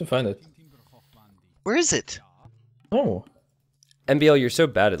fine. have to find it. Where is it? Oh, MbL, you're so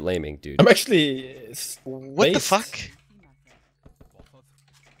bad at laming, dude. I'm actually. What the spaced. fuck?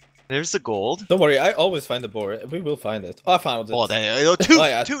 There's the gold. Don't worry, I always find the board. We will find it. Oh, I found it. Oh, two, Oh,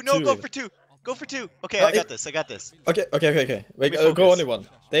 yeah, two. No, two. go for two. Go for two. Okay, Oh, I got this. I got this. Okay. Wait, Refocus. go only one.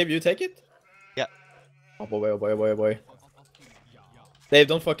 Dave, you take it? Yeah. Oh boy. Dave,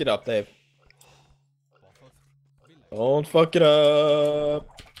 don't fuck it up, Dave. Don't fuck it up.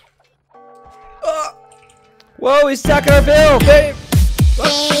 Whoa, he's stacking our bill! Dave!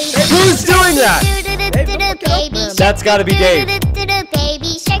 Who's doing that? That's gotta be Dave.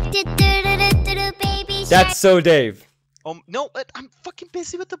 That's so Dave. No, but I'm fucking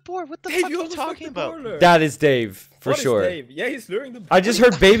busy with the board. What the Dave, fuck are you almost fucked talking the about? border. That is Dave, for What is sure. Dave? Yeah, he's luring the. I just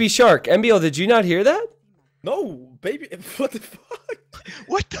heard baby shark. MbL, did you not hear that? No, baby. What the fuck?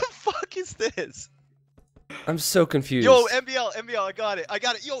 What the fuck is this? I'm so confused. Yo, MbL, I got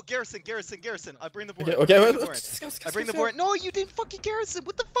it. Yo, Garrison. I bring the board. Okay, I wait. bring the board. Discuss. I bring the board. No, you didn't fucking Garrison.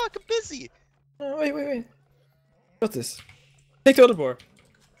 What the fuck? I'm busy. Oh, wait. Got this. Take the other board.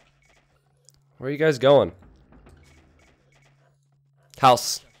 Where are you guys going?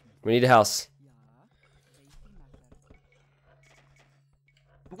 House. We need a house.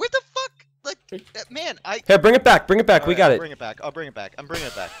 Where the fuck? Like, man, Here, bring it back. We got I'll it. bring it back. I'm bringing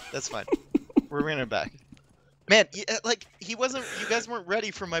it back. That's fine. We're bringing it back. Man, like he wasn't. You guys weren't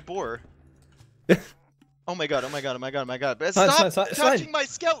ready for my boar. Oh my god. But stop touching my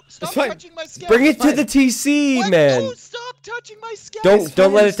scout. Stop touching my scout. Bring it to the TC, What? man. No, stop touching my scout.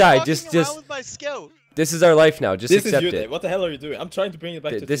 Don't let it die. Fucking Just around with my scout. this is our life now. Just This is accept you, it. Dave. What the hell are you doing? I'm trying to bring it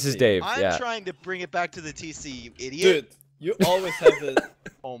back to This TC. is Dave. I'm Yeah. trying to bring it back to the TC, you idiot. Dude, you always have the.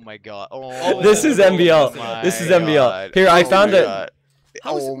 Oh my god. Oh, This is MbL. my This is MbL. God. Here, I Oh found my it. God.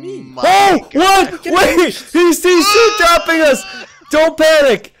 How is it Oh me? my Oh, God. what? Wait! He's dropping us! Don't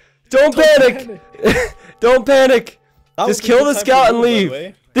panic! Don't panic! Don't panic! That was Just a kill good the time scout for and you, by the leave.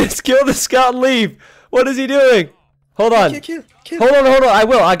 way. Just kill the scout and leave. What is he doing? Hold on. Kill. Hold on. I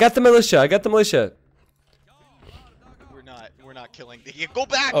will. I got the militia. We're not killing. Go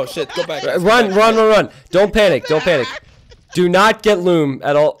back. Oh shit, go back. Run. Don't panic. Do not get loom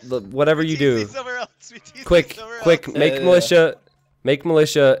at all. Whatever you do. Quick. Make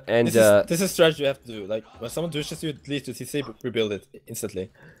militia and This is strategy you have to do. Like when someone douches you, at least to TC, rebuild it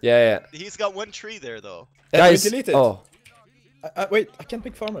instantly. yeah. He's got one tree there though. Guys, delete it. oh, Wait, I can't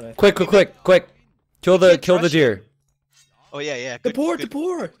pick farmer now. quick. Kill the crush deer. Oh yeah. The Good,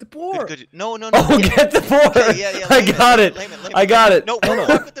 boar. Good. No. Oh, yeah. get the boar! Okay, yeah, I lame it, got lame it. lame I got it. No, we'll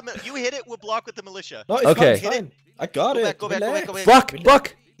block with the you hit it. We'll block with the militia. No, it's Okay. fine, it's fine. I got it. Go back.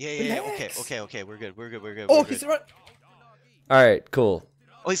 Buck. Yeah. Relax. Okay. We're good. Oh, We're he's good. right. All right, cool.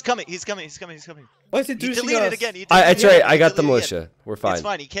 Oh, he's coming. He's coming. Why is he He douching deleted us? it again. That's right. I got the deleted it again. militia. We're fine. It's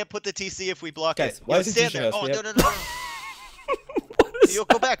fine. He can't put the TC if we block Guys, it. why Yo, is he stand pushing there. us? Oh, We no. Yo,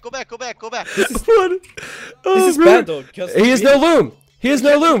 go back. What? This Oh, is bro. bad though. Because He has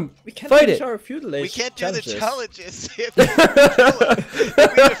no loom. We can't Fight finish it. our feudal age We can't do the challenges. challenges if we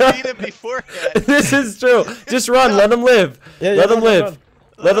defeat him beforehand. This is true. Just run. Let him live. Yeah, Let him run. live.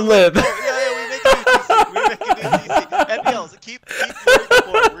 Let him live. Yeah, we make it easy. We make it easy. MbLs, keep moving the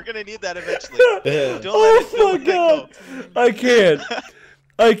board. We're gonna need that eventually. Yeah. Don't let it Oh my god.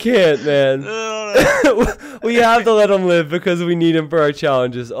 I can't, man. No. We have to let him live because we need him for our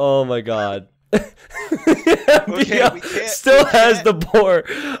challenges. Oh my god. Okay, we can't- Still we has can't. the boar.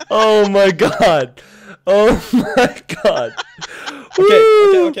 Oh my god. Oh my god.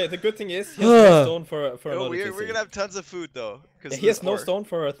 Okay, okay. The good thing is he has no stone for No, another TC. we're gonna have tons of food though. Yeah, he has no stone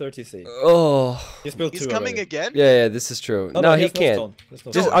for a 30 TC. Oh. He's built He's 2 coming already. again. Yeah, this is true. No, he can't.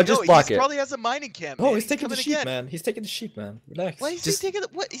 I'll just block he it. probably has a mining camp. Oh, man. he's taking the coming sheep, again. man. He's taking the sheep, man. Relax. Why is he taking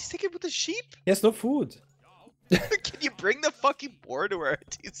what? He's taking with the sheep? He has no food. Can you bring the fucking boar to our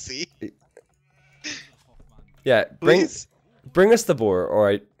TC? Yeah, Please? bring us the boar. All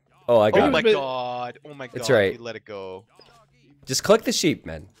right. Oh, I got Oh it. my god! Oh my god! It's right. You let it go. Just click the sheep,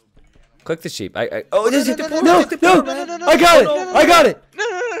 man. Click the sheep. Oh, No, this no, is no, no, no, no, no, no, no, I got it. no, no, I got it. No,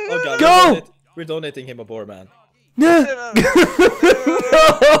 no, no, no, Oh god, Go! we're donating him a boar, man. No, no,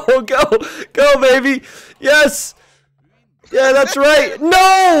 no, go, baby. Yes. Yeah, that's right.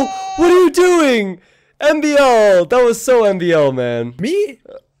 No, what are you doing? MbL. That was so MbL, man. Me?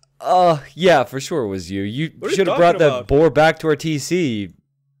 Yeah, for sure it was you. You What are you should have brought talking that about? boar back to our TC,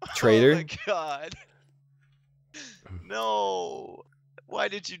 traitor. Oh my god! No! Why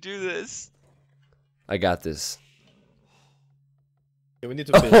did you do this? I got this. Yeah, we need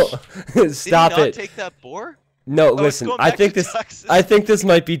to fish. Stop Did he not it. take that boar? No, Oh, it's listen. going I back think to this. Texas. I think this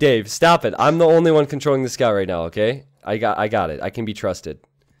might be Dave. Stop it. I'm the only one controlling the scout right now. Okay. I got it. I can be trusted.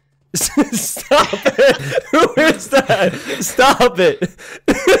 Stop it. Who is that? Stop it.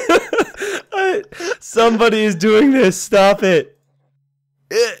 Somebody is doing this. Stop it.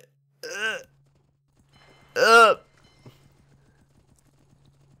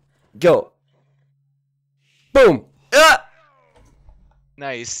 Go. Boom.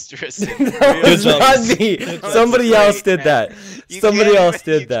 Nice, Tristan. That was job. not me. That's Somebody great, else did man. that. You Somebody can't else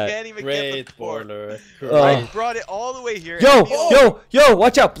even- did that. You can't even Great get the boar. baller. I Oh. brought it all the way here. Yo, MbL.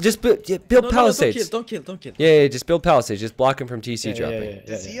 watch out. Just build No, palisades. don't kill. Yeah, just build palisades. Just block him from TC Yeah, dropping. yeah.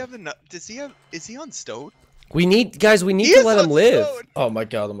 Does he have enough? Is he on stone? We need He to is let on him live. stone. Oh my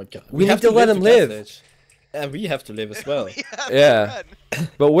god. We have need to let him live. Passage. And we have to live as well. We have Yeah. none.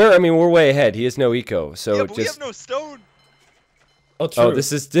 But we're way ahead. He has no eco, so Yeah, but we just have no stone. Oh, true. Oh,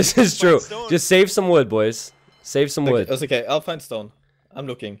 this is true. stone. Just save some wood, boys. Save some wood. That's okay. I'll find stone. I'm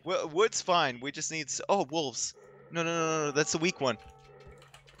looking. Wood's fine. We just need. Oh, wolves. No. That's the weak one.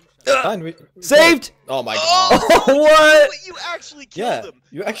 Fine, we Saved! Oh my god. Oh, what? You actually killed Yeah, him.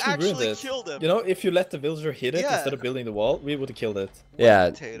 you actually ruined it. killed him. You know, if you let the villager hit it Yeah. instead of building the wall, we would have killed it. Yeah.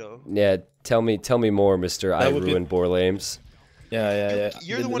 Potato. Yeah, tell me more, Mr. I That would be- ruined boar lames. Yeah.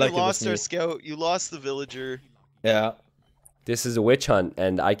 You're the one Like who it was lost our me. scout. You lost the villager. Yeah. This is a witch hunt,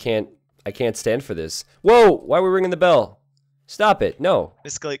 and I can't stand for this. Whoa! Why are we ringing the bell? Stop it! No.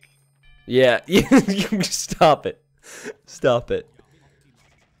 Misclick. Yeah, you stop it. Stop it.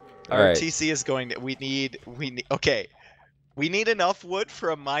 Our All right. TC is going to. We need. Okay. We need enough wood for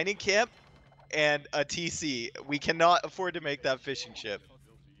a mining camp and a TC. We cannot afford to make that fishing ship.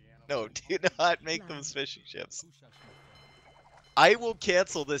 No, do not make those fishing ships. I will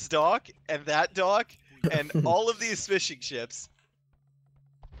cancel this dock and that dock and all of these fishing ships.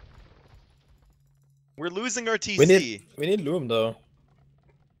 We're losing our TC. We need loom though.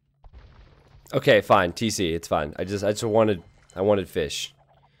 Okay, fine. TC, it's fine. I just wanted fish.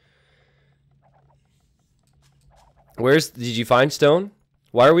 Did you find stone?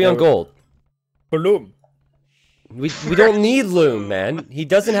 Why are we on gold? For loom. We don't need loom, man. He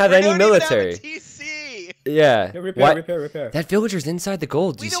doesn't have any military. TC. Yeah. Yeah, Why- repair. That villager's inside the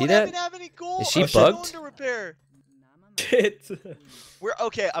gold. Do We you don't see that? even have any gold. Is she Our stone bugged? to repair. Shit. We're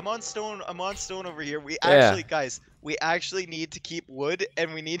okay. I'm on stone over here. We Yeah. actually, guys, we actually need to keep wood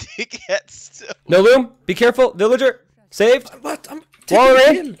and we need to get stone. No loom. Be careful, villager. Saved. What? I'm Wall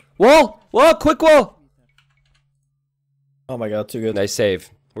taking in. the kill. Wall. Quick wall. Oh my god, too good. Nice save.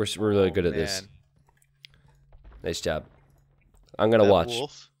 We're really good at this. Man, Nice job. I'm gonna that watch.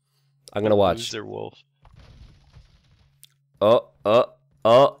 Wolf, I'm gonna watch. loser wolf.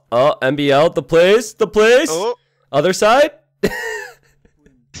 MbL, the place. Oh, Other side.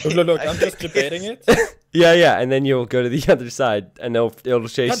 Look, I'm just debating it. Yeah, and then you'll go to the other side, and it'll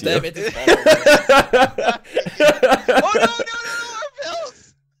chase God damn you. it. It's following me. oh no, our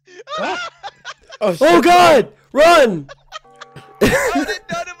bills! Oh, shit. Oh God! Run! How did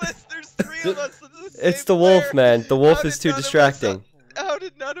none of us? There's 3 of us. in the It's same the wolf, player. man. The wolf How is did too none of us- distracting. How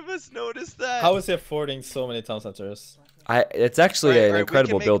did none of us notice that? How is he affording so many town centers? It's actually Alright, an we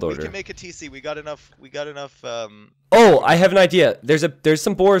incredible can build We order. can make a TC. We got enough. Oh, I have an idea. There's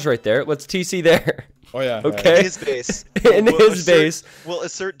some boars right there. Let's TC there. Oh yeah. Okay. in his base. In his base. We'll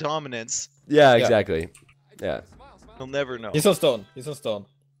assert dominance. Yeah, exactly. Yeah. He'll never know. He's on stone. Whoever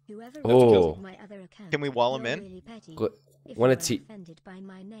Oh. registered my other account, Can we wall him you're in? really petty. Gl- If wanna you are T- offended by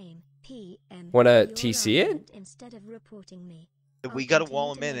my name, PM Wanna your TC it? argument instead of reporting me. We I'll gotta continue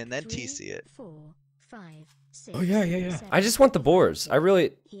wall to him in make and then 3, TC it. 4, 5, 6, Oh, yeah. 7, I just want the boars. I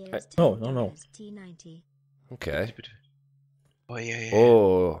really... Here's No, no. T90. Okay. Oh yeah.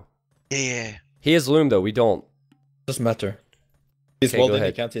 Oh. Yeah. He has loom, though. We don't. Doesn't matter. He's Okay, go walled in, he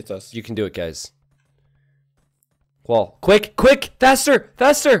ahead. can't hit us. You can do it, guys. Wall. Quick! Faster!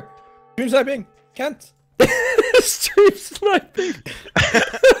 Stream sniping! Can't! Stream sniping!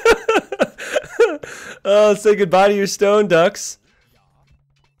 Oh, say goodbye to your stone ducks.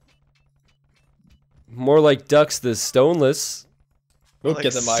 More like ducks the stoneless. Look Like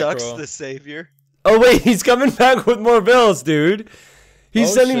at the sucks micro. the savior. Oh wait, he's coming back with more bills, dude. He's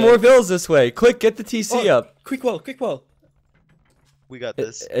Oh, sending shit. more bills this way. Quick, get the TC up. Quick wall. We got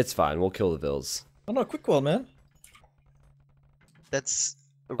this. It's fine. We'll kill the bills. Oh no, quick wall, man. That's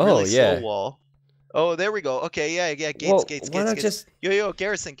a Oh, really yeah. slow wall. Oh, there we go. Okay, yeah. Gates, Well, gates. why not gates. just- Yo,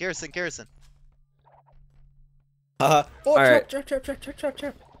 garrison. Haha. Oh, Alright. trap.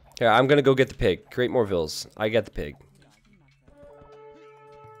 Here, I'm gonna go get the pig. Create more vills. I got the pig.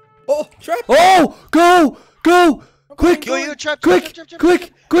 Oh, trap! Oh! Go! Quick! Yo, trap. Quick!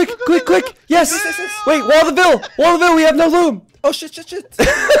 Yes! Wait, wall the bill! We have no loom! Oh, shit.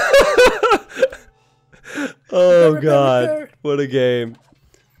 Oh Repair, god. repair. What a game.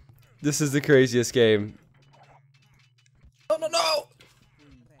 This is the craziest game. Oh, no!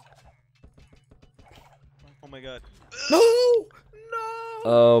 Oh my god. No!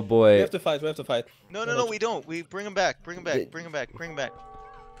 Oh We boy. have to fight. No, we don't. We bring him back. Bring him back.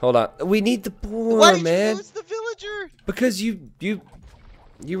 Hold on. We need the boar, Why did man. you lose the villager? Because you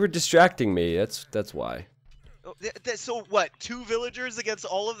were distracting me. That's why. Oh, so what? 2 villagers against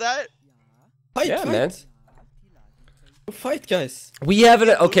all of that? Fight, Yeah, fight. man. Fight, guys. We haven't.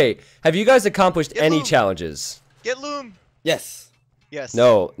 Okay. Have you guys accomplished Get any loom. challenges? Get loom. Yes. Yes.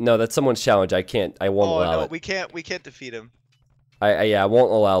 No, that's someone's challenge. I can't. I won't Oh allow no, it. we can't defeat him. I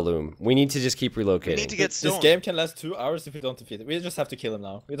won't allow loom. We need to just keep relocating. We need to get This stone. game can last 2 hours if we don't defeat it. We just have to kill him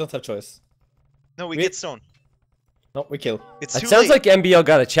now. We don't have choice. No, we we- get stone. No, we kill. It's It too sounds late. like MbL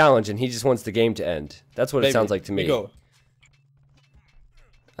got a challenge and he just wants the game to end. That's what it Maybe. sounds like to me. We go.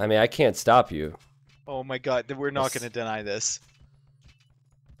 I mean, I can't stop you. Oh my god, we're not Yes. gonna deny this.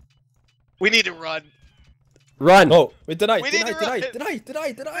 We need to run. Run! No, we deny. We need to run. Deny.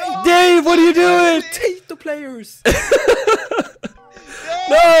 Dave, what are you doing? Take the players.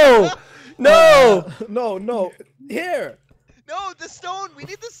 No! No! No. Here. No, the stone. We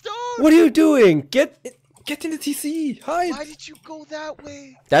need the stone. What are you doing? Get. Get in the TC. Hide. Why did you go that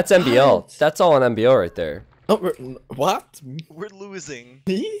way? That's MbL. Hide. That's all on MbL right there. Oh, what? We're losing.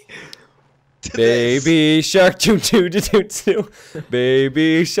 Me? To this. Baby shark doo doo doo doo doo.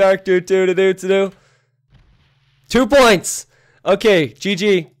 Baby shark doo doo doo doo doo. 2 points. Okay,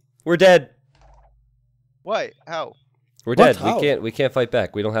 GG. We're dead. Why? How? We're What? dead. How? We can't fight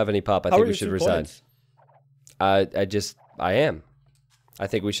back. We don't have any pop. I How think are we you should 2 resign. points? I am. I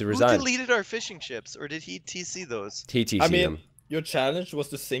think we should Who resign. deleted our fishing ships, or did he TC those? TTC I mean, them. your challenge was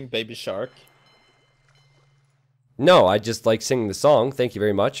to sing Baby Shark. No, I just like singing the song. Thank you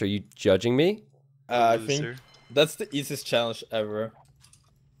very much. Are you judging me? I think Loser. that's the easiest challenge ever.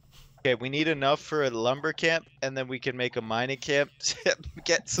 Okay, we need enough for a lumber camp, and then we can make a mining camp to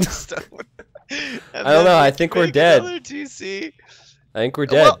get some stone. I don't know, I think we're dead. TC. I think we're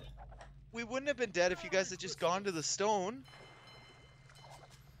dead. Well, we wouldn't have been dead if you guys had just gone to the stone.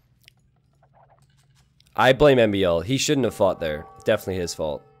 I blame MbL. He shouldn't have fought there. Definitely his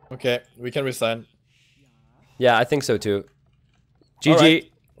fault. Okay, we can resign. Yeah, I think so too. GG.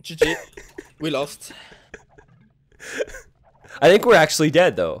 Alright. GG. We lost. I think we're actually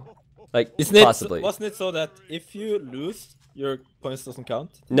dead though. Like, possibly. Wasn't it so that if you lose, your points doesn't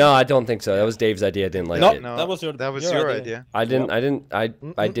count? No, I don't think so. That was Dave's idea. I didn't like No, it. No, that was your idea. I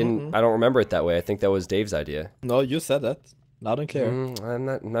don't remember it that way. I think that was Dave's idea. No, you said that. Loud and clear.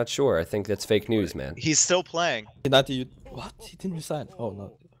 I'm not sure. I think that's fake news, man. He's still playing. What? He didn't resign. Oh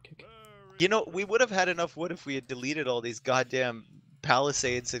no. Okay. You know, we would have had enough wood if we had deleted all these goddamn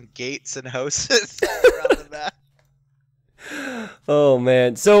palisades and gates and houses around the map. Oh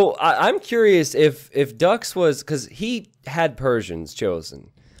man. So I'm curious if Dux was, because he had Persians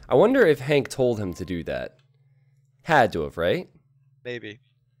chosen. I wonder if Hank told him to do that. Had to have, right? Maybe.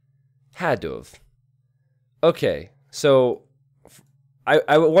 Had to have. Okay. So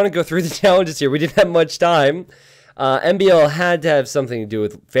I want to go through the challenges here. We didn't have much time. MbL had to have something to do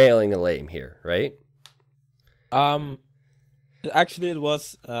with failing a lame here, right? Actually, it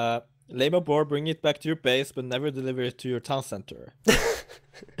was labor board, bring it back to your base, but never deliver it to your town center.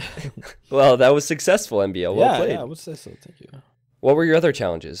 Well, that was successful, MbL. Well played. Yeah, I would say so. Thank you. What were your other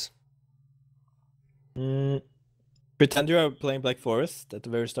challenges? Pretend you are playing Black Forest at the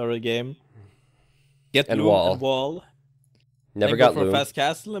very start of the game. Get And loom wall. and wall. Never Then got go for loom. a fast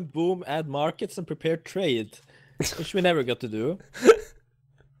castle and boom, add markets and prepare trade, which we never got to do.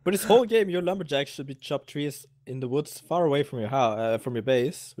 For this whole game, your lumberjack should be chop trees in the woods far away from your house, from your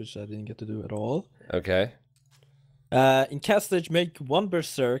base, which I didn't get to do at all. Okay. In cast stage, make one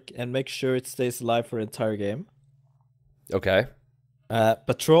berserk and make sure it stays alive for the entire game. Okay.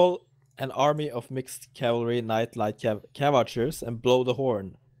 Patrol an army of mixed cavalry, knight, light cav archers, and blow the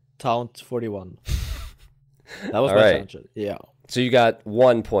horn. Taunt 41. That was All my right. challenge. Yeah. So you got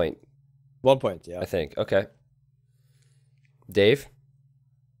 1 point, 1 point, yeah. I think. Okay. Dave?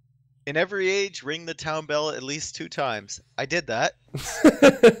 In every age, ring the town bell at least 2 times. I did that.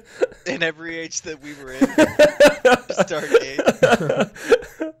 In every age that we were in. Start age.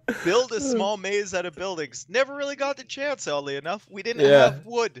 Build a small maze out of buildings. Never really got the chance, oddly enough. We didn't have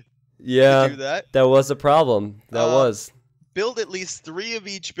wood Yeah. to do that. That was a problem. That was. Build at least 3 of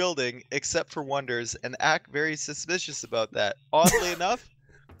each building, except for wonders, and act very suspicious about that. Oddly enough,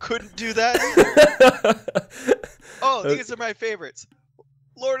 couldn't do that either. Oh, these are my favorites.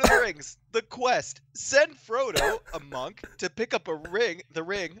 Lord of the Rings, the quest. Send Frodo, a monk, to pick up a ring,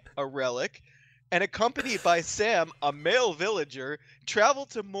 a relic, and accompanied by Sam, a male villager, travel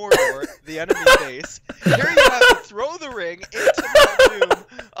to Mordor, the enemy base. Here you have to throw the ring into Mount Doom,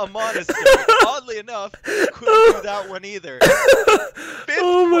 a monastery. Oddly enough, couldn't do that one either.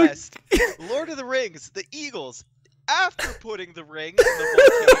 Fifth quest, Lord of the Rings, the Eagles. After putting the ring in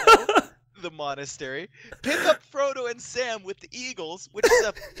the volcano, the monastery, pick up Frodo and Sam with the Eagles, which is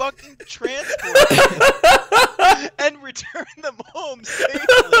a fucking transport, and return them home safely.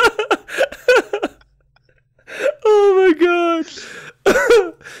 Oh my god.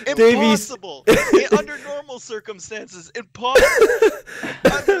 Impossible. Under normal circumstances, impossible.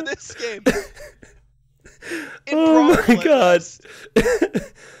 Under this game. Oh my Improbable god. at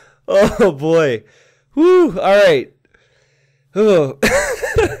best. Oh boy. Whew. All right. Oh.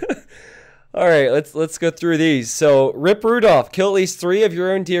 All right, let's go through these. So, Rip Rudolph, kill at least 3 of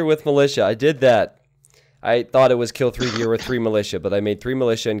your own deer with militia. I did that. I thought it was kill 3 deer with 3 militia, but I made 3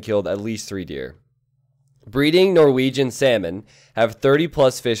 militia and killed at least 3 deer. Breeding Norwegian salmon have 30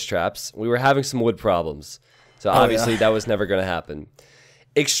 plus fish traps. We were having some wood problems. So obviously that was never going to happen.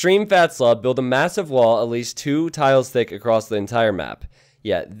 Extreme Fat Slob, build a massive wall at least 2 tiles thick across the entire map.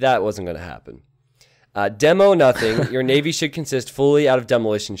 Yeah, that wasn't going to happen. Demo nothing. Your navy should consist fully out of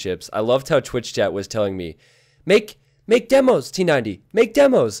demolition ships. I loved how Twitch chat was telling me, make demos, T90. Make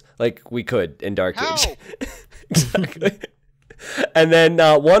demos. Like we could in Dark Age. Exactly. And then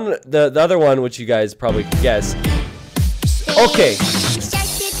the other one, which you guys probably could guess. Okay.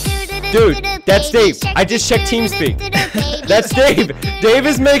 Dude, that's Dave. I just checked TeamSpeak. That's Dave. Dave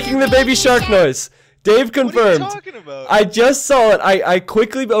is making the baby shark noise. Dave confirmed. What are you talking about? I just saw it. I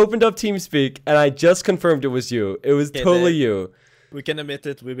quickly opened up TeamSpeak and I just confirmed it was you. It was totally you. We can admit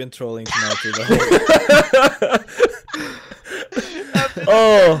it. We've been trolling tonight through the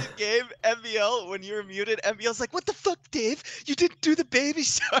whole game. MbL, when you were muted, MbL's like, "What the fuck, Dave? You didn't do the baby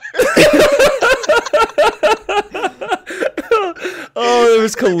shark." Oh, it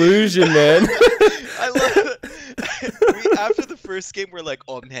was collusion, man. I love it. After the first game, we're like,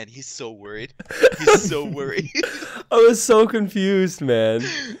 "Oh man, he's so worried. He's so worried." I was so confused, man.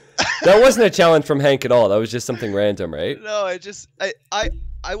 That wasn't a challenge from Hank at all. That was just something random, right? No,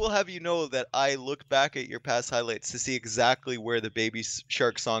 I will have you know that I look back at your past highlights to see exactly where the Baby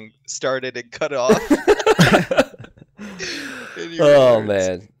Shark song started and cut off. Oh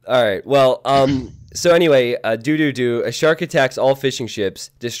man. All right. Well, so anyway, do. A shark attacks all fishing ships,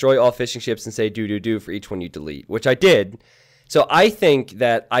 destroy all fishing ships, and say do for each one you delete, which I did. So I think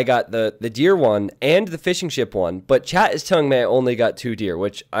that I got the deer one and the fishing ship one, but chat is telling me I only got 2 deer,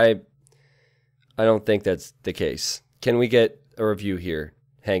 which I don't think that's the case. Can we get a review here,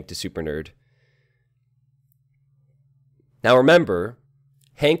 Hank to Super Nerd? Now remember,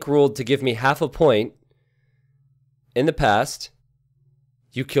 Hank ruled to give me half a point. In the past,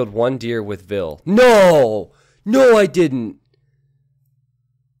 you killed 1 deer with Vil. No, I didn't.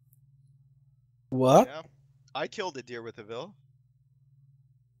 What? Yeah, I killed a deer with a Vil.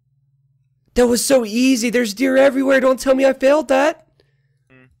 That was so easy. There's deer everywhere. Don't tell me I failed that.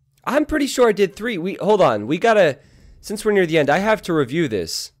 I'm pretty sure I did 3. Hold on. We gotta, since we're near the end, I have to review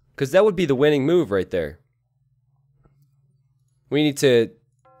this because that would be the winning move right there. We need to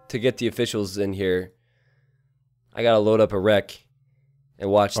get the officials in here. I gotta load up a rec and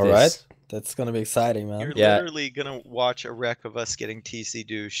watch this. All right, that's gonna be exciting, man. You're literally gonna watch a wreck of us getting TC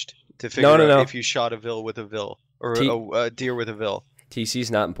douched to figure out if you shot a Vil with a Vil or a deer with a Vil.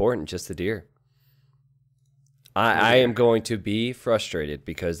 TC's not important, just the deer. I am going to be frustrated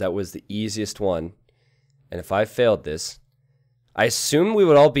because that was the easiest one. And if I failed this, I assume we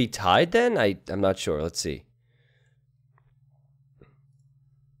would all be tied then? I'm not sure. Let's see.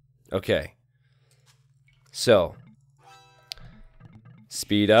 Okay. So,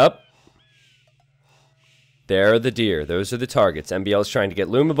 speed up. There are the deer. Those are the targets. MbL is trying to get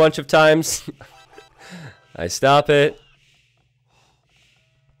Loom a bunch of times. I stop it.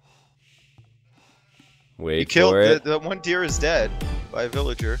 Wait You killed for it. The one deer is dead by a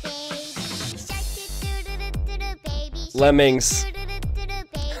villager. Lemmings.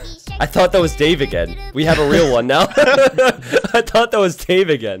 I thought that was Dave again. We have a real one now. I thought that was Dave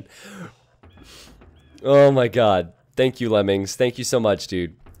again. Oh my god. Thank you, Lemmings. Thank you so much,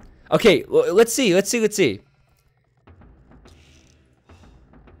 dude. Okay, let's see.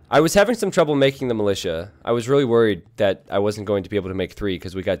 I was having some trouble making the militia. I was really worried that I wasn't going to be able to make 3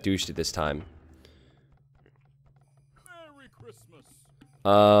 because we got douched at this time. Merry Christmas.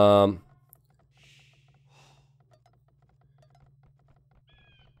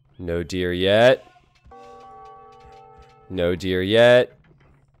 No deer yet. No deer yet.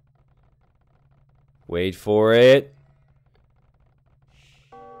 Wait for it.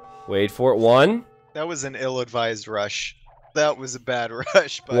 Wait for it. 1. That was an ill-advised rush. That was a bad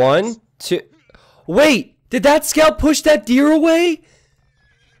rush. By 1, us. 2. Wait! Did that scout push that deer away?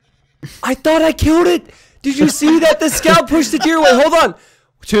 I thought I killed it! Did you see that? The scout pushed the deer away. Hold on.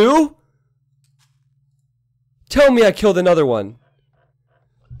 2. Tell me I killed another one.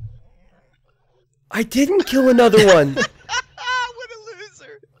 I didn't kill another one. What a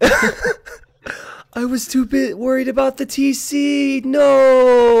loser! I was too worried about the TC.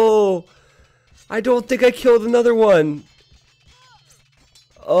 No. I don't think I killed another one.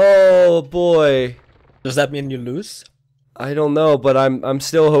 Oh boy. Does that mean you lose? I don't know, but I'm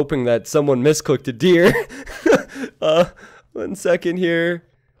still hoping that someone misclicked a deer. 1 second here.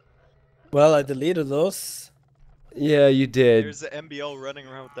 Well, I deleted those. Yeah, you did. There's the MbL running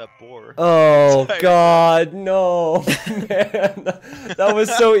around with that boar. Oh god, no. Man, that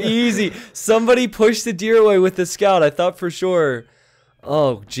was so easy. Somebody pushed the deer away with the scout. I thought for sure.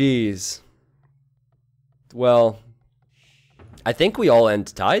 Oh jeez. Well, I think we all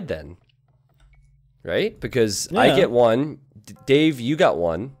end tied then. Right? Because Yeah. I get 1, Dave, you got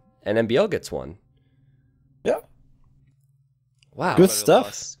 1, and MbL gets 1. Yeah. Wow. Good But I stuff.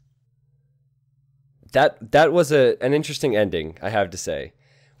 lost. That was an interesting ending, I have to say.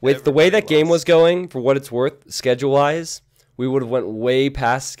 With the way Everybody that game lost. was going, for what it's worth, schedule-wise, we would have went way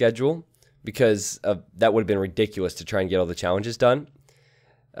past schedule because that would have been ridiculous to try and get all the challenges done.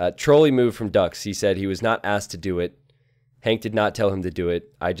 Trolley moved from Ducks. He said he was not asked to do it. Hank did not tell him to do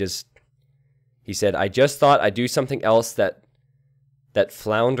it. He said, I just thought I'd do something else that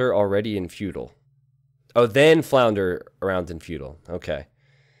flounder already in feudal. Oh, then flounder around in feudal. Okay.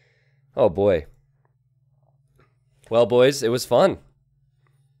 Oh, boy. Well, boys, it was fun.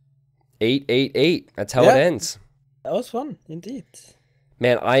 8-8-8. That's how it Yeah. ends. That was fun, indeed.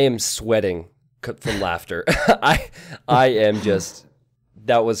 Man, I am sweating from laughter. I am just...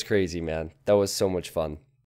 That was crazy, man. That was so much fun.